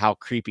how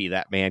creepy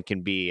that man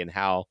can be and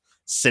how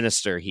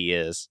sinister he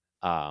is.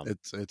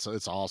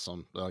 It's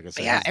awesome. Like I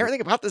said, yeah,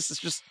 everything about this is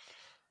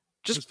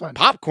just fun.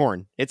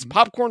 popcorn. It's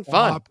popcorn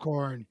fun.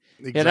 Popcorn.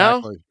 Exactly. You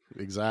know?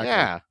 Exactly.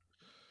 Yeah.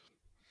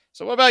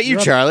 So what about you,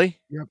 Charlie?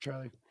 You're up,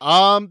 Charlie.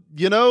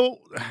 You know,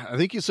 I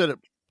think you said it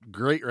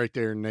great right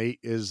there, Nate.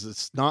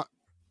 It's not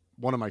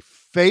one of my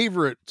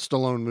favorite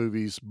Stallone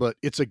movies, but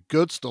it's a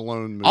good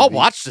Stallone movie. I'll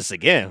watch this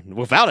again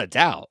without a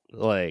doubt.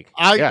 Like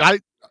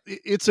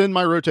it's in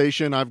my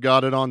rotation. I've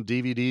got it on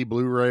DVD,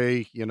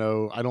 Blu-ray. You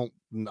know, I don't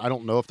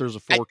know if there's a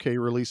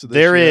 4K release of this.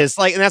 There yet. is,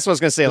 like, and that's what I was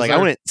gonna say. Like, I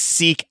wouldn't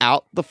seek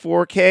out the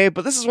 4K,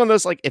 but this is one of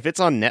those like, if it's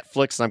on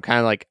Netflix, and I'm kind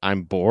of like,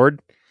 I'm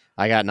bored.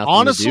 I got nothing.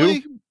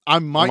 Honestly, to do, I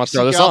might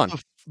throw this out on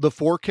the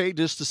 4K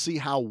just to see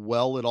how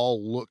well it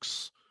all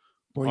looks.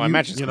 Well, I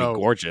imagine it's gonna be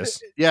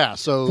gorgeous. Yeah,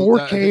 so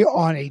 4K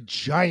on a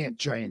giant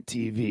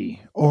TV,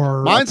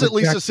 or mine's at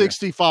least a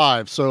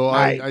 65. So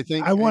I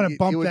think I want to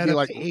bump that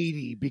up to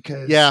 80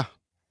 because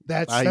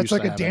that's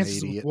like a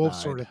Dances with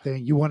Wolves sort of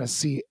thing. You want to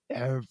see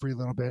every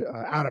little bit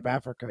out of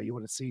Africa. You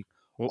want to see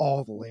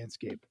all the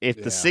landscape.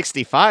 If the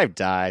 65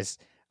 dies,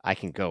 I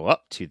can go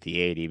up to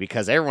the 80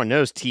 because everyone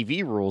knows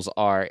TV rules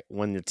are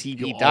when the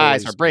TV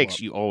dies or breaks,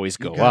 you always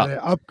go up.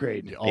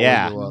 Upgrade.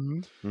 Yeah. Go up.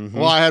 Mm-hmm.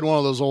 Well, I had one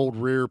of those old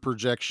rear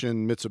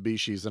projection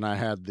Mitsubishis, and I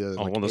had the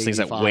one of those things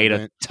that weighed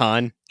a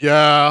ton.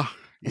 Yeah.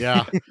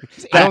 Yeah.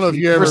 I don't know if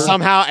you ever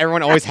somehow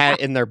everyone always had it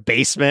in their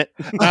basement.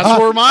 That's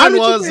where mine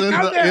was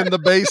in the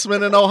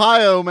basement in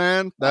Ohio,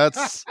 man.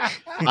 That's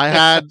I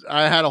had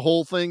a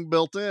whole thing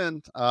built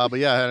in. But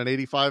yeah, I had an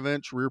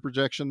 85-inch rear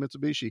projection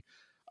Mitsubishi.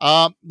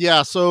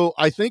 Yeah, so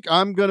I think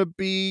I'm gonna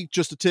be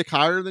just a tick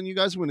higher than you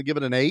guys. I'm gonna give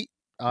it an 8.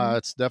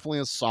 It's definitely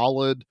a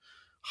solid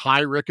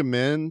high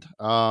recommend.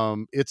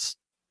 It's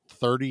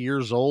 30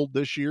 years old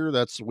this year.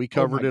 We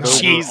covered it over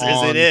Jesus,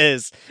 it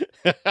is.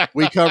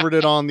 We covered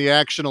it on the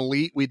Action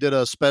Elite. We did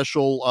a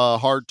special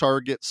Hard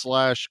Target /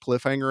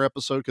 Cliffhanger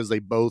episode because they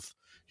both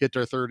hit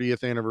their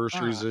 30th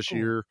anniversaries this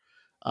year.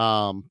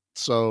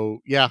 So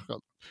yeah,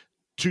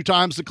 2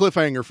 times the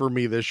Cliffhanger for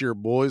me this year,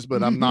 boys,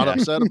 but I'm not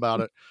upset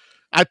about it.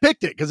 I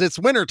picked it because it's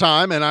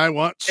wintertime and I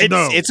want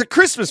snow. It's a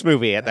Christmas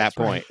movie at that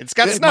point. It's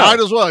got snow. Might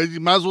as well. You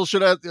might as well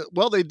should have.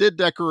 Well, they did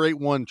decorate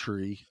one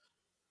tree.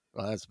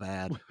 Well, that's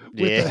bad.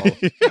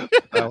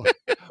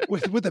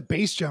 With a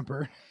base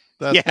jumper.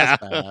 That's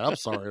bad. I'm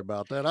sorry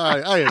about that.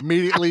 I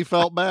immediately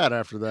felt bad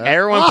after that.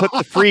 Everyone put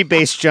the free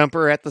base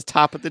jumper at the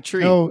top of the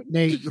tree. No,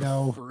 Nate,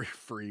 no.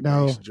 Free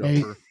no, base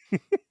jumper.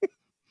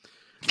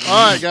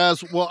 All right,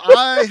 guys. Well,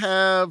 I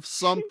have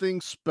something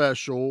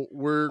special.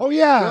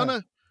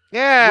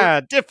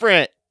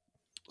 Different.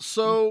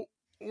 So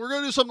we're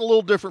going to do something a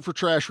little different for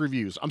trash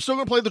reviews. I'm still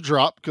going to play the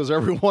drop because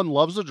everyone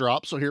loves the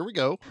drop. So here we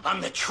go.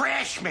 I'm the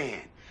trash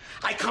man.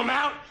 I come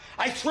out,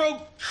 I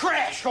throw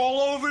trash all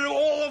over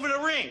the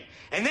ring.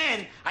 And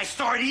then I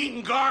start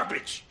eating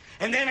garbage.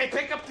 And then I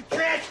pick up the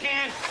trash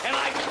can and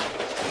I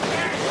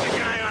bash the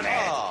guy on the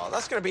head. Oh,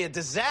 that's going to be a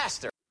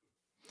disaster.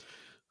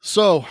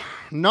 So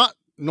not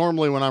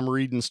normally when I'm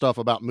reading stuff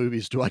about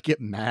movies do I get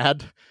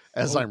mad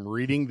as I'm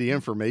reading the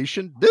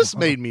information. This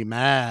made me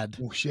mad.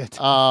 Oh shit.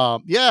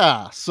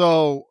 Yeah.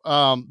 So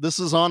this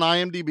is on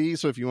IMDb.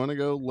 So if you want to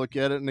go look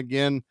at it, and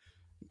again,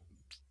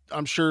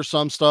 I'm sure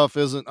some stuff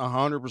isn't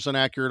 100%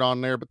 accurate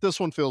on there, but this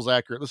one feels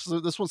accurate.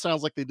 This one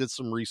sounds like they did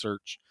some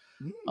research.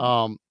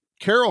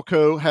 Carol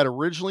Co. had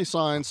originally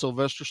signed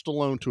Sylvester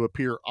Stallone to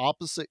appear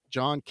opposite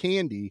John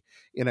Candy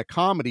in a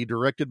comedy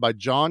directed by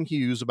John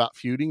Hughes about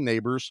feuding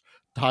neighbors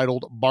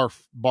titled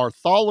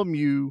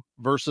Bartholomew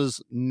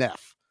versus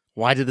Neff.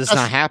 Why did this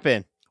not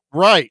happen?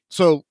 Right.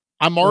 So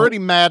I'm already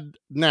mad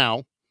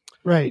now.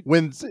 Right.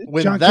 When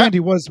John Candy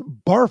was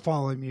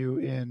Bartholomew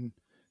in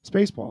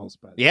Spaceballs.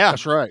 But yeah,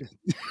 that's right.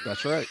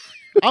 That's right.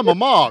 I'm a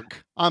Mog.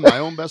 I'm my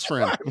own best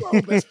friend.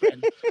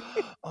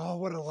 Oh,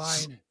 what a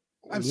line.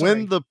 I'm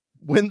sorry.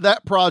 When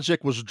that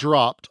project was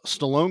dropped,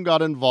 Stallone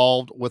got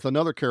involved with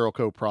another Carol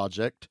Co.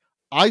 project,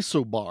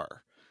 Isobar,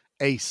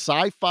 a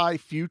sci-fi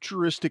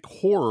futuristic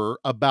horror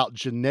about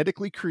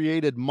genetically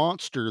created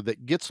monster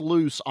that gets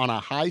loose on a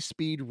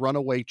high-speed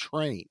runaway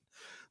train.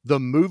 The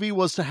movie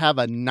was to have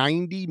a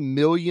 $90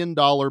 million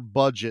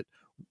budget,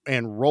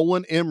 and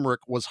Roland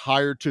Emmerich was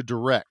hired to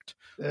direct.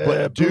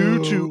 But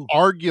due to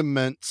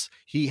arguments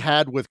he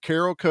had with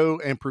Carol Co.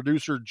 and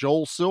producer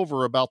Joel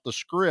Silver about the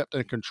script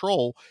and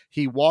control,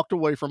 he walked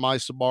away from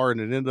Isobar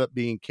and it ended up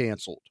being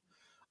canceled.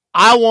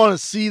 I want to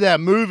see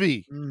that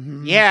movie.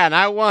 Mm-hmm. Yeah, and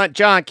I want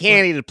John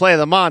Candy to play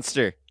the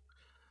monster.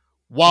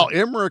 While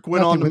Emmerich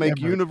went on to make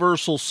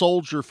Universal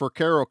Soldier for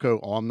Carol Co.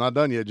 Oh, I'm not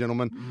done yet,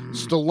 gentlemen.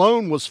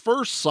 Stallone was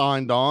first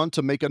signed on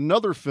to make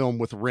another film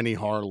with Rennie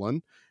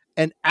Harlan,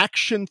 an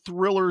action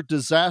thriller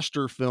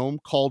disaster film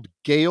called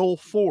Gale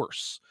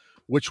Force,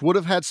 which would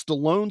have had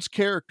Stallone's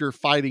character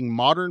fighting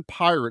modern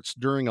pirates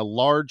during a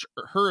large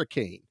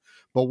hurricane.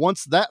 But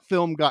once that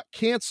film got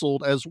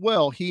canceled as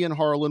well, he and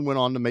Harlan went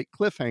on to make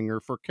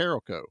Cliffhanger for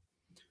Carol Co.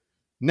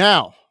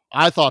 Now,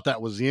 I thought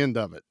that was the end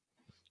of it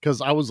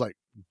because I was like,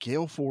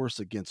 Gale Force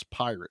against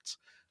pirates.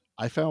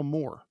 I found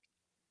more.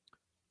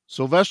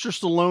 Sylvester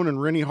Stallone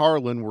and Rennie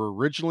Harlan were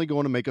originally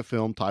going to make a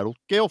film titled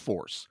Gale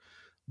Force.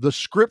 The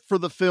script for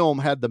the film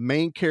had the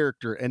main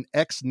character, an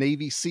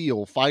ex-Navy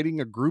SEAL, fighting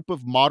a group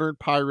of modern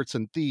pirates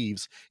and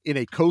thieves in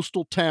a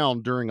coastal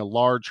town during a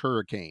large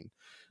hurricane.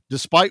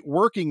 Despite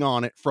working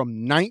on it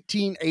from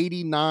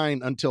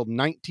 1989 until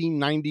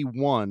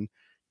 1991,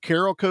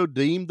 Carol Co.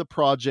 deemed the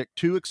project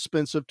too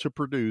expensive to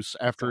produce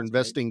after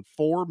investing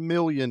 $4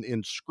 million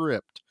in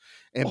script.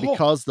 And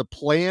because the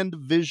planned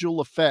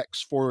visual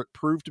effects for it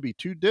proved to be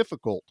too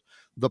difficult,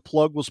 the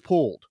plug was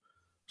pulled.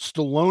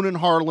 Stallone and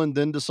Harlan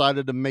then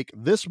decided to make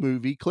this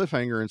movie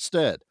Cliffhanger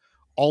instead.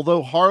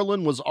 Although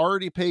Harlan was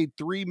already paid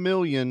 $3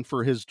 million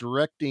for his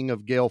directing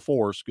of Gale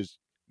Force, because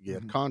he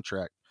had a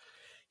contract,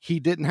 he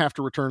didn't have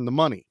to return the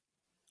money.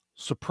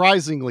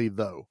 Surprisingly,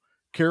 though,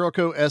 Carol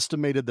Co.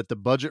 estimated that the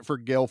budget for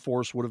Gale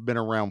Force would have been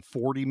around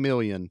 $40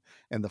 million,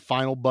 and the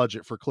final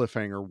budget for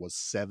Cliffhanger was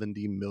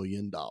 $70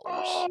 million.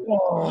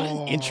 What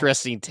an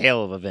interesting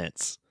tale of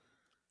events.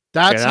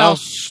 That's how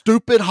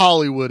stupid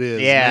Hollywood is,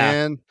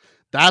 man.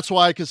 That's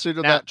why I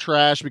consider that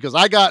trash, because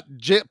I got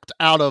gypped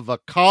out of a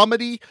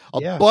comedy,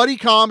 buddy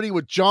comedy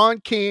with John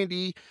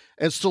Candy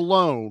and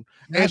Stallone.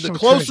 National and the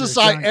closest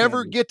treasure, I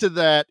ever get to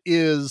that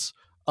is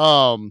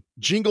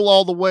Jingle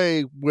All the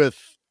Way with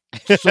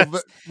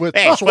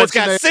it's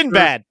got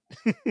Sinbad.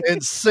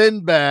 and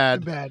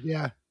Sinbad. Sinbad,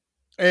 yeah.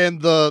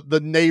 and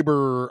the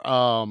neighbor,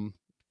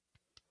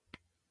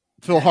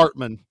 Phil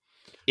Hartman.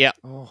 Yeah.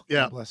 Oh,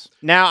 yeah. Bless.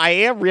 Now I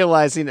am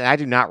realizing that I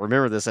do not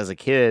remember this as a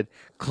kid.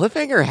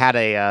 Cliffhanger had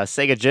a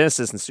Sega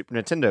Genesis and Super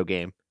Nintendo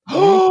game.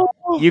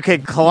 You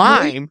could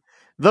climb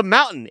the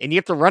mountain, and you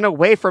have to run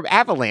away from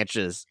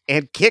avalanches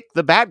and kick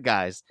the bad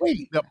guys.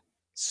 Wait, yep.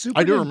 Super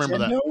I do Nintendo? remember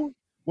that.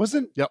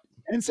 Wasn't yep.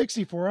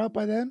 N64 out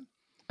by then?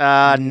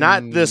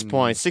 Not this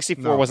point.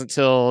 64 no. wasn't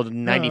until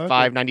 95,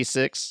 okay.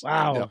 96.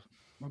 Wow. Yep.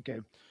 Okay.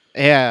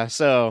 Yeah,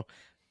 so,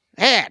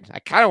 man, I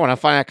kind of want to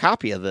find a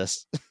copy of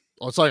this.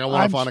 Well, it's like I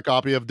want to find a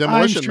copy of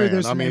Demolition I'm sure Man.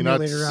 there's I an mean,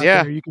 emulator out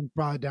there. You can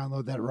probably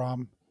download that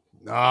ROM.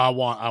 No, I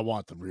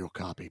want the real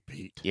copy,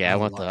 Pete. Yeah, I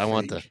want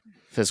the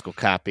physical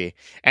copy.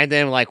 And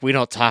then, like, we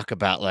don't talk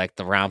about, like,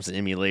 the ROMs and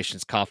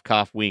emulations, cough,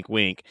 cough, wink,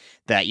 wink,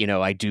 that,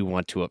 I do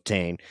want to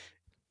obtain.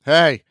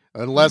 Hey,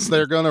 unless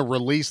they're going to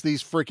release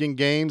these freaking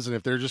games, and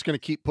if they're just going to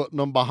keep putting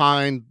them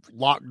behind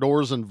locked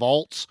doors and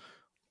vaults,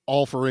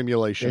 all for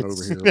emulation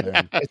over here,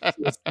 man.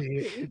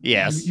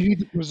 Yes. You need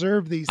to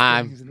preserve these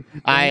things.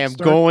 I am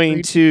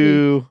going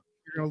to...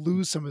 You're going to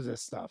lose some of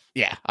this stuff.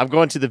 Yeah, I'm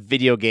going to the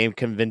video game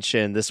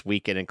convention this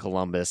weekend in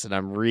Columbus, and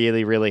I'm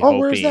really, really hoping...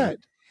 where's that?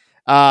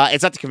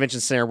 It's at the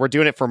convention center. We're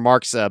doing it for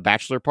Mark's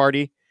bachelor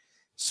party.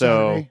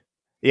 So, Saturday?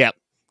 Yeah.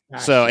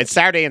 So it's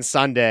Saturday and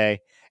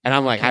Sunday. And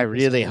I'm like, I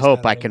really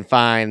hope I can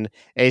find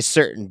a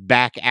certain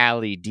back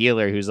alley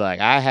dealer who's like,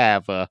 I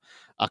have a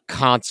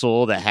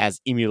console that has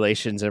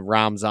emulations and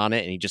ROMs on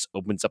it. And he just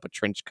opens up a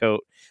trench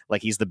coat.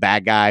 Like he's the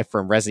bad guy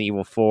from Resident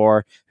Evil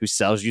 4 who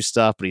sells you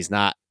stuff, but he's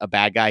not a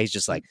bad guy. He's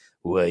just like,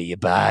 what are you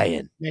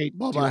buying? Nate,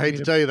 well, I hate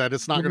to tell you that.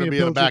 It's not going to be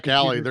in a back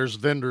alley. There's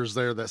vendors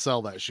there that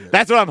sell that shit.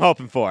 That's what I'm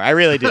hoping for. I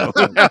really do.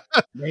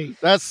 Nate,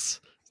 it's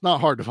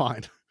not hard to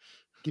find.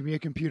 Give me a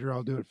computer.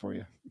 I'll do it for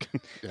you.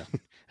 Yeah.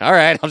 All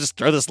right, I'll just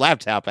throw this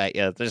laptop at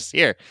you. Just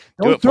here.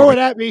 Don't throw it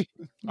at me.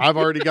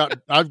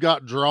 I've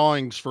got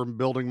drawings from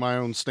building my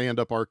own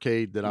stand-up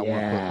arcade that I want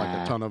to put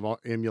like a ton of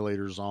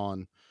emulators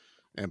on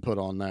and put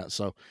on that.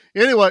 So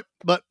anyway,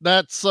 but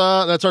that's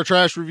our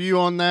trash review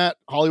on that.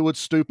 Hollywood's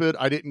stupid.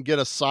 I didn't get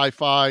a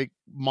sci-fi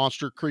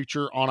monster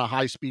creature on a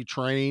high-speed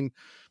train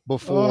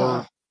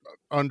before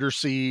Under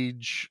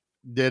Siege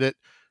did it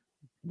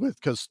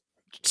because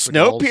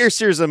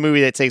Snowpiercer is a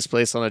movie that takes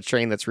place on a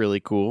train that's really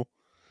cool.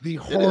 The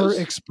Horror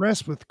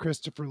Express with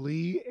Christopher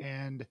Lee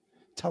and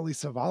Telly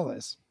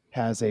Savalas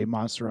has a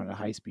monster on a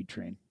high-speed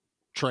train.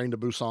 Train to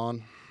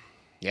Busan.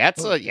 Yeah,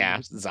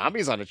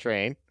 zombies on a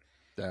train.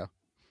 Yeah.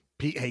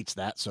 Pete hates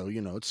that, so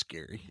it's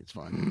scary. It's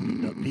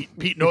fine.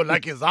 Pete don't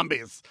like his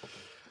zombies.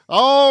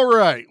 All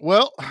right.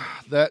 Well,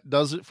 that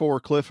does it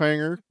for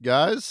Cliffhanger,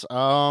 guys.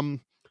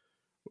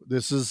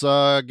 This is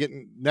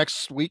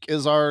next week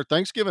is our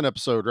Thanksgiving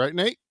episode, right,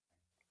 Nate?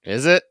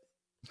 Is it?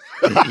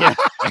 Yeah,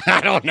 I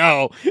don't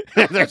know.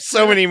 There's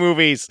so many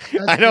movies.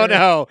 I don't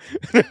know.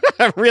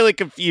 I'm really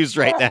confused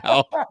right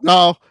now.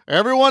 No,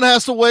 everyone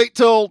has to wait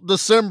till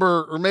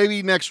December, or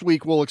maybe next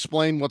week we'll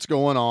explain what's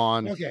going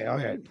on.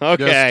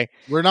 Okay.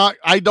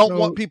 I don't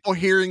want people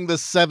hearing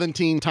this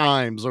 17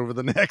 times over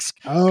the next,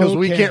 because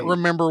we can't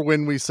remember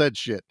when we said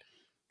shit.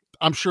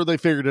 I'm sure they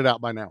figured it out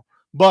by now.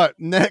 But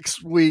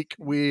next week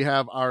we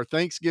have our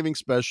Thanksgiving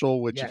special,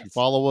 which if you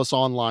follow us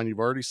online, you've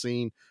already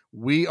seen.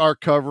 We are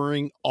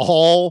covering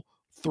all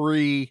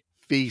 3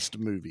 Feast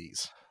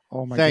movies.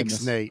 Oh my Thanks,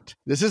 goodness. Nate.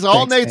 This is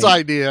all Nate's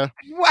idea.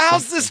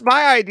 How's this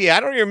my idea? I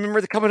don't even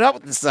remember coming up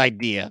with this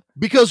idea.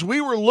 Because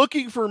we were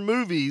looking for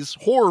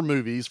horror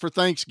movies for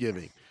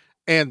Thanksgiving.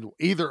 And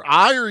either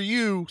I or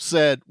you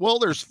said, well,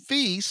 there's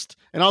Feast.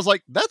 And I was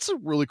like, that's a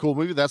really cool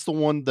movie. That's the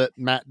one that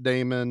Matt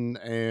Damon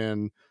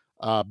and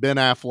Ben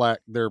Affleck,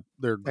 their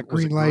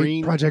Green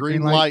Light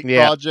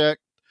Project.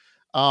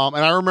 And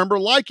I remember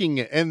liking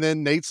it. And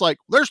then Nate's like,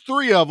 there's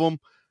 3 of them.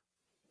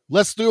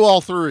 Let's do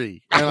all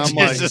 3. And I'm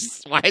like,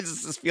 why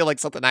does this feel like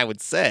something I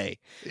would say?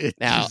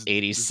 Now,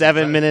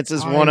 87 minutes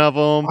is one of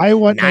them. I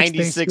want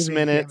 96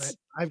 minutes.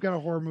 I've got a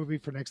horror movie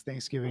for next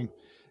Thanksgiving,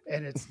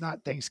 and it's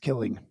not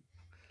Thanksgiving.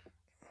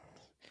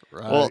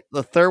 Right. Well,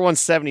 the third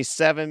one's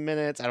 77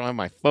 minutes. I don't have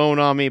my phone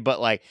on me,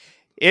 but like,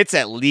 it's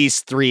at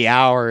least 3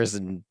 hours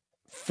and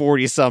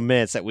 40 some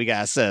minutes that we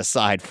got to set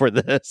aside for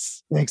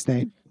this. Thanks,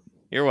 Nate.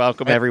 You're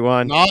welcome,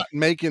 everyone. Not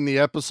making the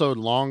episode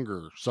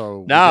longer,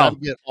 so no, we gotta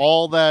get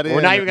all that in. We're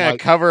not even going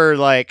to cover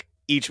like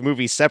each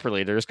movie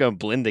separately. They're just going to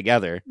blend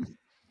together.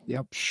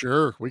 Yep,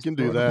 sure, we can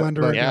do that.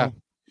 But, yeah.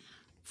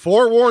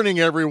 Forewarning,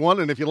 everyone,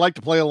 and if you like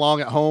to play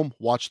along at home,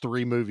 watch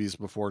 3 movies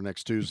before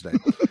next Tuesday.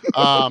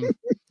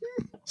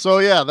 So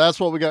yeah, that's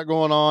what we got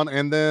going on,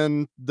 and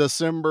then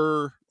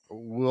December,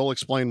 we'll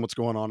explain what's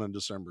going on in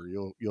December.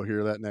 You'll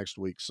hear that next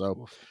week.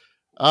 So,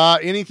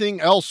 anything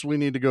else we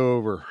need to go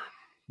over?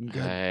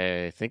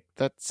 I think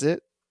that's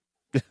it.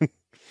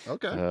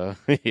 Okay.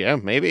 Yeah,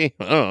 maybe.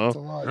 I don't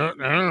know. I don't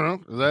know.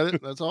 Is that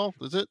it? That's all?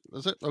 That's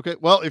it? Okay.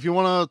 Well, if you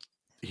want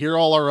to hear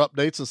all our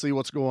updates and see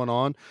what's going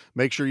on,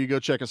 make sure you go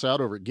check us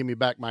out over at Give Me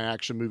Back My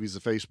Action Movies, the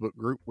Facebook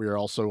group. We are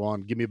also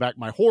on Give Me Back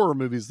My Horror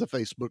Movies, the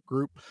Facebook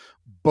group.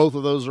 Both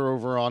of those are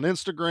over on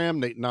Instagram.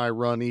 Nate and I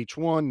run each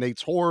one.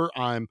 Nate's Horror.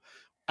 I'm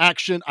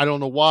action. I don't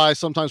know why.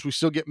 Sometimes we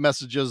still get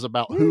messages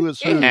about who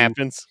is who. It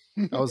happens.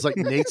 I was like,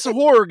 Nate's the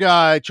horror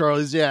guy,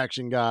 Charlie's the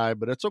action guy,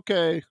 but it's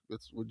okay.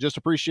 We just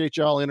appreciate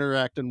y'all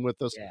interacting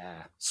with us.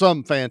 Yeah.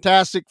 Some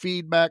fantastic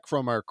feedback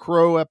from our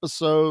Crow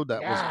episode.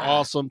 That was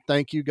awesome.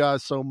 Thank you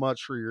guys so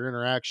much for your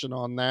interaction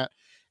on that.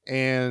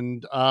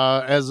 And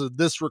as of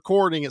this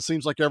recording, it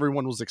seems like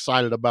everyone was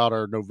excited about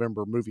our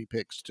November movie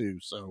picks too.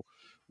 So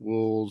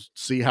we'll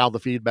see how the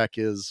feedback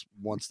is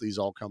once these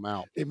all come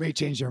out. It may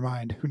change their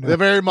mind. Who knows? They're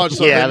very much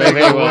so. Yeah, they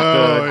very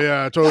well could.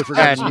 Yeah, I totally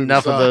forgot.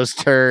 Enough of those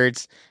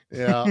turds.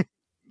 Yeah.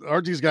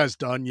 Aren't these guys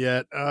done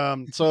yet?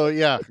 So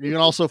yeah, you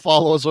can also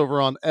follow us over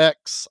on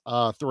X,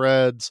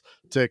 Threads,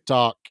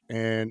 TikTok,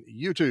 and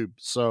YouTube.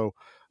 So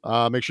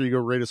make sure you go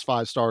rate us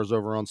 5 stars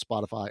over on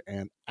Spotify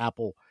and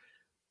Apple.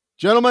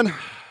 Gentlemen,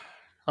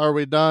 are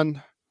we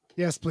done?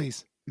 Yes,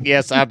 please.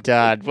 Yes, I'm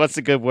done. What's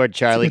a good word,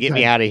 Charlie? Get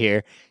me out of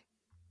here.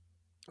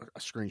 I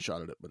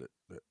screenshotted it, but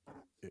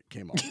it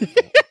came off.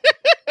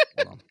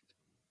 Hold on.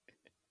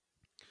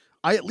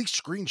 I at least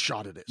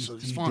screenshotted it, so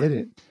it's You fine. did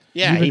it.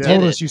 Yeah, you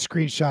told us you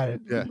screenshot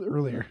it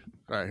earlier.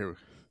 All right, here we go.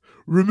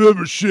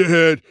 Remember,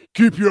 shithead,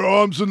 keep your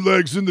arms and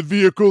legs in the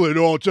vehicle at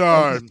all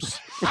times.